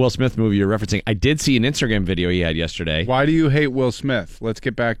what Will Smith movie you're referencing. I did see an Instagram video he had yesterday. Why do you hate Will Smith? Let's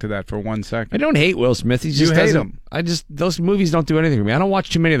get back to that for 1 second. I don't hate Will Smith. He just You hate doesn't- him. Those movies don't do anything for me. I don't watch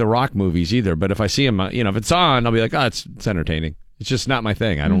too many of the Rock movies either. But if I see him, if it's on, I'll be like, it's entertaining. It's just not my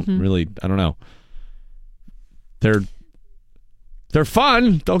thing. I don't know. They're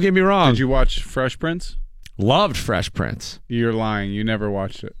fun. Don't get me wrong. Did you watch Fresh Prince? Loved Fresh Prince. You're lying. You never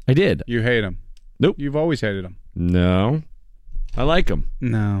watched it. I did. You hate him. Nope. You've always hated him. No. I like him.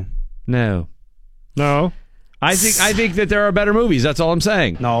 No. I think that there are better movies. That's all I'm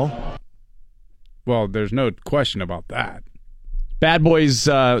saying. No. Well, there's no question about that. Bad Boys.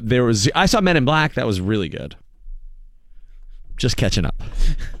 I saw Men in Black. That was really good. Just catching up.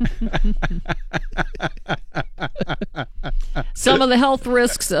 Some of the health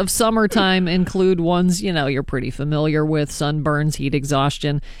risks of summertime include ones, you're pretty familiar with: sunburns, heat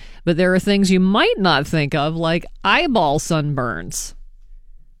exhaustion. But there are things you might not think of, like eyeball sunburns.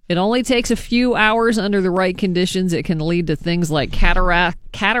 It only takes a few hours under the right conditions. It can lead to things like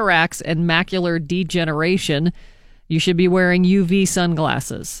cataracts and macular degeneration. You should be wearing UV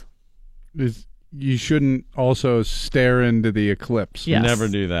sunglasses. You shouldn't also stare into the eclipse. Yes, never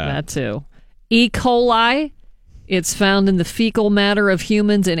do that. That too. E. coli. It's found in the fecal matter of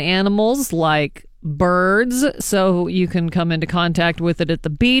humans and animals like birds, so you can come into contact with it at the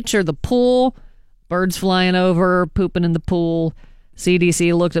beach or the pool. Birds flying over, pooping in the pool.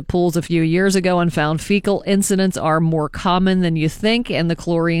 CDC looked at pools a few years ago and found fecal incidents are more common than you think, and the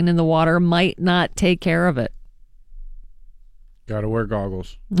chlorine in the water might not take care of it. Gotta wear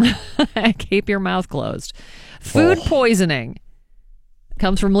goggles. Keep your mouth closed. Food poisoning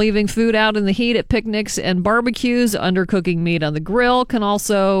comes from leaving food out in the heat at picnics and barbecues. Undercooking meat on the grill can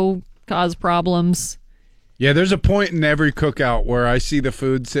also cause problems. Yeah, there's a point in every cookout where I see the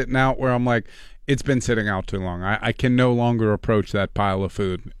food sitting out where I'm like, it's been sitting out too long. I can no longer approach that pile of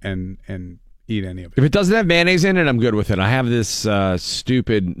food and eat any of it. If it doesn't have mayonnaise in it, I'm good with it. I have this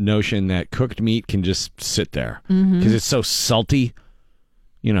stupid notion that cooked meat can just sit there because it's so salty.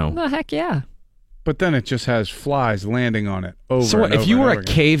 Well, heck yeah. But then it just has flies landing on it over So and if over you and were over a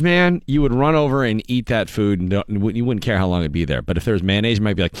again. caveman, you would run over and eat that food, and you wouldn't care how long it'd be there. But if there's mayonnaise, you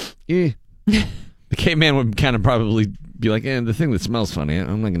might be like, eh. The caveman would kind of probably be like, the thing that smells funny,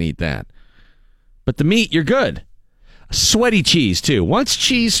 I'm not going to eat that. But the meat, you're good. Sweaty cheese, too. Once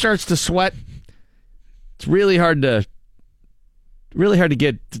cheese starts to sweat, it's really hard to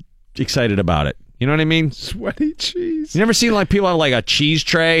get excited about it. You know what I mean? Sweaty cheese. You never seen like people have like a cheese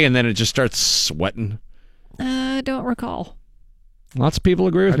tray and then it just starts sweating? I don't recall. Lots of people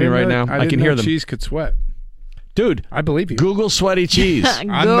agree with me right now. I can hear them. Cheese could sweat. Dude, I believe you. Google sweaty cheese.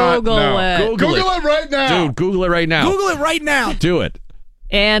 Google it. Google it right now. Dude, Google it right now. Google it right now. Do it.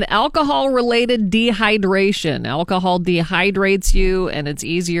 And alcohol-related dehydration. Alcohol dehydrates you, and it's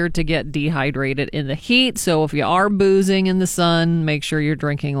easier to get dehydrated in the heat. So if you are boozing in the sun, make sure you're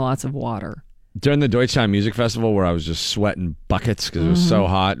drinking lots of water. During the Deutschtown Music Festival, where I was just sweating buckets because it was so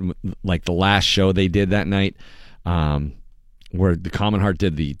hot, and like the last show they did that night, where the Common Heart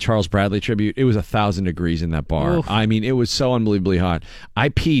did the Charles Bradley tribute, it was 1,000 degrees in that bar. Oof. I mean, it was so unbelievably hot. I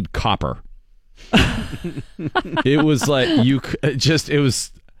peed copper. It was like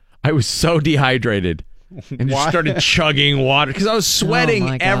I was so dehydrated and just started chugging water because I was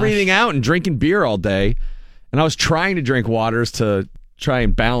sweating everything out and drinking beer all day, and I was trying to drink waters to try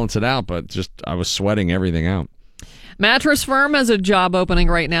and balance it out, but just I was sweating everything out. Mattress Firm has a job opening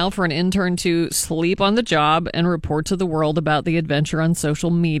right now for an intern to sleep on the job and report to the world about the adventure on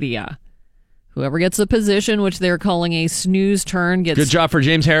social media. Whoever gets the position, which they're calling a snooze turn, gets good job for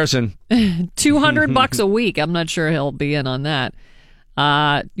James Harrison. $200 a week. I'm not sure he'll be in on that.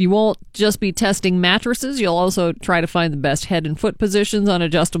 You won't just be testing mattresses. You'll also try to find the best head and foot positions on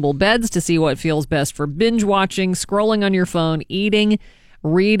adjustable beds to see what feels best for binge watching, scrolling on your phone, eating,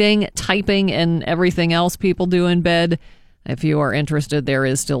 reading, typing, and everything else people do in bed. If you are interested, there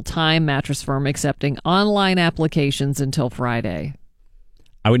is still time. Mattress Firm accepting online applications until Friday.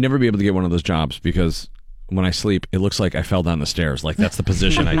 I would never be able to get one of those jobs because when I sleep, it looks like I fell down the stairs. Like that's the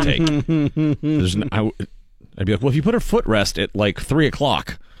position I take. I'd be like, well, if you put a footrest at like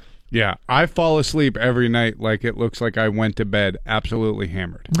 3:00. Yeah, I fall asleep every night like it looks like I went to bed absolutely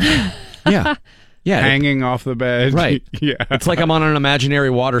hammered. Yeah. Yeah. Hanging off the bed. Right. Yeah. It's like I'm on an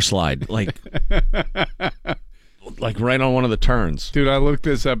imaginary water slide. Like right on one of the turns. Dude, I looked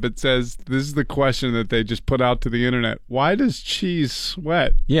this up. It says, this is the question that they just put out to the internet. Why does cheese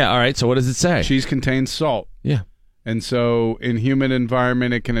sweat? Yeah, all right. So what does it say? Cheese contains salt. Yeah. And so in humid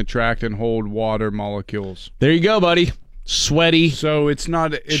environment, it can attract and hold water molecules. There you go, buddy. Sweaty. So it's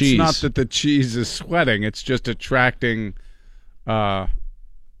not that the cheese is sweating. It's just attracting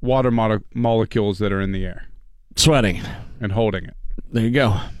water molecules that are in the air. Sweating. And holding it. There you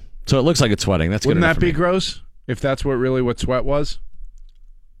go. So it looks like it's sweating. That's good. Wouldn't that be gross? If that's what sweat was?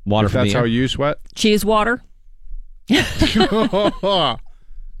 Water if from that's the air? how you sweat? Cheese water? No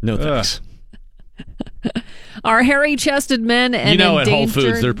thanks. Our hairy-chested men and at Whole endangered...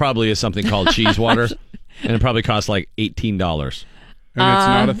 Foods there probably is something called cheese water, and it probably costs like $18. And it's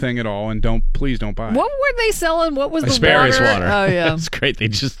not a thing at all. And please don't buy it. What were they selling? What was asparagus the water? Oh yeah, it's great. They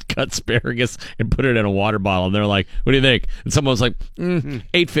just cut asparagus and put it in a water bottle, and they're like, "What do you think?" And someone was like,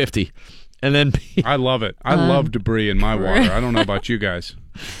 $8.50. And then I love it. I love debris in my water. I don't know about you guys.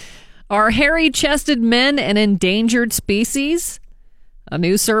 Are hairy-chested men an endangered species? A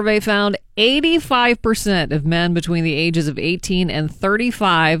new survey found 85% of men between the ages of 18 and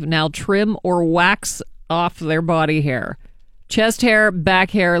 35 now trim or wax off their body hair. Chest hair, back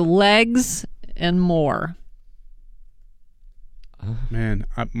hair, legs, and more. Man,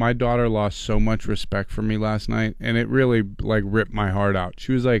 my daughter lost so much respect for me last night, and it really ripped my heart out.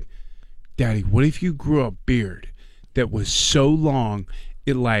 She was like, Daddy, what if you grew a beard that was so long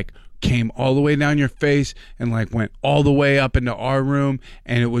it came all the way down your face and went all the way up into our room,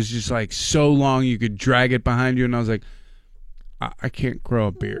 and it was just so long you could drag it behind you? And I was like, I can't grow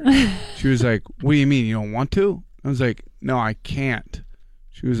a beard. She was like, what do you mean, you don't want to? I was like, no, I can't.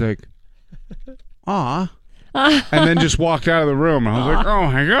 She was like, aw. And then just walked out of the room. I was like,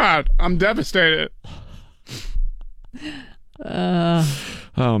 oh my God, I'm devastated.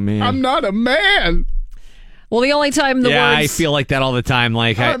 Oh man, I'm not a man. Well, the only time I feel like that all the time.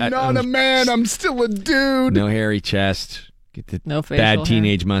 Like I'm not a man. I'm still a dude. No hairy chest. Get the bad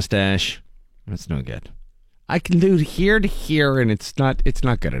teenage mustache. That's no good. I can do here to here, and it's not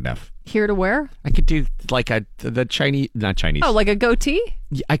good enough. Here to where? I could do the Chinese, not Chinese. Oh, like a goatee?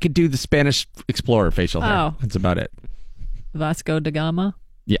 I could do the Spanish explorer facial hair. Oh. That's about it. Vasco da Gama?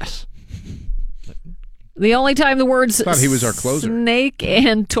 Yes. The only time the words thought he was our closer. Snake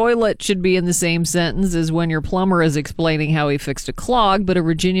and toilet should be in the same sentence is when your plumber is explaining how he fixed a clog, but a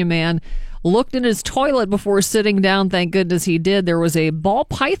Virginia man looked in his toilet before sitting down. Thank goodness he did. There was a ball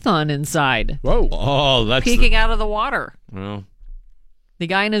python inside. Whoa. Oh, that's peeking out of the water. Well, The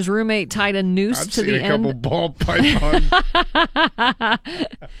guy and his roommate tied a noose I've to seen the a end. couple ball pythons.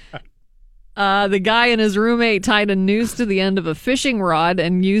 The guy and his roommate tied a noose to the end of a fishing rod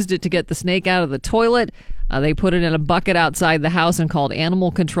and used it to get the snake out of the toilet. They put it in a bucket outside the house and called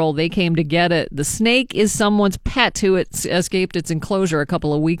animal control. They came to get it. The snake is someone's pet who escaped its enclosure a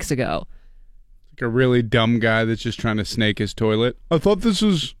couple of weeks ago. Like a really dumb guy that's just trying to snake his toilet. I thought this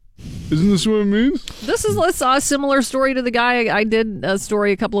was... Isn't this what it means? I saw a similar story to the guy. I did a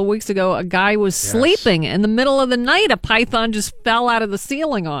story a couple of weeks ago. A guy was sleeping in the middle of the night. A python just fell out of the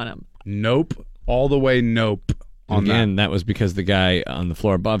ceiling on him. Nope. All the way nope. Again, that was because the guy on the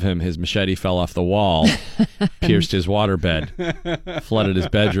floor above him, his machete fell off the wall, pierced his waterbed, flooded his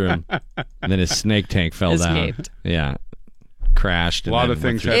bedroom, and then his snake tank fell Escaped. down. Yeah. Crashed. A lot of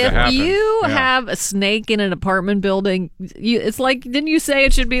things had to If happen. you have a snake in an apartment building, it's like, didn't you say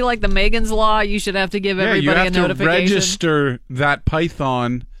it should be like the Megan's Law? You should have to give everybody you have a to notification. register that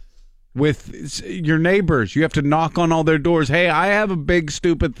python with your neighbors. You have to knock on all their doors. Hey, I have a big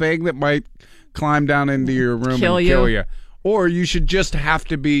stupid thing that might climb down into your room Kill and you. kill you. Or you should just have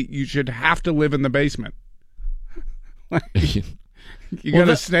to you should have to live in the basement. You got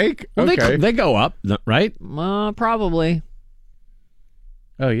a snake? Well, okay. they go up, right? Probably.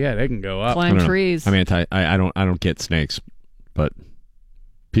 Oh yeah, they can go up. Climb trees. I mean, I don't get snakes, but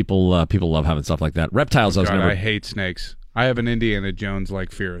people love having stuff like that. Reptiles, Oh, I was God, never. I hate snakes. I have an Indiana Jones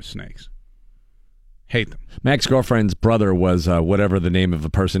like fear of snakes. Hate them. My ex-girlfriend's brother was whatever the name of the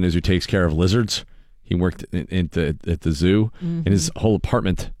person is who takes care of lizards. He worked at the zoo, and his whole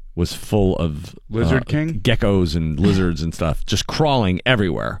apartment was full of Lizard King? geckos and lizards and stuff, just crawling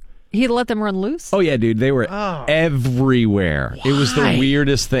everywhere. He'd let them run loose? Oh yeah, dude, they were everywhere. It was the Why?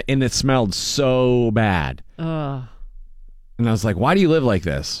 weirdest thing, and it smelled so bad. Ugh. And I was like, "Why do you live like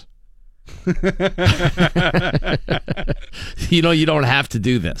this?" You don't have to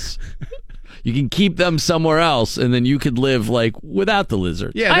do this. You can keep them somewhere else, and then you could live like without the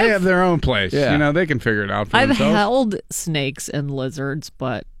lizards. Yeah, they have their own place. Yeah. You know, they can figure it out for I've themselves. held snakes and lizards,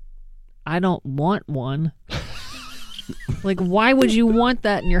 but I don't want one. Like, why would you want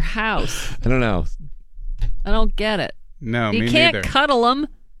that in your house? I don't know. I don't get it. No, You me can't neither. cuddle them.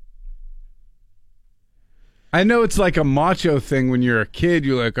 I know it's like a macho thing when you're a kid.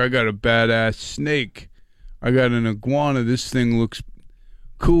 You're like, I got a badass snake. I got an iguana. This thing looks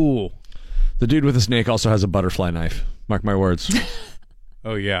cool. The dude with the snake also has a butterfly knife. Mark my words.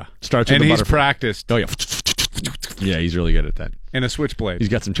 Oh, yeah. Starts with and the he's butterfly. practiced. Oh yeah. Yeah, he's really good at that. And a switchblade. He's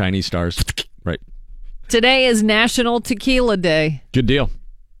got some Chinese stars. Right. Today is National Tequila Day. Good deal.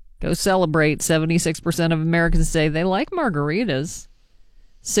 Go celebrate. 76% of Americans say they like margaritas.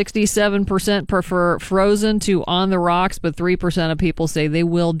 67% prefer frozen to on the rocks, but 3% of people say they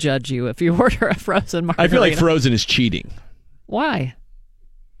will judge you if you order a frozen margarita. I feel like frozen is cheating. Why?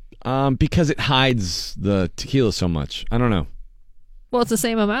 Because it hides the tequila so much. I don't know. Well, it's the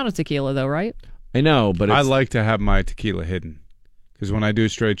same amount of tequila, though, right? I know, but it's, I like to have my tequila hidden. Because when I do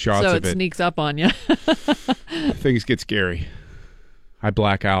straight shots So of it sneaks up on you. things get scary. I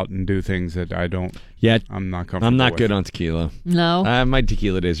black out and do things that I don't. Yeah, I'm not comfortable I'm not with. good on tequila. No. My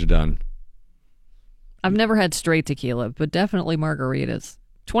tequila days are done. I've never had straight tequila, but definitely margaritas.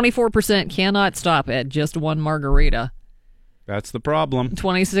 24% cannot stop at just one margarita. That's the problem.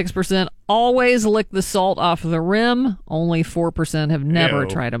 26% always lick the salt off the rim. Only 4% have never Ew.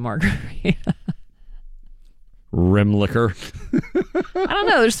 tried a margarita. Rim liquor. I don't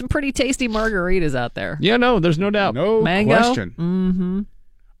know. There's some pretty tasty margaritas out there. Yeah, no, there's no doubt. No Mango? question. Mm-hmm.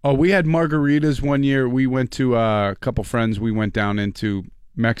 Oh, we had margaritas one year. We went to a couple friends. We went down into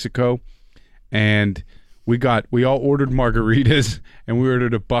Mexico, and we all ordered margaritas, and we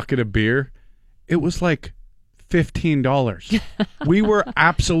ordered a bucket of beer. It was like $15. We were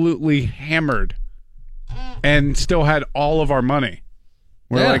absolutely hammered, and still had all of our money.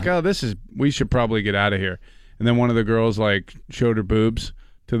 We're like, oh, we should probably get out of here. And then one of the girls like showed her boobs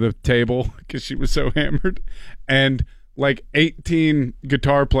to the table because she was so hammered, and like 18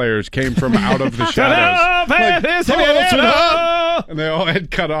 guitar players came from out of the shadows. And they all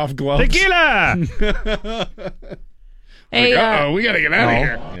had cut off gloves. Tequila! Hey, we got to get out of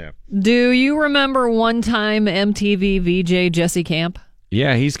here. Yeah. do you remember one time MTV VJ Jesse Camp?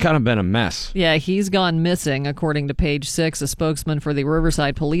 Yeah, he's kind of been a mess. Yeah, he's gone missing, according to Page 6. A spokesman for the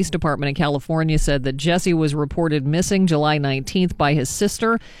Riverside Police Department in California said that Jesse was reported missing July 19th by his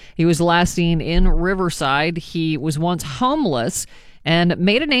sister. He was last seen in Riverside. He was once homeless, and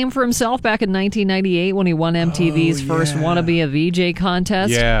made a name for himself back in 1998 when he won MTV's first Wanna Be a VJ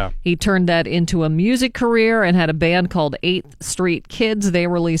contest. Yeah. He turned that into a music career and had a band called 8th Street Kids. They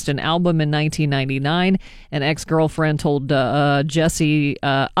released an album in 1999. An ex-girlfriend told Jesse's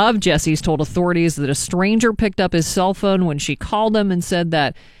told authorities that a stranger picked up his cell phone when she called him and said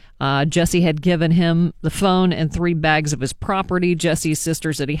that Jesse had given him the phone and 3 bags of his property. Jesse's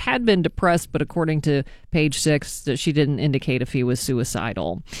sister said he had been depressed, but according to Page 6, that she didn't indicate if he was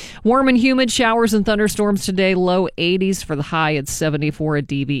suicidal. Warm and humid, showers and thunderstorms today, low 80s for the high at 74 at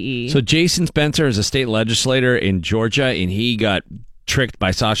DVE. So Jason Spencer is a state legislator in Georgia, and he got tricked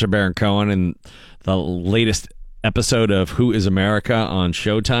by Sacha Baron Cohen in the latest episode of Who is America on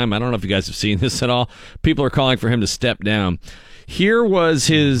Showtime. I don't know if you guys have seen this at all. People are calling for him to step down. Here was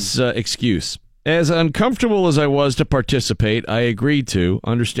his excuse. As uncomfortable as I was to participate, I agreed to,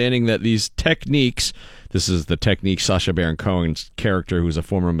 understanding that these techniques, this is the technique Sacha Baron Cohen's character, who's a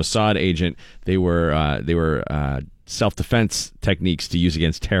former Mossad agent, they were self-defense techniques to use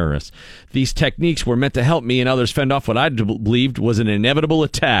against terrorists. These techniques were meant to help me and others fend off what I believed was an inevitable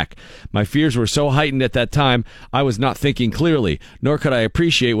attack. My fears were so heightened at that time, I was not thinking clearly, nor could I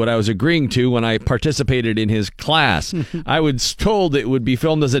appreciate what I was agreeing to when I participated in his class. I was told it would be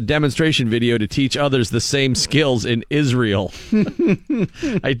filmed as a demonstration video to teach others the same skills in Israel.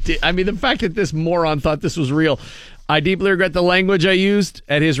 I mean, the fact that this moron thought this was real. I deeply regret the language I used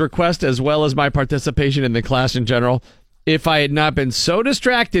at his request, as well as my participation in the class in general. If I had not been so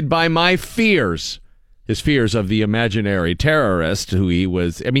distracted by my fears, his fears of the imaginary terrorist who he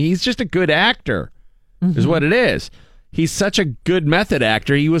was, I mean, he's just a good actor, is what it is. He's such a good method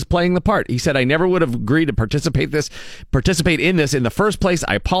actor. He was playing the part. He said, I never would have agreed to participate in this in the first place.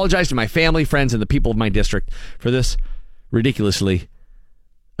 I apologize to my family, friends, and the people of my district for this ridiculously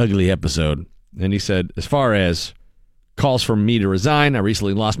ugly episode. And he said, as far as calls for me to resign, I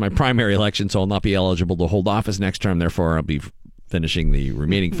recently lost my primary election, so I'll not be eligible to hold office next term. Therefore, I'll be finishing the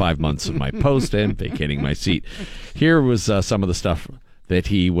remaining 5 months of my post and vacating my seat. Here was some of the stuff that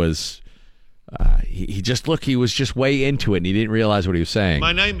he was, he was just way into it, and he didn't realize what he was saying.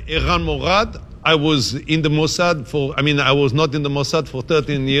 My name is Eran Morad. I was in the Mossad I was not in the Mossad for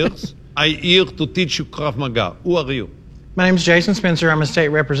 13 years. I'm here to teach you Krav Maga. Who are you? My name is Jason Spencer. I'm a state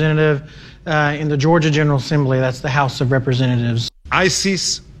representative in the Georgia General Assembly. That's the House of Representatives.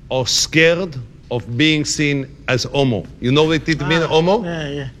 ISIS are scared of being seen as homo. You know what it means, homo?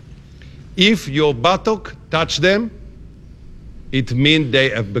 Yeah. If your buttock touch them, it means they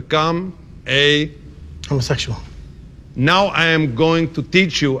have become a homosexual. Now I am going to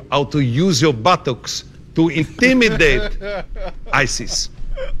teach you how to use your buttocks to intimidate ISIS.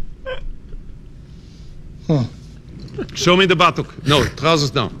 Show me the buttock. No, trousers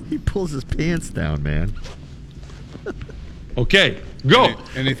down. He pulls his pants down, man. Okay, go.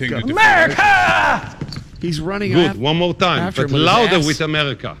 Anything to America! He's running. Good. One more time, but louder with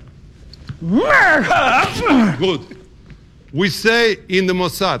America. America! Good. We say in the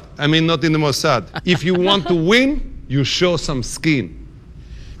Mossad, not in the Mossad, if you want to win, you show some skin.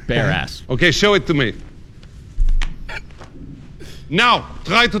 Bare ass. Okay, show it to me. Now,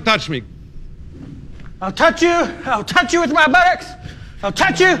 try to touch me. I'll touch you. I'll touch you with my buttocks. I'll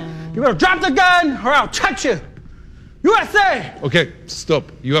touch you. You better drop the gun or I'll touch you. USA! Okay, stop.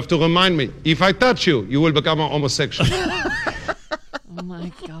 You have to remind me. If I touch you, you will become a homosexual. Oh,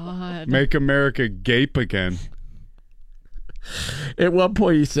 my God. Make America gape again. At one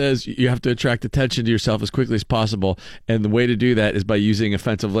point, he says you have to attract attention to yourself as quickly as possible, and the way to do that is by using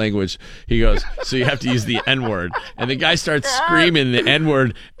offensive language. He goes, so you have to use the N-word. And the guy starts screaming the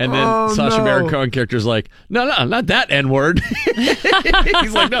N-word, and then Sacha Baron Cohen character's like, no, not that N-word.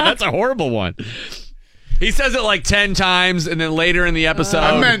 He's like, no, that's a horrible one. He says it like 10 times, and then later in the episode...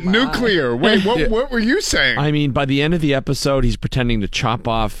 I meant nuclear. Wait, what were you saying? I mean, by the end of the episode, he's pretending to chop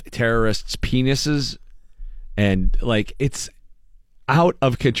off terrorists' penises, and, like, it's out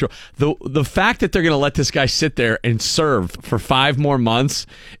of control. The fact that they're going to let this guy sit there and serve for 5 more months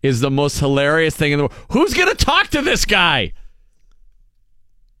is the most hilarious thing in the world. Who's going to talk to this guy?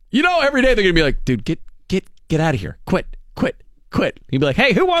 You know, every day they're going to be like, dude, get out of here. Quit. He'd be like,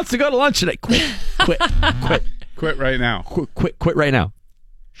 hey, who wants to go to lunch today? Quit. Quit right now. Quit right now.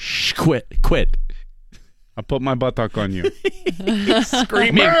 Shh, quit. I'll put my buttock on you.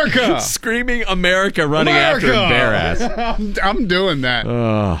 Screaming America, running after him bare ass. I'm doing that.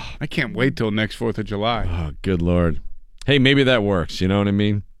 I can't wait till next 4th of July. Oh, good Lord. Hey, maybe that works. You know what I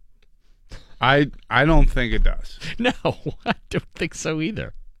mean? I don't think it does. No, I don't think so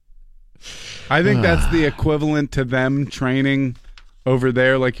either. I think that's the equivalent to them training over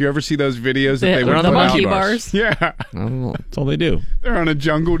there. Like, you ever see those videos that they They're would on the put monkey out? bars. Yeah. That's all they do. They're on a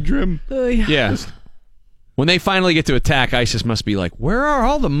jungle gym. Yeah. When they finally get to attack, ISIS must be like, where are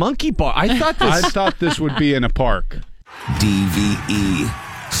all the monkey bars? I thought this would be in a park.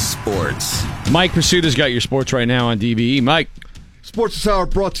 DVE Sports. Mike Pursuita's got your sports right now on DVE. Mike. Sports this hour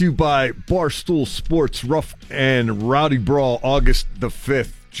brought to you by Barstool Sports. Rough and rowdy brawl, August the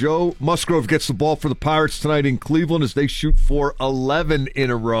 5th. Joe Musgrove gets the ball for the Pirates tonight in Cleveland as they shoot for 11 in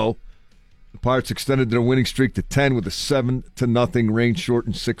a row. The Pirates extended their winning streak to 10 with a 7-0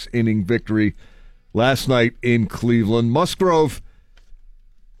 rain-shortened 6-inning victory last night in Cleveland. Musgrove,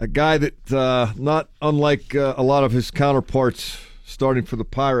 a guy that, not unlike a lot of his counterparts starting for the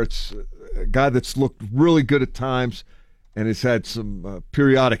Pirates, a guy that's looked really good at times and has had some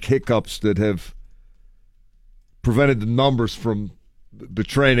periodic hiccups that have prevented the numbers from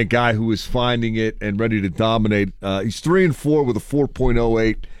betraying a guy who is finding it and ready to dominate. He's 3-4 with a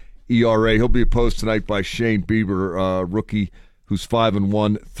 4.08 ERA. He'll be opposed tonight by Shane Bieber, rookie, who's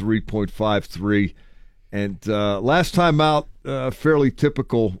 5-1, 3.53. And last time out, fairly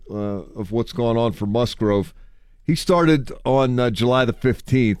typical of what's going on for Musgrove. He started on July the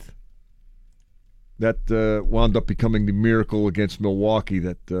 15th. That wound up becoming the miracle against Milwaukee,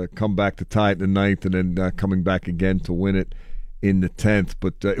 that come back to tie it in the 9th and then coming back again to win it in the 10th.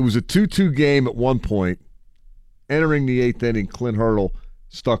 But it was a 2-2 game at one point. Entering the 8th inning, Clint Hurdle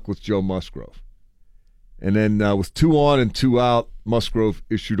stuck with Joe Musgrove. And then with 2 on and 2 out, Musgrove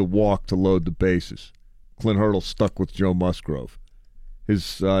issued a walk to load the bases. Clint Hurdle stuck with Joe Musgrove.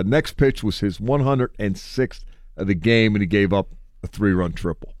 His next pitch was his 106th of the game, and he gave up a 3-run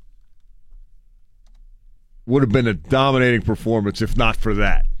triple. Would have been a dominating performance if not for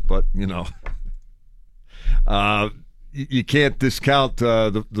that. But, you know, you can't discount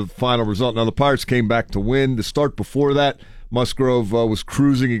the final result. Now, the Pirates came back to win. The start before that, Musgrove was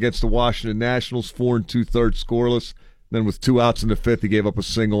cruising against the Washington Nationals, 4 2/3 scoreless. Then with 2 outs in the 5th, he gave up a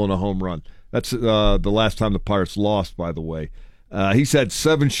single and a home run. That's the last time the Pirates lost, by the way. He's had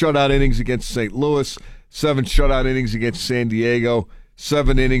 7 shutout innings against St. Louis, 7 shutout innings against San Diego,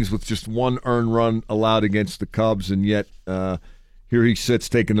 7 innings with just 1 earned run allowed against the Cubs, and yet here he sits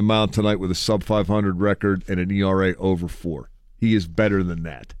taking the mound tonight with a sub-500 record and an ERA over 4. He is better than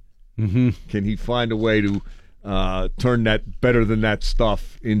that. Mm-hmm. Can he find a way to turn that better than that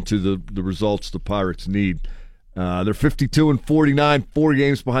stuff into the results the Pirates need? They're 52-49, 4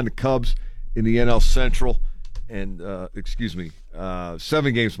 games behind the Cubs in the NL Central, and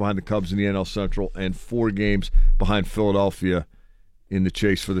 7 games behind the Cubs in the NL Central, and 4 games behind Philadelphia in the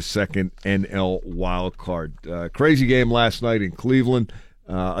chase for the second NL wild card. Crazy game last night in Cleveland.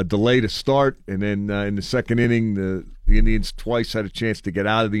 A delay to start, and then in the second inning, the Indians twice had a chance to get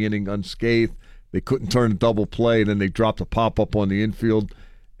out of the inning unscathed. They couldn't turn a double play, and then they dropped a pop-up on the infield,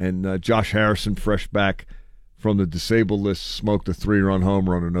 and Josh Harrison, fresh back from the disabled list, smoked a 3-run home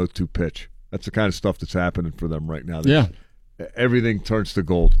run on an 0-2 pitch. That's the kind of stuff that's happening for them right now. Yeah. Everything turns to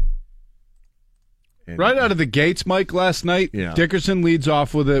gold. And, right out of the gates, Mike, last night, Dickerson leads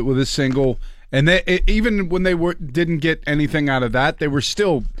off with a single, and even when they didn't get anything out of that, they were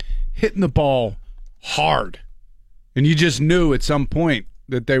still hitting the ball hard. And you just knew at some point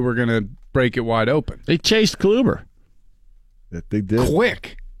that they were going to break it wide open. They chased Kluber. That they did.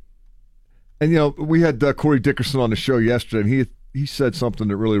 Quick. And, you know, we had Corey Dickerson on the show yesterday, and he said something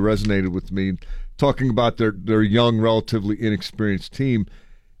that really resonated with me, talking about their young, relatively inexperienced team.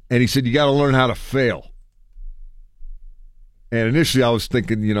 And he said, you got to learn how to fail. And initially I was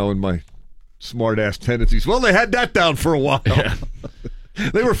thinking, you know, in my smart-ass tendencies, well, they had that down for a while. Yeah.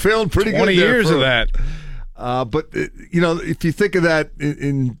 They were failing pretty 20 good. 20 years of that. But, you know, if you think of that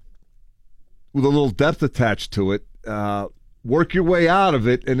with a little depth attached to it, work your way out of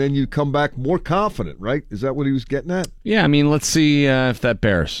it, and then you come back more confident, right? Is that what he was getting at? Yeah, I mean, let's see if that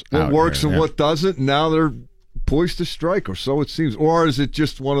bears. What works and what doesn't. Now they're poised to strike, or so it seems. Or is it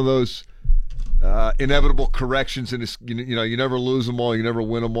just one of those inevitable corrections? And you know, you never lose them all, you never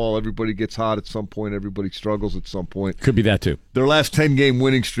win them all. Everybody gets hot at some point. Everybody struggles at some point. Could be that too. Their last 10-game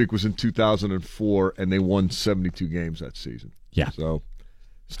winning streak was in 2004, and they won 72 games that season. Yeah. So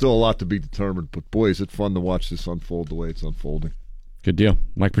still a lot to be determined, but boy, is it fun to watch this unfold the way it's unfolding. Good deal.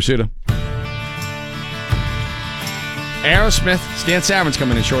 Mike Pursuita. Aerosmith, Stan Savran's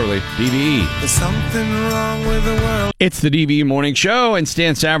coming in shortly. DVE. There's something wrong with the world. It's the DVE Morning Show, and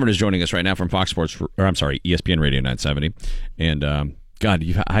Stan Savran is joining us right now from Fox Sports, ESPN Radio 970. And God,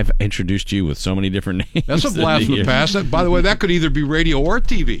 I've introduced you with so many different names. That's a blast from the past. By the way, that could either be radio or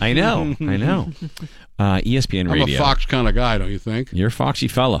TV. I know. ESPN I'm Radio. a Fox kind of guy, don't you think? You're a foxy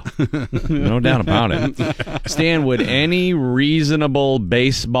fella. No doubt about it. Stan, would any reasonable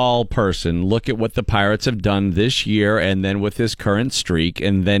baseball person look at what the Pirates have done this year and then with this current streak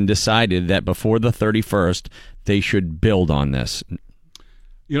and then decided that before the 31st they should build on this?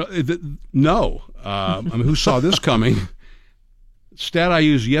 No. I mean, who saw this coming? Stat I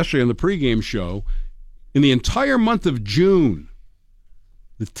used yesterday on the pregame show, in the entire month of June,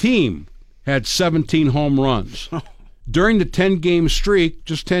 the team had 17 home runs. During the 10-game streak,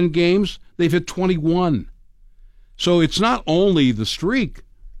 just 10 games, they've hit 21. So it's not only the streak,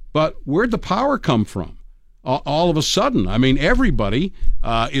 but where'd the power come from? All of a sudden. I mean, everybody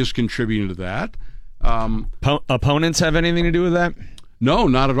is contributing to that. Opponents have anything to do with that? No,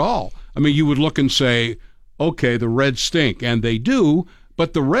 not at all. I mean, you would look and say, okay, the Reds stink, and they do,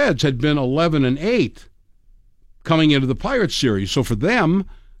 but the Reds had been 11-8 coming into the Pirates series. So for them,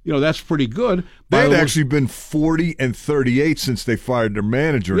 that's pretty good. They'd actually been 40-38 since they fired their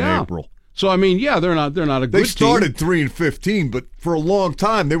manager in April. So I mean, they're not a good team. They started 3-15, but for a long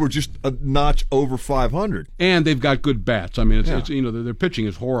time they were just a notch over 500. And they've got good bats. I mean, it's their pitching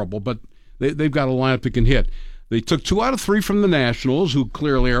is horrible, but they've got a lineup that can hit. They took 2 out of 3 from the Nationals, who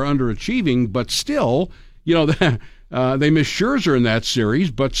clearly are underachieving, but still, they missed Scherzer in that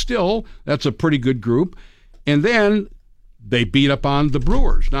series, but still, that's a pretty good group. And then they beat up on the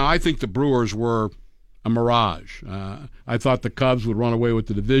Brewers. Now, I think the Brewers were a mirage. I thought the Cubs would run away with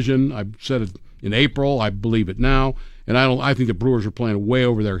the division. I said it in April. I believe it now. And I think the Brewers are playing way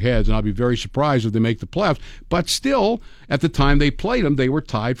over their heads, and I'll be very surprised if they make the playoffs. But still, at the time they played them, they were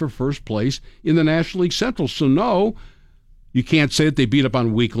tied for first place in the National League Central. So, no, you can't say that they beat up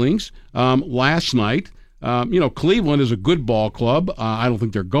on weaklings. Last night, Cleveland is a good ball club. I don't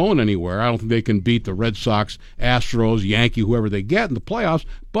think they're going anywhere. I don't think they can beat the Red Sox, Astros, Yankee, whoever they get in the playoffs.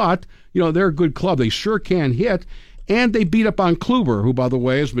 But, they're a good club. They sure can hit. And they beat up on Kluber, who, by the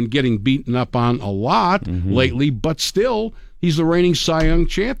way, has been getting beaten up on a lot lately, but still, he's the reigning Cy Young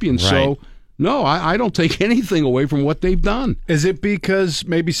champion. Right. So, no, I don't take anything away from what they've done. Is it because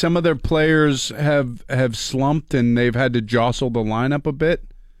maybe some of their players have slumped and they've had to jostle the lineup a bit?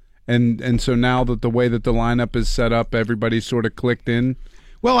 And so now that the way that the lineup is set up, everybody's sort of clicked in?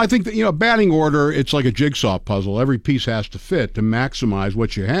 Well, I think that, batting order, it's like a jigsaw puzzle. Every piece has to fit to maximize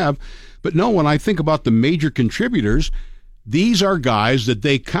what you have. But no, when I think about the major contributors, these are guys that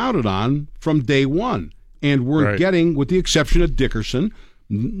they counted on from day one and weren't getting, with the exception of Dickerson,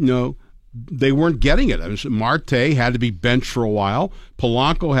 they weren't getting it. I mean, Marte had to be benched for a while.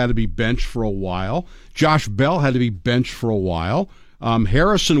 Polanco had to be benched for a while. Josh Bell had to be benched for a while.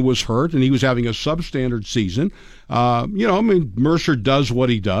 Harrison was hurt, and he was having a substandard season. Mercer does what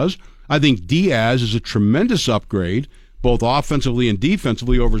he does. I think Diaz is a tremendous upgrade, both offensively and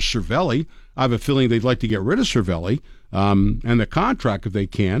defensively, over Cervelli. I have a feeling they'd like to get rid of Cervelli and the contract if they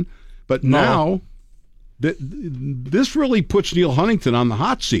can. But now, this really puts Neil Huntington on the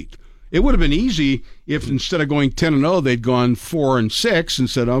hot seat. It would have been easy if instead of going 10-0, they'd gone 4-6 and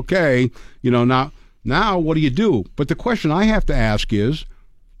said, okay, now what do you do? But the question I have to ask is,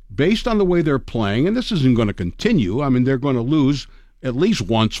 based on the way they're playing, and this isn't going to continue, I mean, they're going to lose at least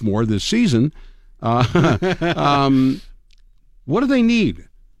once more this season. What do they need?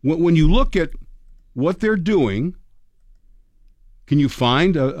 When you look at what they're doing, can you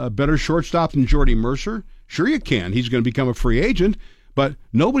find a better shortstop than Jordy Mercer? Sure you can. He's going to become a free agent, but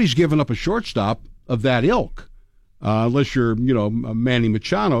nobody's given up a shortstop of that ilk, unless you're, Manny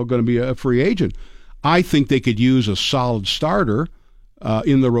Machado, going to be a free agent. I think they could use a solid starter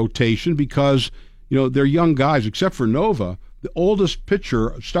in the rotation because, they're young guys, except for Nova. The oldest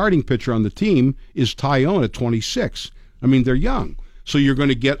starting pitcher on the team is Tyone at 26. I mean, they're young. So you're going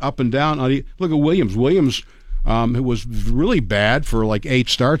to get up and down. Look at Williams. Williams was really bad for like 8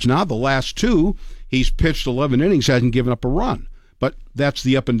 starts. Now the last 2, he's pitched 11 innings, hasn't given up a run. But that's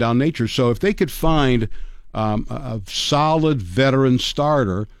the up and down nature. So if they could find a solid veteran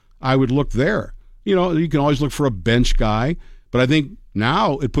starter, I would look there. You can always look for a bench guy. But I think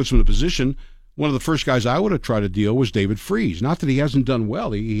now it puts them in a position. One of the first guys I would have tried to deal was David Freese. Not that he hasn't done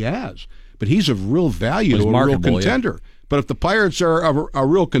well. He has. But he's of real value to a real contender. Yeah. But if the Pirates are a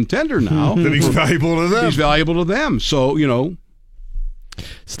real contender now, then he's valuable to them. He's valuable to them. So,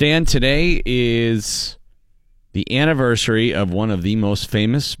 Stan, today is the anniversary of one of the most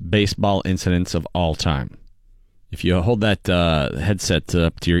famous baseball incidents of all time. If you hold that headset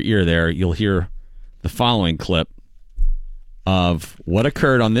up to your ear there, you'll hear the following clip of what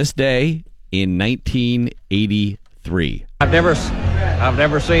occurred on this day in 1983. I've never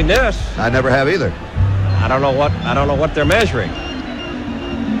seen this. I never have either. I don't know what they're measuring.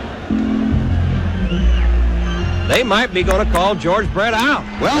 they might be going to call George Brett out.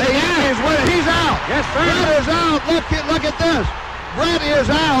 Well, the Yankees win. He's out. Yes, sir. Brett is out. Look at this. Brett is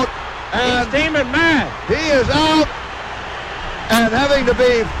out. And he's steaming mad. He is out and having to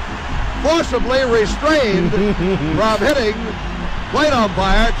be forcibly restrained from hitting plate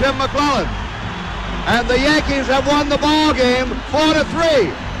umpire Tim McClellan. And the Yankees have won the ball game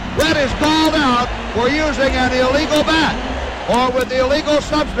 4-3. Brett is called out for using an illegal bat or with the illegal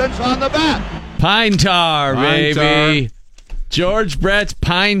substance on the bat. Pine tar, Pine baby. George Brett's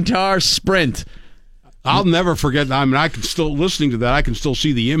Pine Tar Sprint. I'll never forget. I mean, I can still, listening to that, I can still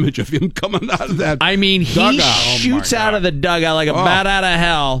see the image of him coming out of that. I mean, he dugout. shoots out of the dugout like a bat out of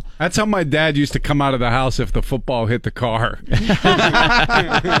hell. That's how my dad used to come out of the house if the football hit the car.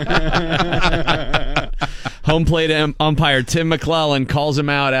 Home plate umpire Tim McClellan calls him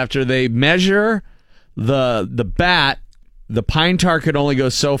out after they measure the bat. The pine tar could only go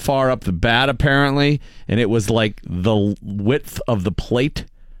so far up the bat, apparently, and it was like the width of the plate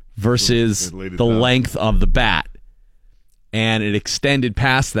versus the length of the bat. And it extended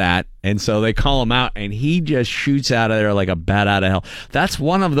past that, and so they call him out, and he just shoots out of there like a bat out of hell. That's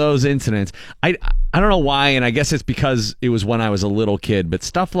one of those incidents. I don't know why, and I guess it's because it was when I was a little kid, but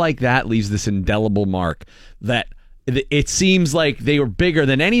stuff like that leaves this indelible mark that it seems like they were bigger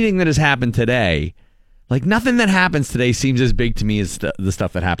than anything that has happened today. Like, nothing that happens today seems as big to me as the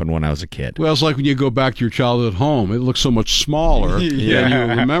stuff that happened when I was a kid. Well, it's like when you go back to your childhood home. It looks so much smaller than you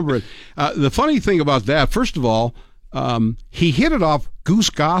remember it. The funny thing about that, first of all, he hit it off Goose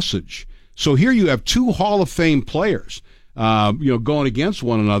Gossage. So here you have two Hall of Fame players, going against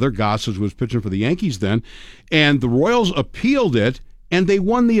one another. Gossage was pitching for the Yankees then. And the Royals appealed it, and they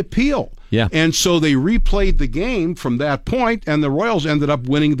won the appeal. Yeah. And so they replayed the game from that point, and the Royals ended up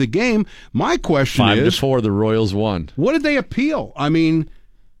winning the game. My question is 5-4, the Royals won. What did they appeal? I mean,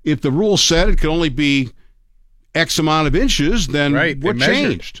 if the rule said it could only be X amount of inches, then what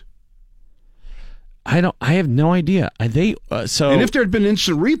changed? I have no idea. And if there had been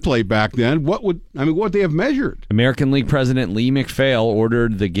instant replay back then, what would they have measured? American League President Lee McPhail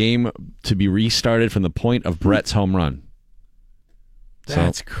ordered the game to be restarted from the point of Brett's home run.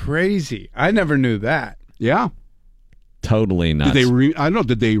 That's crazy. I never knew that. Yeah. Totally nuts. Did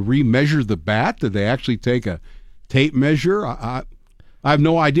they remeasure the bat? Did they actually take a tape measure? I have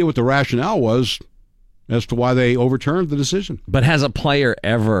no idea what the rationale was as to why they overturned the decision. But has a player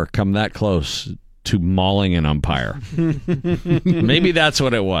ever come that close to mauling an umpire? Maybe that's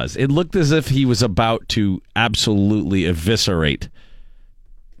what it was. It looked as if he was about to absolutely eviscerate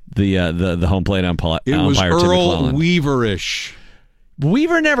the home plate umpire. It was Tim Earl McClellan. Weaver-ish.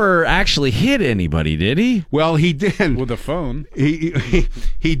 Weaver never actually hit anybody, did he? Well, he did. With a phone.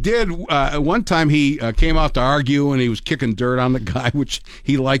 He did. One time he came out to argue, and he was kicking dirt on the guy, which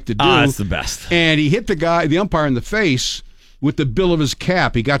he liked to do. That's the best. And he hit the umpire in the face with the bill of his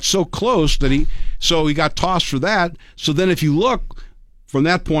cap. He got so close that he got tossed for that. So then if you look, from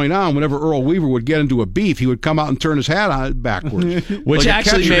that point on, whenever Earl Weaver would get into a beef, he would come out and turn his hat on backwards. Which like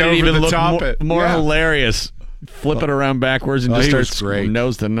actually made it even look more hilarious. Flip it around backwards and just start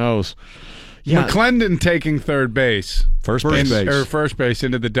nose to nose. Yeah. McClendon taking third base. First base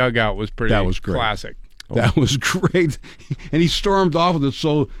into the dugout was pretty That was great. Classic. That was great. And he stormed off with it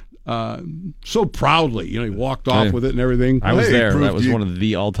so proudly. He walked off with it and everything. I was there. That was one of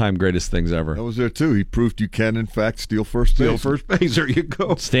the all-time greatest things ever. I was there, too. He proved you can, in fact, steal first base. There you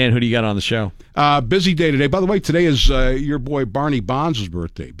go. Stan, who do you got on the show? Busy day today. By the way, today is your boy Barney Bonds'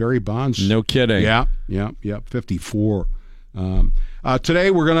 birthday. Barry Bonds. No kidding. Yeah, 54.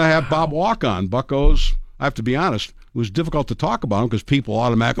 Today we're going to have Bob Walk on. Buccos, I have to be honest, it was difficult to talk about him because people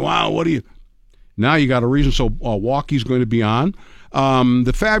automatically, wow, what do you... Now you got a reason, so Walkie's going to be on.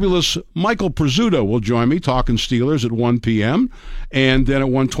 The fabulous Michael Prizzuto will join me talking Steelers at 1 p.m. And then at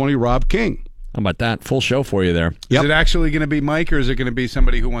 1:20, Rob King. How about that? Full show for you there. Is it actually going to be Mike, or is it going to be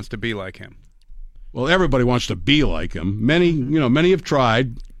somebody who wants to be like him? Well, everybody wants to be like him. Many have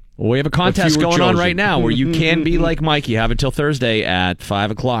tried. Well, we have a contest going on right now where you can be like Mike. You have until Thursday at 5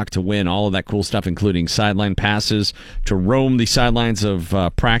 o'clock to win all of that cool stuff, including sideline passes to roam the sidelines of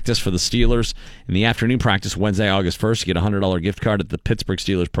practice for the Steelers. In the afternoon practice, Wednesday, August 1st, you get a $100 gift card at the Pittsburgh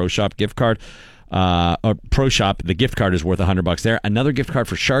Steelers Pro Shop gift card. Pro Shop, the gift card is worth $100 there. Another gift card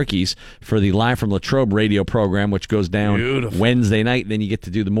for Sharkies for the Live from Latrobe radio program, which goes down Wednesday night. Then you get to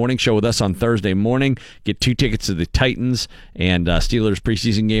do the morning show with us on Thursday morning. Get 2 tickets to the Titans and Steelers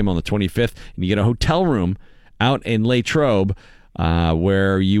preseason game on the 25th. And you get a hotel room out in Latrobe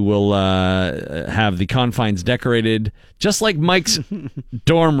where you will have the confines decorated just like Mike's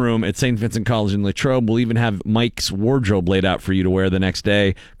dorm room at St. Vincent College in Latrobe. We'll even have Mike's wardrobe laid out for you to wear the next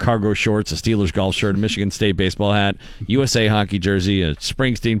day. Cargo shorts, a Steelers golf shirt, a Michigan State baseball hat, USA hockey jersey, a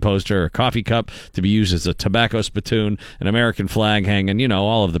Springsteen poster, a coffee cup to be used as a tobacco spittoon, an American flag hanging,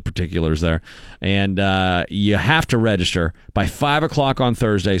 all of the particulars there. And you have to register by 5 o'clock on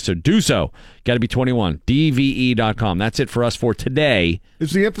Thursday, so do so. Got to be 21. DVE.com. That's it for us for today.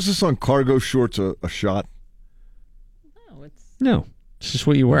 Is the emphasis on cargo shorts a shot? No, it's just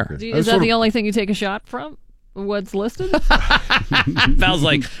what you wear. Is that the only thing you take a shot from? What's listed? Sounds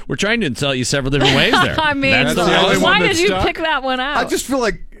like we're trying to insult you several different ways there. I mean, why did you pick that one out? I just feel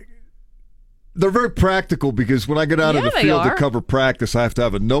like they're very practical because when I get out of the field to cover practice, I have to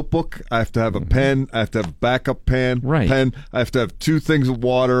have a notebook, I have to have a pen, I have to have a backup pen, I have to have 2 things of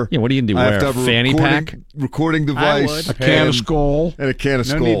water. Yeah, what do you do? I Wear have to have a fanny pack? recording device, a can of Skol, and a can of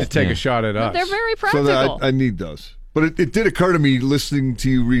Skol. No need to take a shot at us. They're very practical. So I need those. But it did occur to me listening to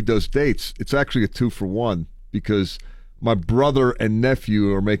you read those dates. It's actually a 2-for-1 because my brother and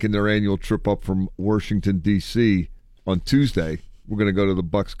nephew are making their annual trip up from Washington, D.C. on Tuesday. We're going to go to the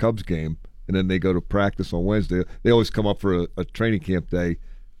Bucks-Cubs game, and then they go to practice on Wednesday. They always come up for a training camp day,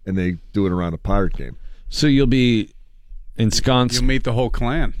 and they do it around a Pirate game. So you'll be ensconced. You'll meet the whole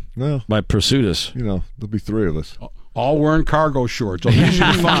clan. Well, by Pursutus. There'll be 3 of us. All wearing cargo shorts. Oh, you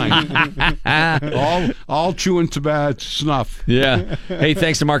should be fine. all chewing tobacco snuff. Yeah. Hey,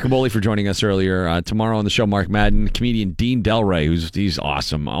 thanks to Mark Caboli for joining us earlier. Tomorrow on the show, Mark Madden, comedian Dean Delray, he's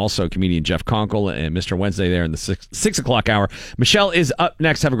awesome. Also, comedian Jeff Conkle and Mr. Wednesday there in the 6 o'clock hour. Michelle is up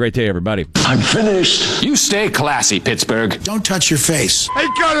next. Have a great day, everybody. I'm finished. You stay classy, Pittsburgh. Don't touch your face. I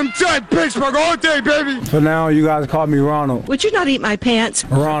got him tight, Pittsburgh, all day, baby. For now, you guys call me Ronald. Would you not eat my pants?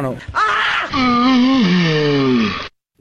 Ronald. Ah!